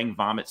spraying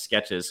vomit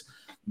sketches,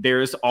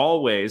 there's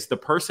always the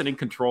person in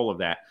control of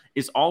that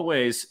is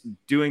always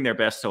doing their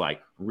best to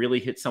like really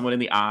hit someone in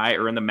the eye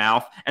or in the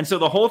mouth. And so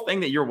the whole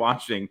thing that you're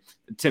watching,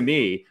 to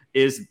me,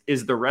 is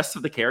the rest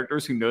of the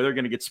characters who know they're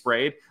going to get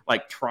sprayed,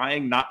 like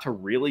trying not to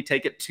really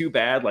take it too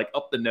bad, like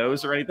up the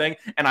nose or anything.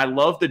 And I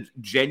love the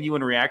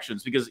genuine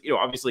reactions because,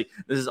 obviously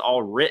this is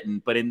all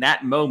written, but in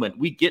that moment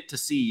we get to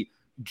see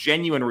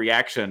genuine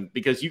reaction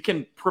because you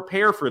can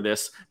prepare for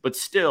this, but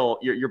still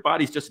your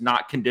body's just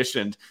not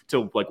conditioned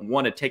to like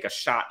want to take a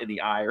shot in the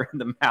eye or in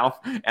the mouth.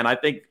 And I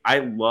think I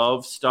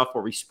love stuff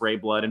where we spray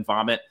blood and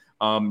vomit,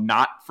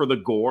 not for the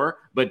gore,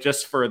 but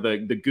just for the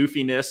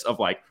goofiness of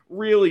like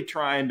really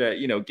trying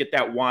to, get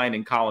that wine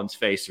in Colin's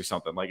face or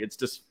something. Like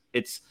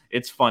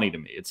it's funny to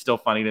me. It's still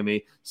funny to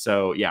me.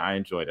 So yeah, I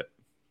enjoyed it.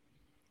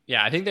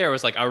 Yeah, I think there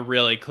was like a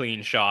really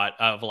clean shot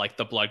of like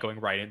the blood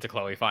going right into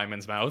Chloe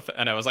Fineman's mouth,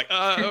 and I was like,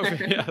 oh,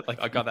 yeah, like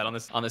I got that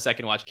on the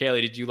second watch.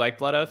 Kaylee, did you like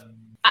Blood Oath?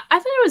 I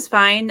thought it was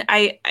fine.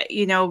 I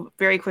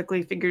very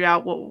quickly figured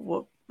out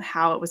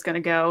how it was going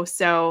to go.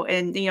 So,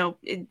 and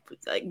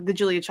like the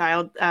Julia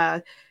Child,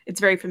 it's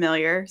very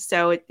familiar.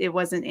 So it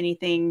wasn't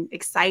anything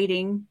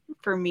exciting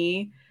for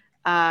me.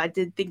 I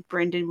did think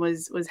Brendan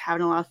was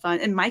having a lot of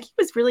fun, and Mikey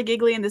was really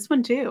giggly in this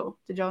one too.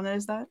 Did y'all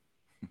notice that?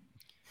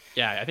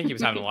 Yeah, I think he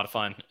was having a lot of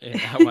fun in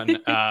that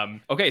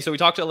one. Okay, so we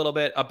talked a little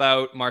bit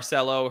about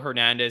Marcelo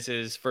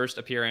Hernandez's first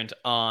appearance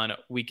on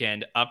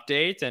Weekend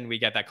Update, and we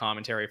get that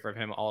commentary from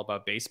him all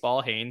about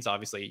baseball. Haynes,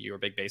 obviously you're a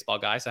big baseball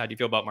guy, so how do you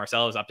feel about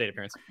Marcelo's update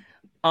appearance?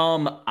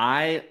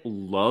 I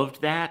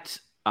loved that.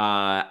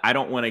 I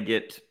don't want to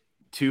get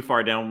too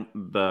far down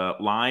the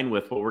line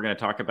with what we're going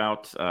to talk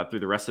about through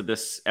the rest of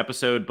this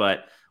episode,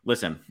 but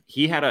listen,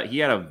 he had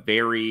a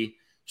very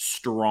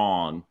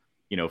strong,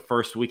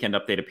 first Weekend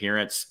Update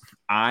appearance.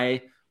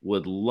 I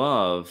would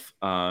love,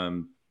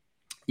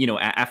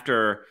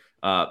 after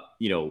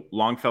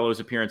Longfellow's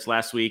appearance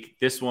last week,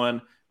 this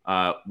one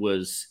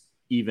was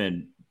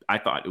even. I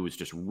thought it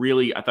was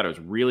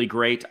really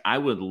great. I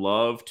would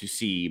love to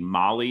see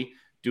Molly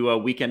do a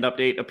Weekend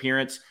Update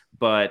appearance,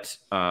 but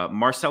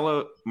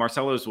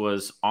Marcelo's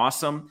was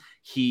awesome.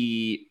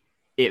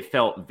 It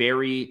felt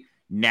very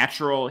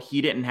natural.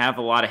 He didn't have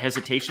a lot of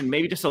hesitation,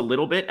 maybe just a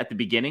little bit at the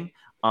beginning.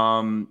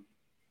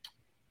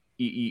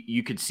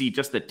 You could see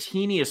just the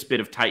teeniest bit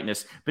of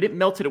tightness, but it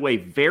melted away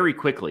very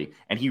quickly.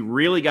 And he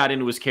really got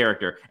into his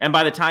character. And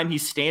by the time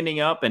he's standing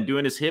up and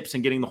doing his hips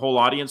and getting the whole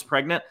audience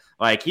pregnant,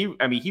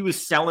 he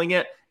was selling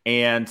it.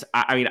 And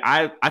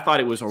I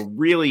thought it was a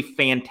really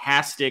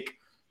fantastic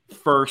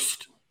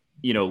first,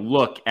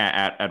 look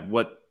at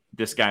what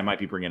this guy might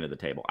be bringing to the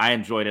table. I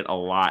enjoyed it a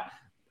lot.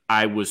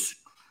 I was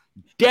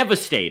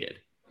devastated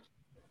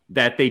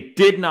that they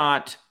did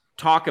not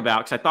talk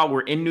about, because I thought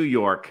we're in New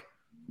York,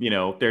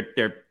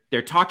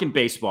 they're talking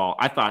baseball.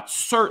 I thought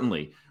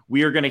certainly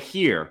we are going to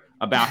hear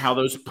about how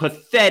those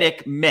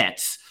pathetic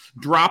Mets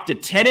dropped a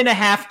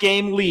 10.5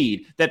 game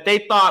lead that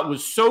they thought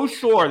was so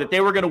sure that they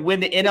were going to win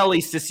the NL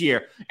East this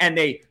year. And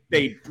they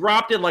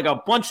dropped it like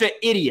a bunch of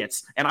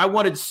idiots. And I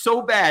wanted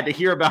so bad to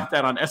hear about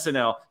that on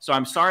SNL. So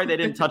I'm sorry they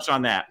didn't touch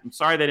on that.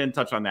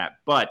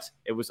 But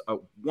it was a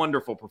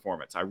wonderful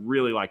performance. I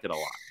really liked it a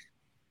lot.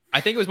 I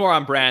think it was more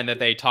on brand that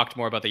they talked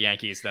more about the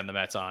Yankees than the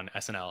Mets on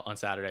SNL on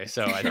Saturday.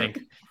 So I think...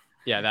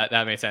 Yeah,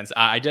 that made sense.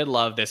 I did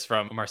love this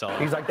from Marcelo.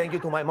 He's like, thank you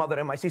to my mother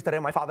and my sister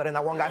and my father and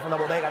that one guy from the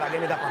bodega that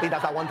gave me the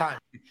papitas that one time.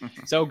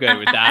 So good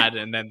with that.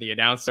 And then the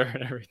announcer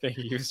and everything.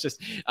 He was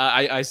just,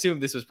 I assume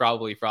this was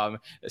probably from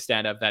the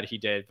stand-up that he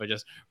did, but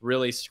just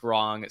really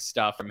strong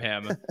stuff from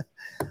him.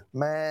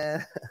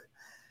 Man,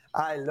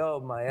 I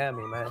love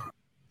Miami, man.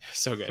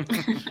 So good.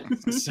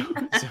 so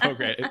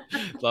great.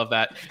 Love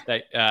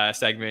that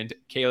segment.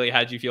 Kaylee,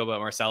 how did you feel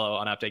about Marcelo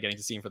on Update getting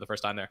to see him for the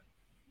first time there?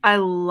 I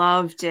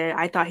loved it.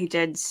 I thought he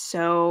did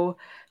so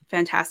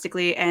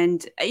fantastically.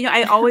 And,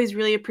 I always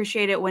really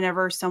appreciate it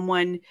whenever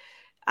someone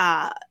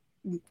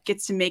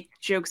gets to make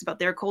jokes about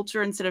their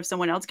culture instead of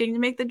someone else getting to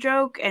make the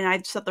joke. And I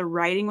just thought the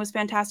writing was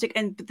fantastic.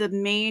 And the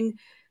main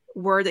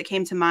word that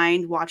came to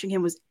mind watching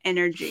him was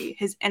energy.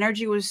 His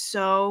energy was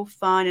so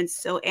fun and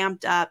so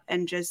amped up.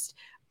 And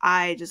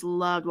I just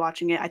loved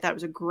watching it. I thought it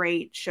was a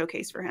great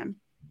showcase for him.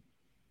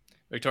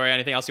 Victoria,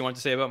 anything else you want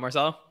to say about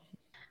Marcelo?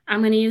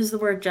 I'm going to use the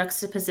word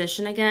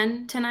juxtaposition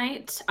again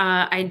tonight.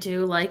 I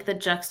do like the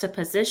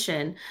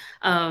juxtaposition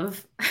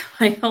of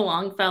Michael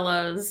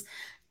Longfellow's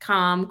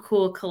calm,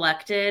 cool,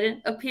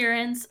 collected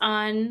appearance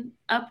on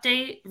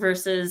Update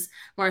versus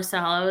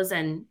Marcelo's,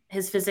 and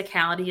his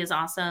physicality is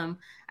awesome.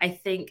 I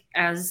think,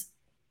 as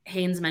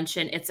Haynes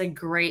mentioned, it's a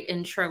great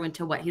intro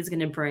into what he's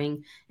going to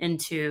bring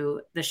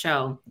into the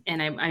show,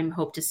 and I'm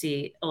hope to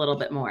see a little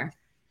bit more.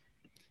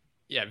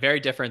 Yeah,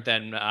 very different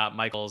than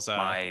Michael's...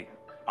 My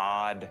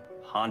odd,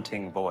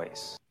 haunting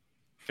voice.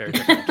 Very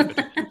different.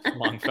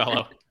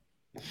 Longfellow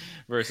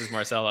versus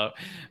Marcelo.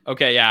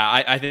 Okay,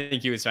 yeah, I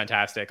think he was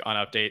fantastic on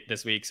Update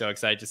this week. So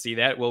excited to see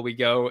that. Will we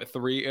go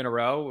 3 in a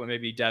row?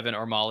 Maybe Devin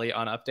or Molly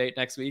on Update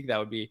next week? That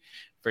would be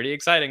pretty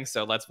exciting.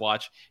 So let's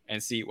watch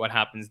and see what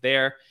happens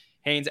there.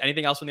 Haynes,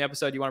 anything else from the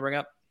episode you want to bring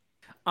up?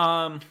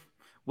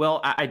 Well,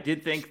 I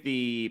did think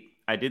the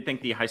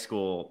high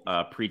school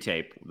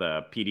pre-tape,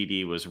 the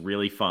PDD, was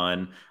really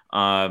fun.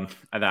 I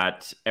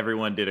thought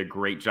everyone did a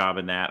great job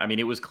in that. I mean,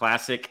 it was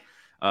classic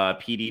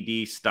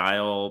PDD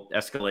style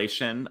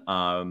escalation.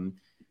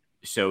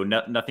 So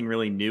nothing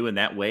really new in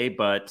that way,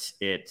 but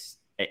it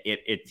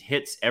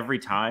hits every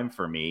time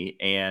for me.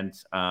 And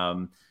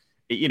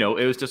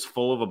it was just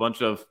full of a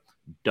bunch of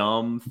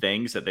dumb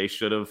things that they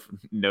should have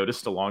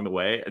noticed along the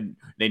way. And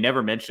they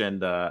never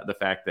mentioned the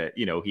fact that,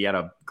 he had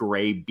a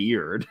gray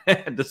beard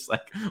and just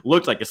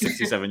looked like a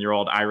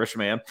 67-year-old Irish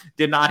man,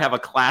 did not have a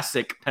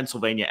classic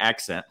Pennsylvania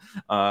accent.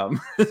 But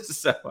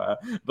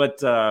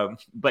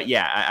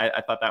yeah,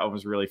 I thought that one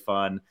was really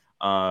fun.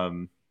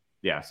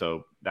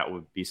 So that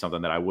would be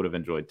something that I would have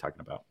enjoyed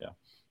talking about. Yeah.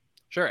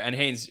 Sure. And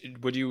Haynes,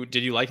 did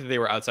you like that they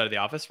were outside of the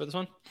office for this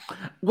one?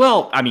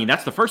 Well, I mean,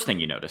 that's the first thing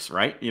you notice,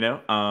 right?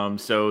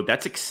 So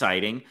that's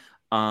exciting.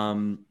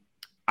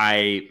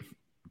 I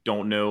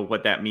don't know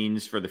what that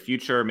means for the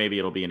future. Maybe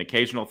it'll be an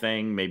occasional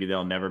thing. Maybe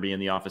they'll never be in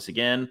the office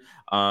again.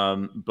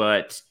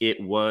 But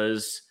it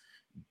was,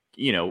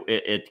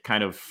 it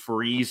kind of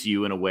frees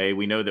you in a way.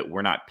 We know that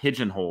we're not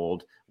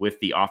pigeonholed with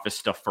the office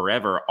stuff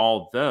forever.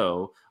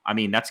 Although, I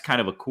mean, that's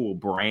kind of a cool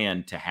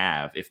brand to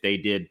have. If they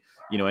did,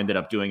 ended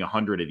up doing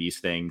 100 of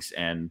these things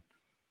and,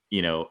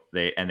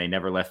 they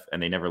never left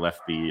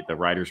the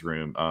writer's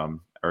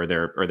room, or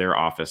their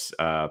office.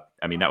 I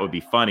mean, that would be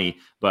funny,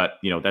 but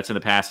that's in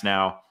the past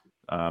now.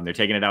 They're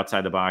taking it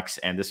outside the box,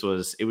 and it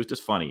was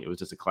just funny. It was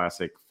just a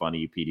classic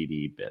funny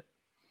PDD bit.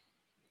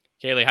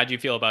 Kaylee, how do you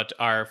feel about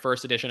our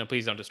first edition of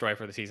Please Don't Destroy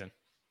for the season?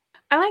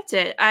 I liked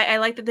it. I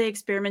like that they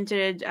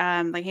experimented,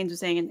 like Haynes was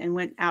saying, and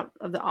went out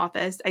of the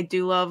office. I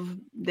do love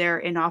their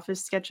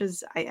in-office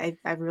sketches.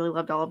 I've really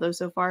loved all of those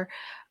so far.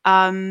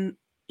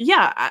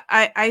 Yeah,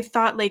 I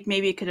thought like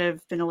maybe it could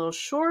have been a little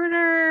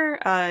shorter.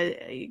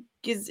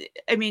 Because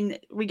I mean,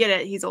 we get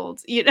it. He's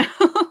old, you know.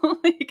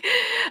 Like,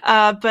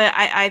 but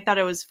I thought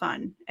it was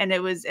fun, and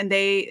it was, and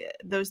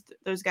those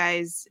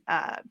guys,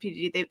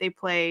 PDD, they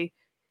play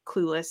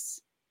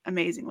Clueless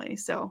amazingly.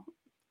 So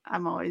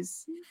I'm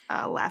always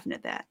laughing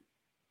at that.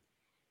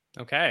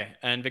 Okay.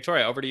 And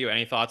Victoria, over to you.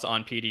 Any thoughts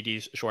on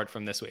PDD's short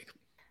from this week?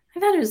 I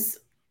thought it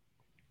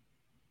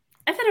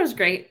was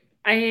great.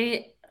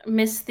 I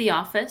miss The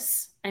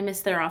Office. I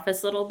miss their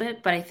office a little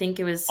bit, but I think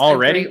it was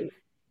already.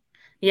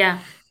 Yeah,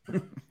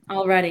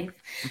 already.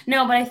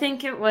 No, but I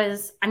think it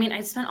was. I mean,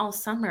 I spent all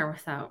summer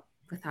without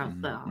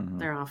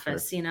their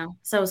office, Sure. you know.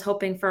 So I was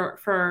hoping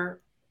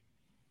for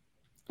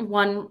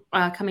one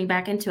coming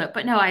back into it,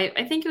 but no,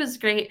 I think it was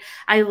great.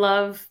 I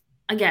love,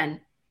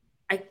 again,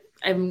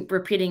 I'm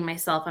repeating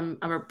myself. I'm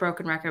a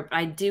broken record, but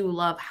I do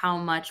love how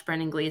much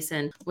Brendan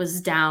Gleeson was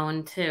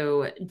down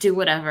to do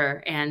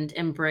whatever and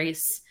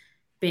embrace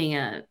being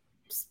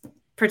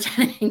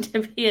pretending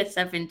to be a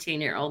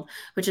 17-year-old,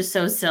 which is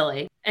so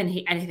silly. And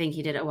I think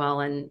he did it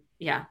well. And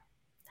yeah.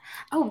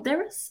 Oh,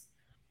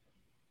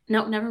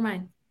 no, never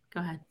mind.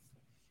 Go ahead.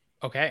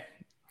 Okay.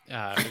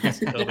 I guess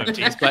a little bit of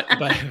tease,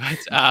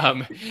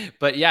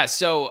 but yeah.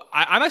 So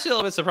I'm actually a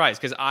little bit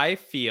surprised because I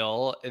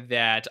feel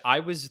that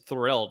I was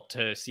thrilled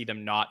to see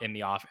them not in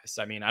The Office.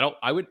 I mean,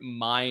 I wouldn't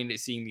mind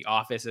seeing The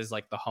Office as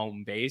like the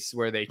home base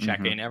where they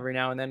check in every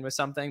now and then with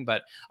something,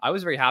 but I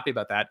was very happy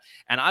about that.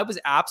 And I was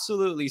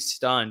absolutely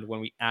stunned when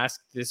we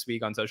asked this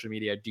week on social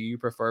media, do you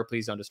prefer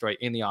Please Don't Destroy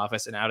in The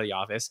Office and out of The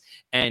Office?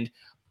 And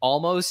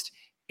almost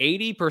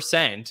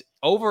 80%,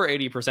 over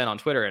 80% on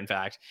Twitter, in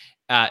fact,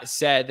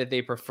 said that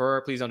they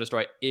prefer Please Don't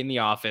Destroy in The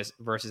Office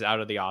versus out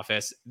of The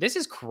Office. This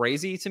is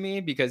crazy to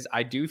me because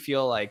I do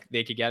feel like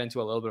they could get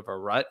into a little bit of a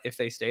rut if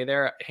they stay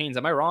there. Haynes,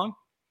 am I wrong?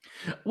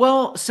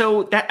 Well,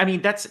 so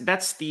that's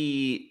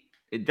the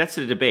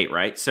debate,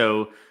 right?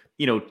 So,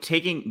 you know,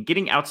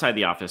 getting outside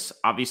the office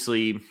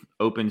obviously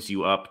opens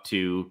you up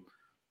to,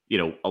 you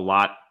know, a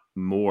lot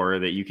more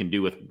that you can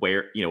do with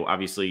where, you know,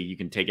 obviously you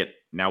can take it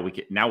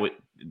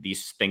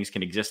these things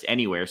can exist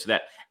anywhere. So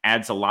that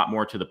adds a lot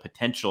more to the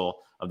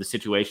potential of the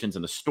situations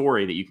and the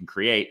story that you can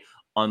create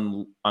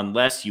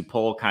unless you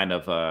pull kind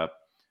of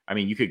I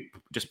mean, you could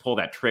just pull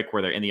that trick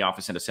where they're in the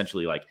office and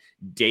essentially like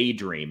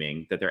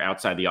daydreaming that they're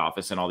outside the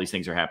office and all these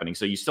things are happening.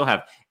 So you still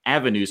have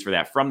avenues for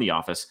that from the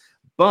office,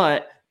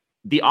 but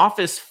The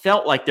Office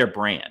felt like their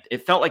brand.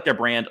 It felt like their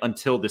brand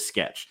until the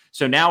sketch.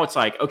 So now it's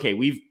like, okay,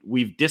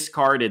 we've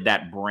discarded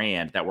that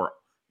brand that were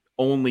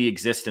only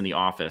exist in The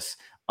Office.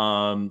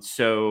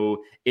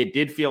 So it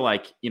did feel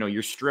like, you know,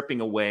 you're stripping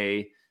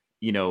away,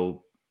 you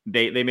know,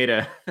 they made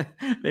a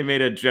they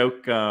made a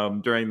joke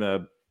during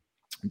the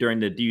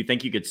do you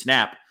think you could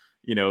snap,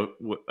 you know,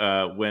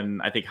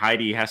 when I think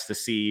Heidi has to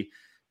see,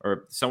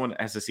 or someone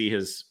has to see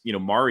his, you know,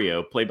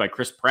 Mario played by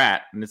Chris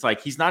Pratt. And it's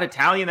like, he's not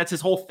Italian. That's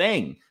his whole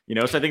thing, you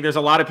know? So I think there's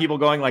a lot of people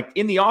going like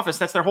in The Office,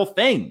 that's their whole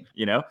thing,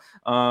 you know?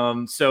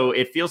 So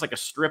it feels like a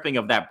stripping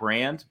of that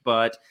brand,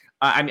 but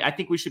I mean, I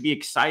think we should be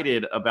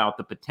excited about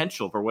the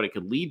potential for what it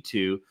could lead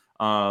to.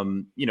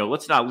 You know,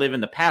 let's not live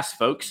in the past,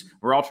 folks.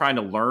 We're all trying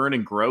to learn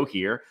and grow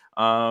here.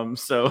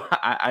 So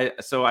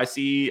I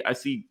see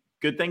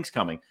good things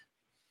coming.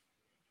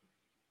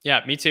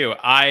 Yeah, me too.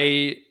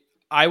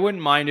 I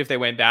wouldn't mind if they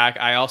went back.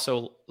 I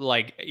also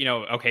like, you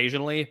know,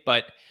 occasionally,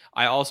 but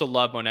I also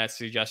love Monette's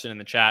suggestion in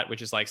the chat,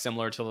 which is like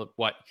similar to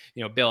what,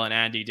 you know, Bill and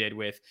Andy did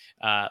with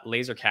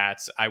Laser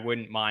Cats. I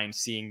wouldn't mind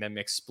seeing them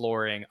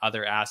exploring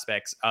other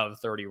aspects of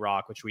 30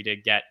 Rock, which we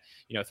did get,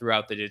 you know,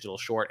 throughout the digital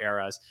short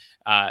eras,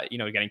 you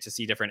know, getting to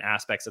see different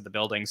aspects of the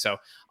building. So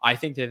I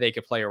think that they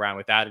could play around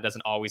with that. It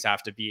doesn't always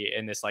have to be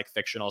in this like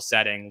fictional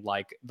setting,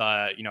 like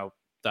the, you know,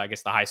 I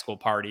guess the high school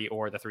party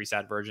or the Three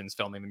Sad Virgins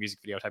filming the music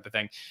video type of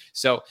thing.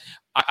 So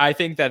I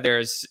think that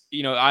there's,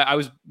 you know, I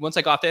was, once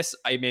I got this,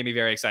 it made me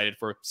very excited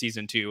for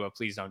season 2 of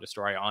Please Don't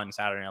Destroy on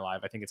Saturday Night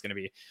Live. I think it's going to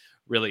be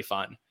really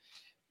fun.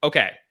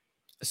 Okay.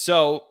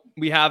 So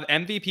we have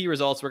MVP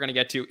results we're going to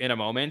get to in a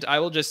moment. I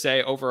will just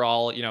say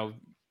overall, you know,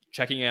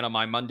 checking in on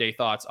my Monday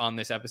thoughts on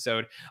this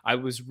episode, I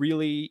was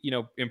really, you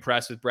know,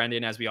 impressed with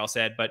Brendan, as we all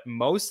said, but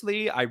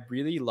mostly I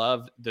really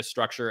loved the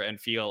structure and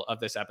feel of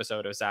this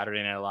episode of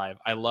Saturday Night Live.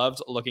 I loved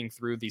looking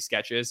through these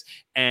sketches,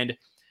 and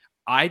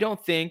I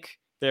don't think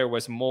there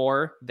was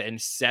more than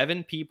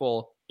 7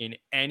 people in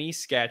any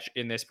sketch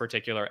in this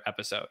particular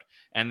episode.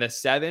 And the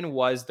 7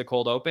 was the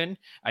cold open.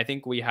 I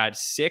think we had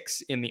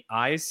 6 in the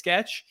eyes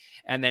sketch,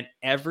 and then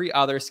every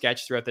other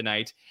sketch throughout the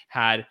night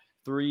had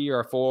 3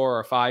 or 4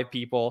 or 5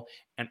 people.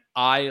 And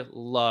I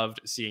loved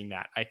seeing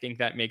that. I think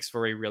that makes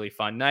for a really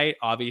fun night.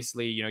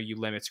 Obviously, you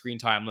limit screen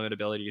time, limit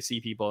ability to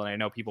see people. And I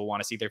know people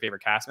want to see their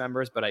favorite cast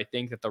members, but I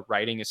think that the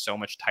writing is so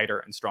much tighter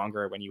and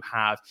stronger when you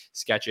have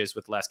sketches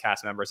with less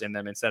cast members in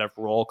them instead of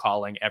roll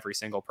calling every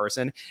single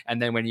person. And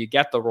then when you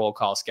get the roll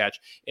call sketch,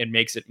 it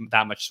makes it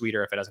that much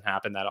sweeter if it doesn't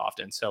happen that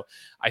often. So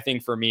I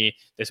think for me,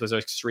 this was an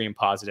extreme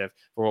positive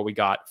for what we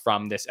got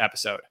from this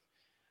episode.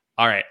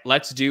 All right,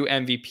 let's do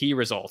MVP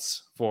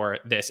results for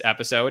this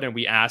episode. And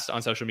we asked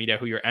on social media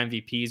who your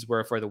MVPs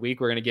were for the week.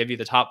 We're going to give you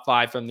the top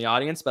 5 from the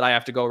audience, but I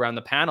have to go around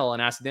the panel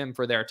and ask them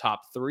for their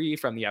top 3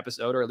 from the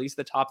episode, or at least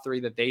the top 3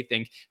 that they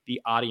think the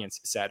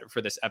audience said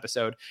for this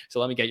episode. So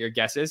let me get your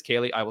guesses.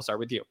 Kaylee, I will start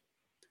with you.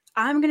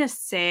 I'm going to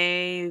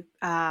say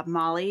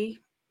Molly,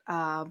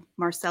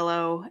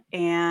 Marcelo,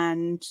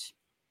 and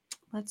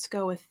let's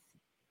go with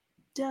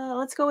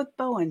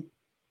Bowen.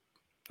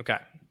 Okay.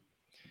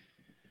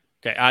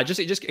 Okay,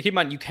 just keep in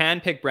mind, you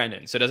can pick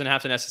Brendan, so it doesn't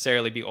have to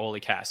necessarily be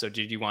Oli cast. So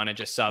did you want to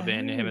just sub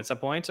in him at some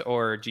point,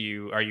 or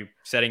are you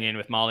setting in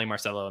with Molly,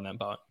 Marcelo, and then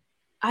Bowen?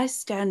 I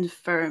stand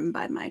firm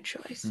by my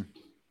choice.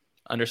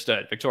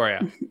 Understood.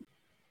 Victoria?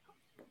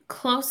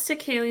 Close to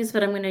Kaylee's,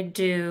 but I'm going to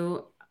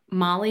do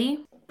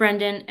Molly,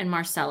 Brendan, and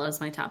Marcelo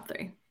as my top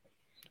 3.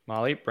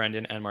 Molly,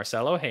 Brendan, and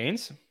Marcelo.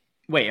 Haynes?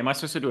 Wait, am I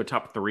supposed to do a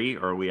top 3,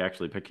 or are we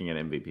actually picking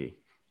an MVP?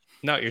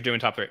 No, you're doing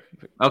top 3.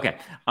 Okay.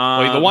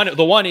 Well,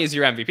 the one is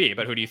your MVP,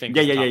 but who do you think?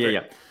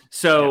 Yeah.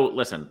 So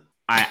listen,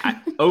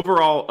 I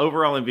overall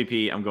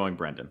MVP, I'm going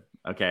Brendan.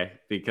 Okay,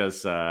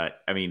 because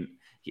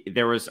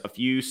there was a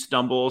few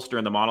stumbles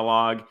during the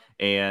monologue,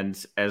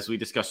 and as we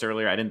discussed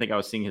earlier, I didn't think I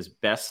was seeing his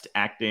best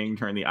acting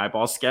during the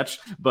eyeball sketch,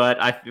 but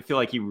I feel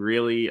like he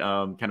really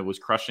kind of was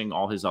crushing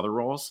all his other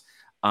roles.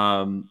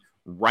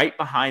 Right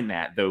behind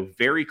that, though,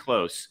 very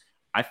close,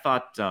 I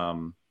thought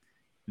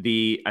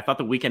the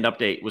weekend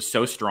update was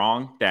so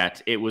strong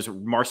that it was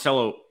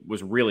Marcelo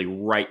was really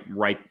right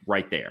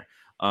there.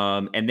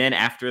 And then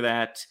after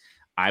that,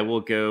 I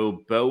will go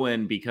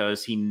Bowen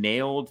because he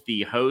nailed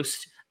the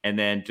host and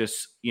then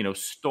just,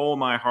 stole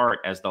my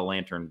heart as the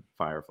Lantern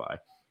Firefly.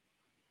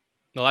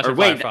 The Lantern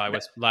Firefly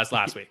was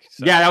last week.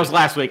 So. Yeah, that was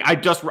last week. I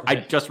just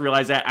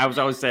realized that. I was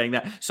always saying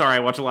that. Sorry, I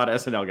watch a lot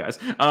of SNL, guys.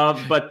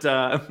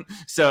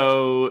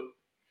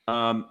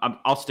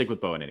 I'll stick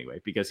with Bowen anyway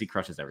because he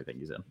crushes everything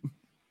he's in.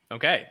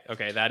 Okay,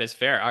 that is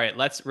fair. All right,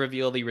 let's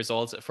reveal the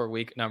results for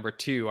week number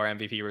 2, our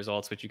MVP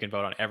results, which you can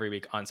vote on every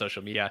week on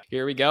social media.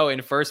 Here we go.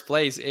 In first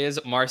place is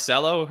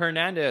Marcelo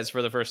Hernandez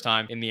for the first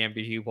time in the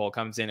MVP poll,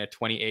 comes in at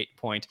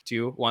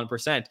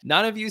 28.21%.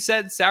 None of you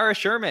said Sarah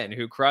Sherman,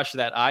 who crushed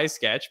that eye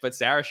sketch, but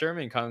Sarah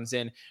Sherman comes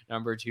in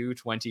number 2,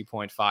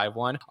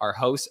 20.51. Our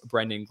host,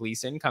 Brendan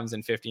Gleeson, comes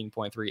in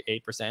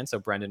 15.38%, so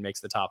Brendan makes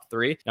the top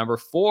 3. Number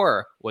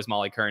 4 was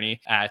Molly Kearney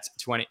at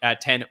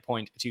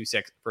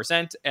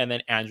 10.26%, and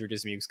then Andrew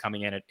Dismukes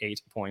coming in at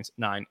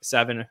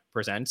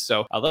 8.97%.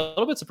 So a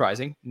little bit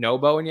surprising. No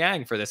Bowen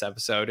Yang for this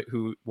episode,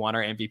 who won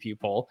our MVP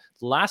poll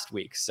last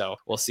week. So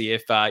we'll see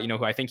if,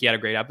 who I think he had a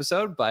great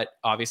episode, but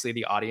obviously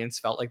the audience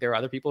felt like there were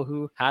other people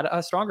who had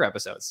a stronger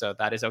episode. So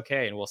that is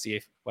okay. And we'll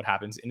see what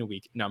happens in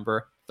week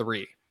number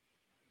 3.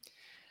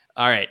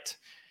 All right,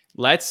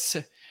 let's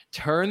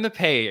turn the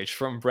page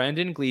from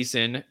Brendan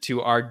Gleeson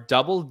to our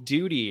double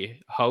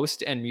duty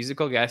host and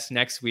musical guest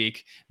next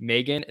week,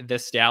 Megan Thee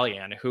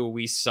Stallion, who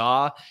we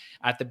saw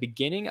at the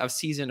beginning of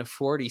season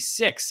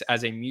 46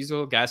 as a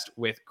musical guest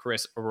with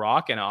Chris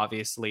Rock. And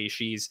obviously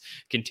she's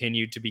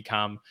continued to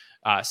become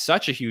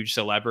such a huge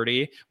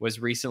celebrity, was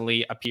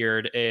recently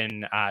appeared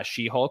in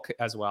She-Hulk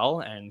as well.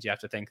 And you have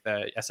to think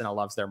that SNL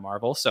loves their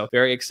Marvel. So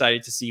very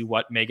excited to see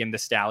what Megan Thee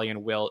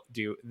Stallion will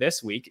do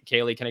this week.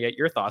 Kaylee, can I get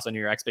your thoughts on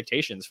your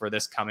expectations for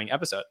this coming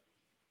episode?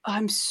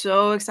 I'm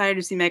so excited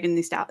to see Megan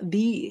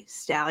Thee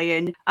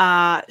Stallion.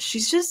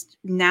 She's just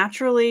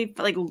naturally,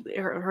 like,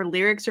 her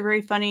lyrics are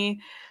very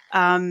funny.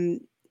 I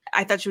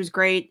thought she was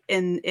great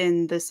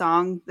in the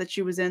song that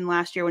she was in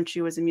last year when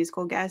she was a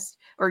musical guest,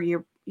 or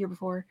year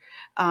before.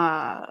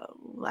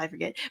 I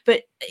forget.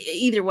 But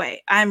either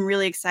way, I'm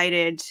really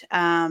excited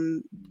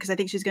because I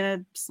think she's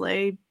gonna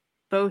slay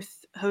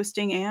both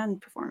hosting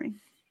and performing.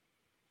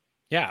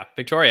 Yeah,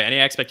 Victoria, any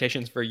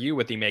expectations for you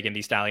with the Megan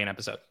Thee Stallion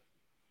episode?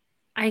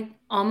 I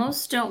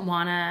almost don't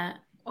want to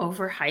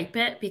overhype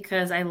it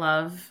because I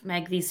love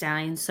Meg Thee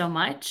Stallion so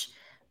much,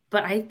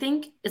 but I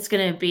think it's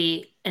going to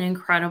be an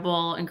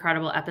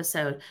incredible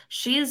episode.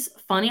 She's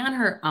funny on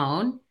her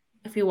own.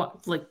 If you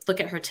look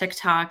at her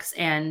TikToks,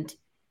 and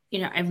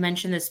I've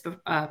mentioned this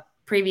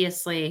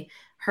previously,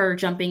 her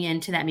jumping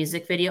into that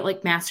music video,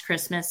 like Masked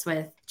Christmas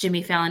with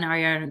Jimmy Fallon,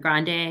 Ariana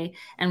Grande,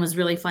 and was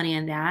really funny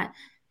in that.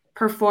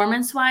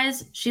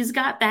 Performance-wise, she's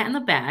got that in the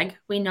bag.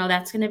 We know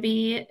that's going to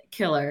be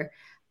killer.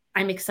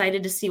 I'm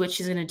excited to see what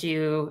she's going to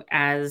do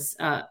as,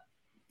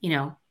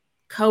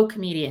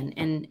 co-comedian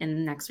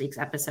in next week's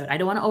episode. I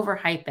don't want to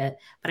overhype it,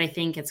 but I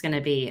think it's going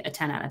to be a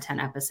 10 out of 10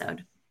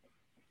 episode.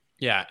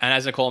 Yeah. And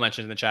as Nicole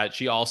mentioned in the chat,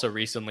 she also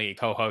recently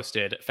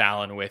co-hosted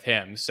Fallon with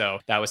him. So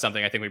that was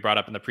something I think we brought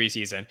up in the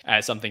preseason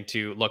as something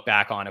to look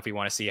back on if we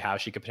want to see how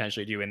she could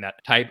potentially do in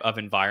that type of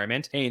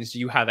environment. Haynes, do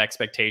you have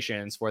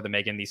expectations for the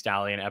Megan Thee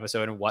Stallion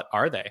episode, and what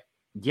are they?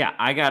 Yeah,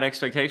 I got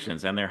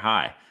expectations, and they're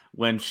high.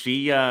 When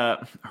she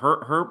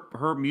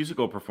her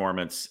musical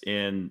performance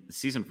in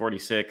season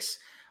 46,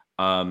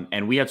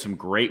 and we had some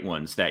great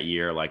ones that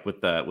year, like with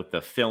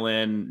the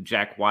fill-in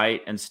Jack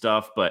White and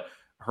stuff, but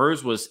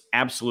hers was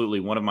absolutely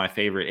one of my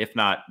favorite, if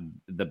not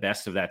the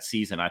best of that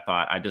season.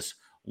 I just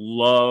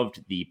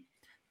loved the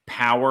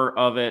power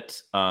of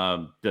it.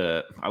 I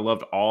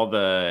loved all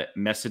the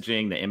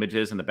messaging, the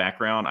images in the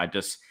background. I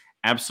just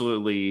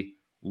absolutely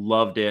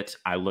loved it.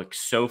 I look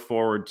so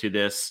forward to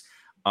this.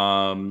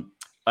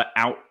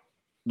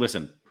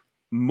 Listen,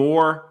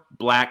 more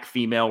Black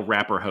female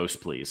rapper hosts,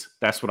 please.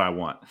 That's what I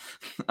want.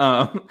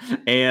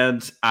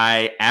 And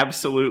I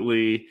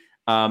absolutely,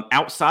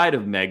 outside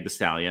of Meg Thee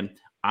Stallion,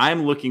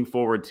 I'm looking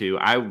forward to,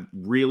 I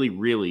really,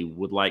 really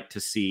would like to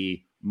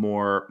see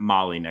more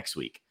Molly next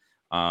week.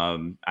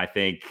 I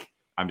think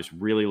I'm just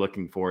really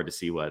looking forward to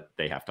see what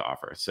they have to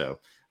offer. So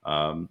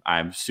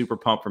I'm super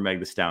pumped for Meg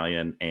Thee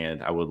Stallion,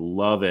 and I would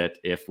love it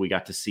if we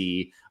got to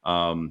see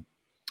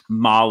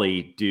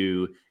Molly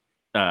do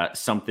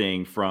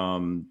something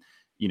from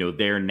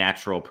their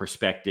natural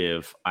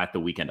perspective at the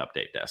Weekend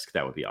Update desk.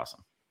 That would be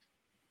awesome.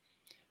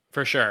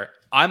 For sure.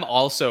 I'm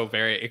also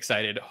very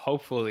excited,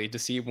 hopefully, to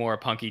see more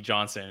Punky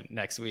Johnson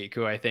next week,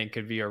 who I think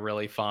could be a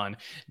really fun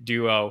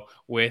duo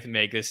with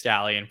Meg Thee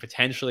Stallion.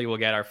 Potentially, we'll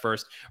get our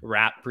first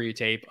rap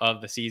pre-tape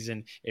of the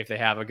season if they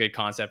have a good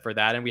concept for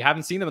that. And we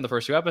haven't seen them in the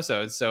first 2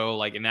 episodes. So,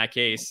 like, in that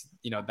case,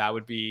 that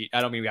would be,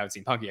 I don't mean we haven't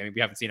seen Punky. I mean,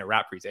 we haven't seen a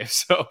rap pre-tape.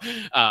 So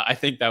I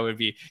think that would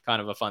be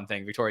kind of a fun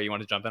thing. Victoria, you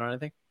want to jump in on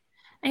anything?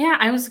 Yeah,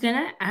 I was going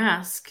to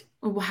ask,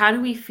 how do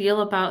we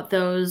feel about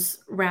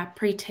those rap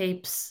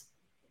pre-tapes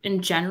in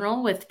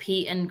general with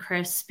Pete and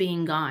Chris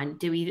being gone?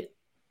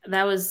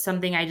 That was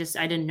something I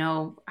didn't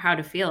know how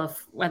to feel,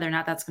 if whether or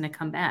not that's going to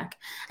come back.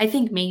 I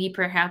think maybe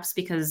perhaps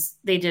because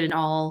they did an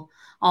all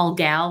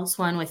gals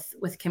one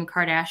with Kim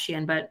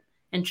Kardashian, but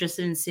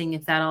interested in seeing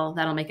if that'll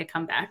make a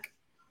comeback.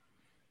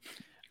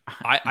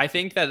 I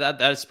think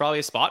that's probably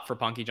a spot for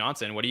Punky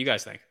Johnson. What do you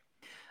guys think?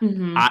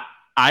 Mm-hmm.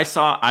 I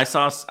saw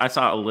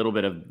a little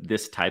bit of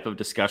this type of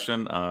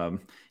discussion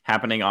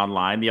happening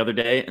online the other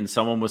day, and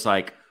someone was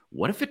like,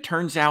 what if it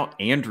turns out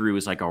Andrew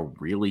is like a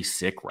really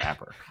sick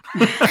rapper?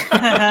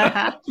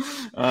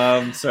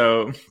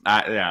 So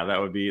that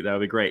would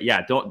be great.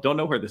 Yeah, don't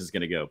know where this is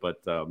going to go, but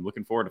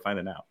looking forward to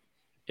finding out.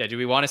 Yeah, do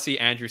we want to see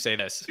Andrew say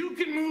this? You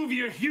can move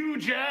your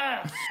huge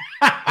ass.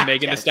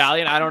 Megan Thee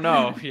Stallion? I don't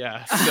know.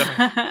 Yeah,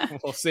 so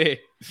we'll see.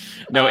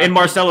 No, in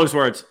Marcelo's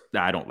words,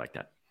 I don't like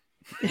that.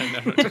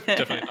 No,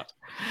 definitely not.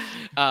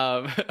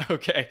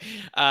 Okay.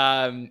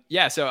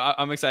 Yeah, so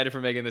I'm excited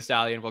for Megan Thee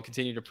Stallion. We'll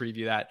continue to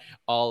preview that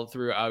all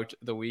throughout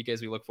the week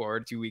as we look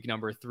forward to week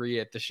number 3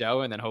 at the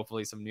show, and then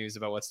hopefully some news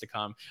about what's to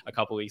come a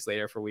couple weeks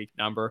later for week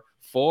number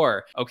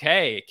 4.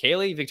 Okay,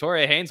 Kaylee,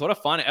 Victoria, Haynes, what a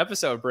fun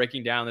episode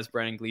breaking down this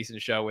Brennan Gleeson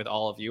show with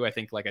all of you. I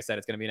think, like I said,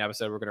 it's going to be an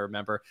episode we're going to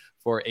remember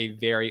for a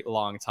very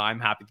long time.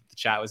 Happy that the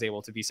chat was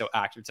able to be so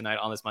active tonight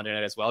on this Monday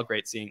night as well.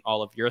 Great seeing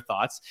all of your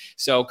thoughts.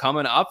 So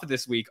coming up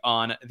this week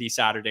on the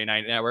Saturday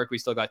Night Network, we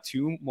still got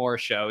 2 more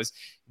shows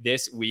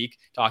this week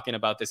talking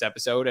about this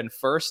episode. And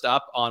first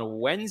up on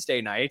Wednesday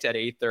night at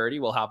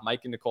 8:30, we'll have Mike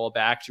and Nicole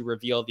back to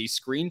reveal the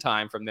screen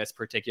time from this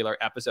particular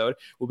episode.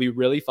 Will be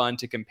really fun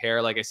to compare,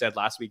 like I said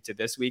last week, to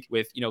this week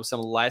with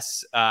some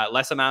less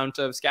amount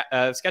of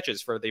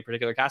sketches for the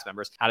particular cast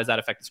members. How does that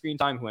affect the screen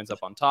time? Who ends up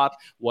on top?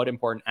 What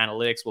important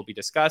analytics will be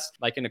discussed?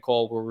 Mike and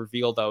Nicole will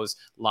reveal those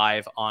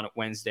live on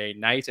Wednesday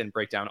night and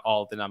break down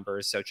all of the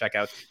numbers. So check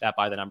out that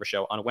By the Number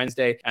show on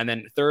Wednesday. And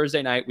then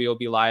Thursday night, we will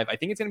be live. I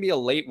think it's going to be a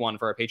late one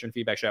for our patron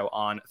feedback show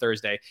on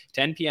Thursday,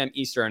 10 p.m.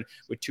 Eastern,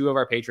 with 2 of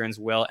our patrons,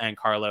 Will and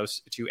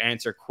Carlos, to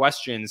answer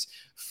questions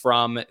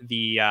from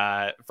the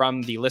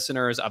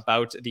listeners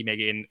about the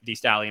Megan Thee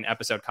Stallion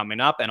episode coming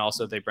up, and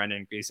also the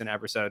Brendan Gleeson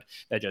episode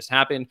that just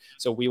happened.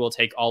 So we will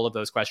take all of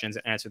those questions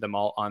and answer them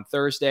all on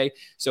Thursday.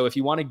 So if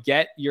you want to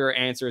get your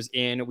answers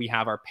in, we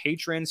have our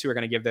patrons who are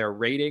going to give their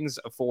ratings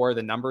for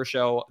the number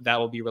show. That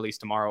will be released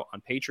tomorrow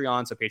on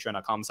Patreon. So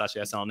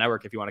patreon.com/SNL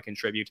Network if you want to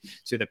contribute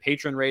to the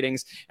patron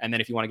ratings. And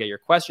then if you want to get your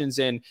questions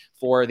in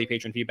for the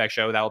patron feedback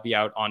show, that will be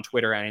out on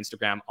Twitter and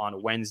Instagram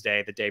on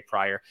Wednesday, the day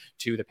prior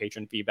to the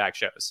patron feedback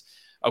shows.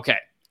 Okay,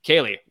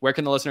 Kaylee, where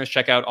can the listeners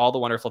check out all the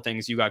wonderful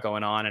things you got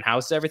going on, and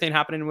how's everything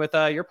happening with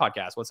your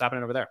podcast? What's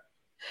happening over there?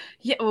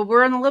 Yeah, well,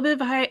 we're on a little bit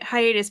of a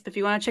hiatus, but if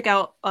you want to check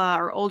out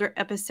our older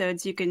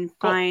episodes, you can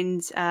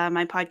find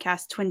my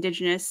podcast,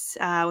 Twindigenous,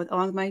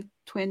 along with my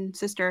twin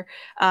sister,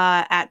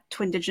 at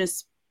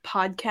Twindigenous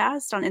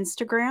Podcast on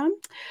Instagram,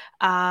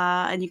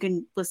 and you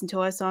can listen to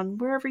us on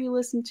wherever you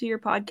listen to your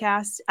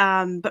podcast.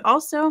 But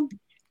also,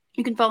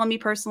 you can follow me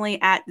personally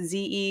at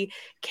ZE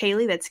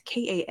Kaylee. That's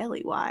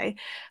Kaley,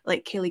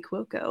 like Kaylee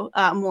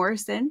Cuoco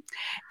Morrison.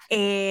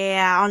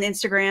 on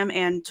Instagram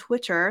and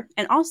Twitter.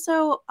 And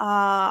also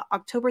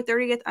October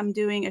 30th, I'm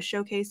doing a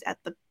showcase at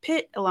the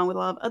Pit along with a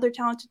lot of other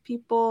talented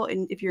people.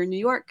 And if you're in New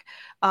York,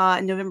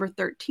 November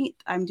 13th,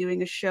 I'm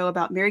doing a show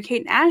about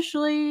Mary-Kate and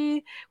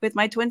Ashley with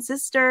my twin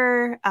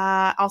sister.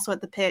 Also at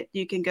the Pit,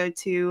 you can go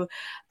to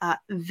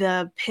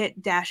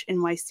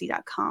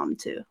thepit-nyc.com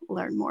to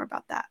learn more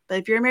about that. But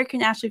if you're an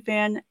American Ashley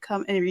fan,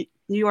 come in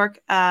New York,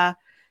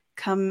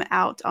 come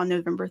out on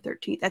November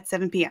 13th at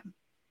 7 p.m.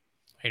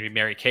 Maybe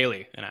marry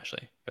Kaylee and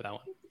Ashley for that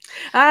one.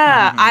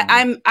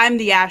 I'm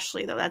the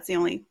Ashley though. That's the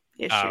only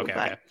issue.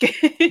 Okay.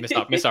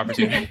 Missed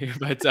opportunity.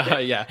 But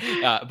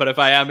but if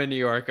I am in New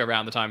York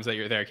around the times that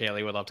you're there,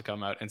 Kaylee, would love to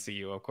come out and see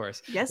you, of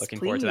course. Yes, looking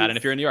please. forward to that. And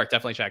if you're in New York,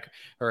 definitely check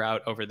her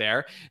out over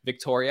there.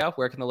 Victoria,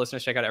 where can the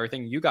listeners check out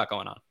everything you got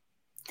going on?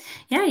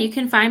 Yeah, you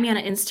can find me on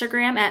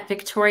Instagram at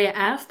Victoria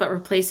F, but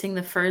replacing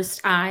the first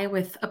I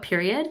with a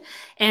period.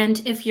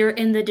 And if you're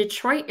in the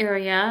Detroit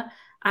area,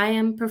 I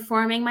am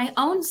performing my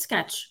own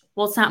sketch.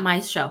 Well, it's not my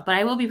show, but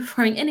I will be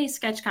performing in a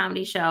sketch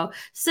comedy show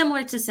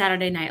similar to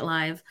Saturday Night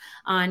Live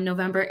on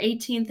November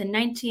 18th and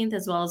 19th,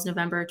 as well as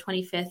November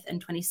 25th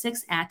and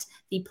 26th at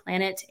the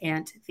Planet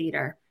Ant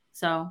Theater.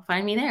 So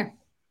find me there.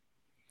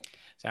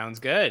 Sounds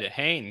good.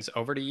 Haynes,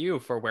 over to you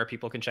for where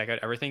people can check out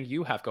everything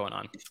you have going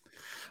on.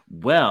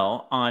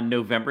 Well, on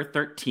November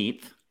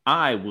 13th,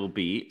 I will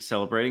be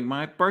celebrating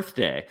my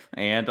birthday.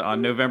 And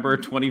on November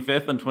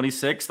 25th and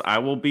 26th, I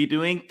will be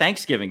doing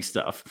Thanksgiving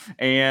stuff.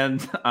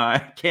 And I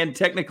can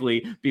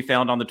technically be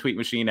found on the tweet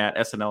machine at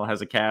SNL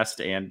Has a Cast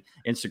and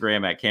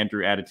Instagram at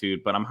Candrew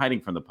Attitude, but I'm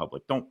hiding from the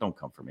public. Don't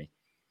come for me.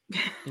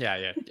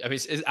 Yeah. I mean,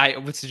 I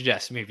would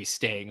suggest maybe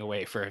staying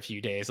away for a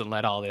few days and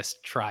let all this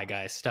Try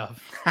Guys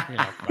stuff,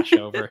 rush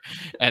over.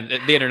 And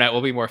the internet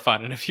will be more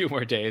fun in a few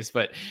more days.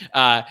 But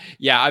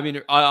yeah, I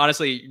mean,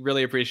 honestly,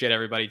 really appreciate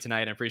everybody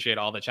tonight and appreciate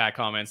all the chat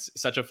comments.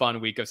 Such a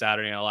fun week of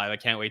Saturday Night Live. I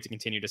can't wait to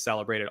continue to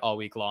celebrate it all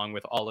week long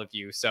with all of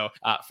you. So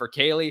for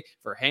Kaylee,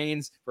 for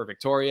Haynes, for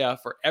Victoria,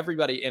 for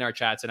everybody in our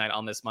chat tonight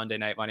on this Monday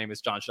night, my name is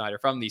John Schneider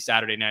from the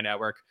Saturday Night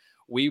Network.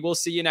 We will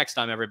see you next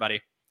time,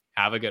 everybody.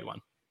 Have a good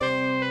one.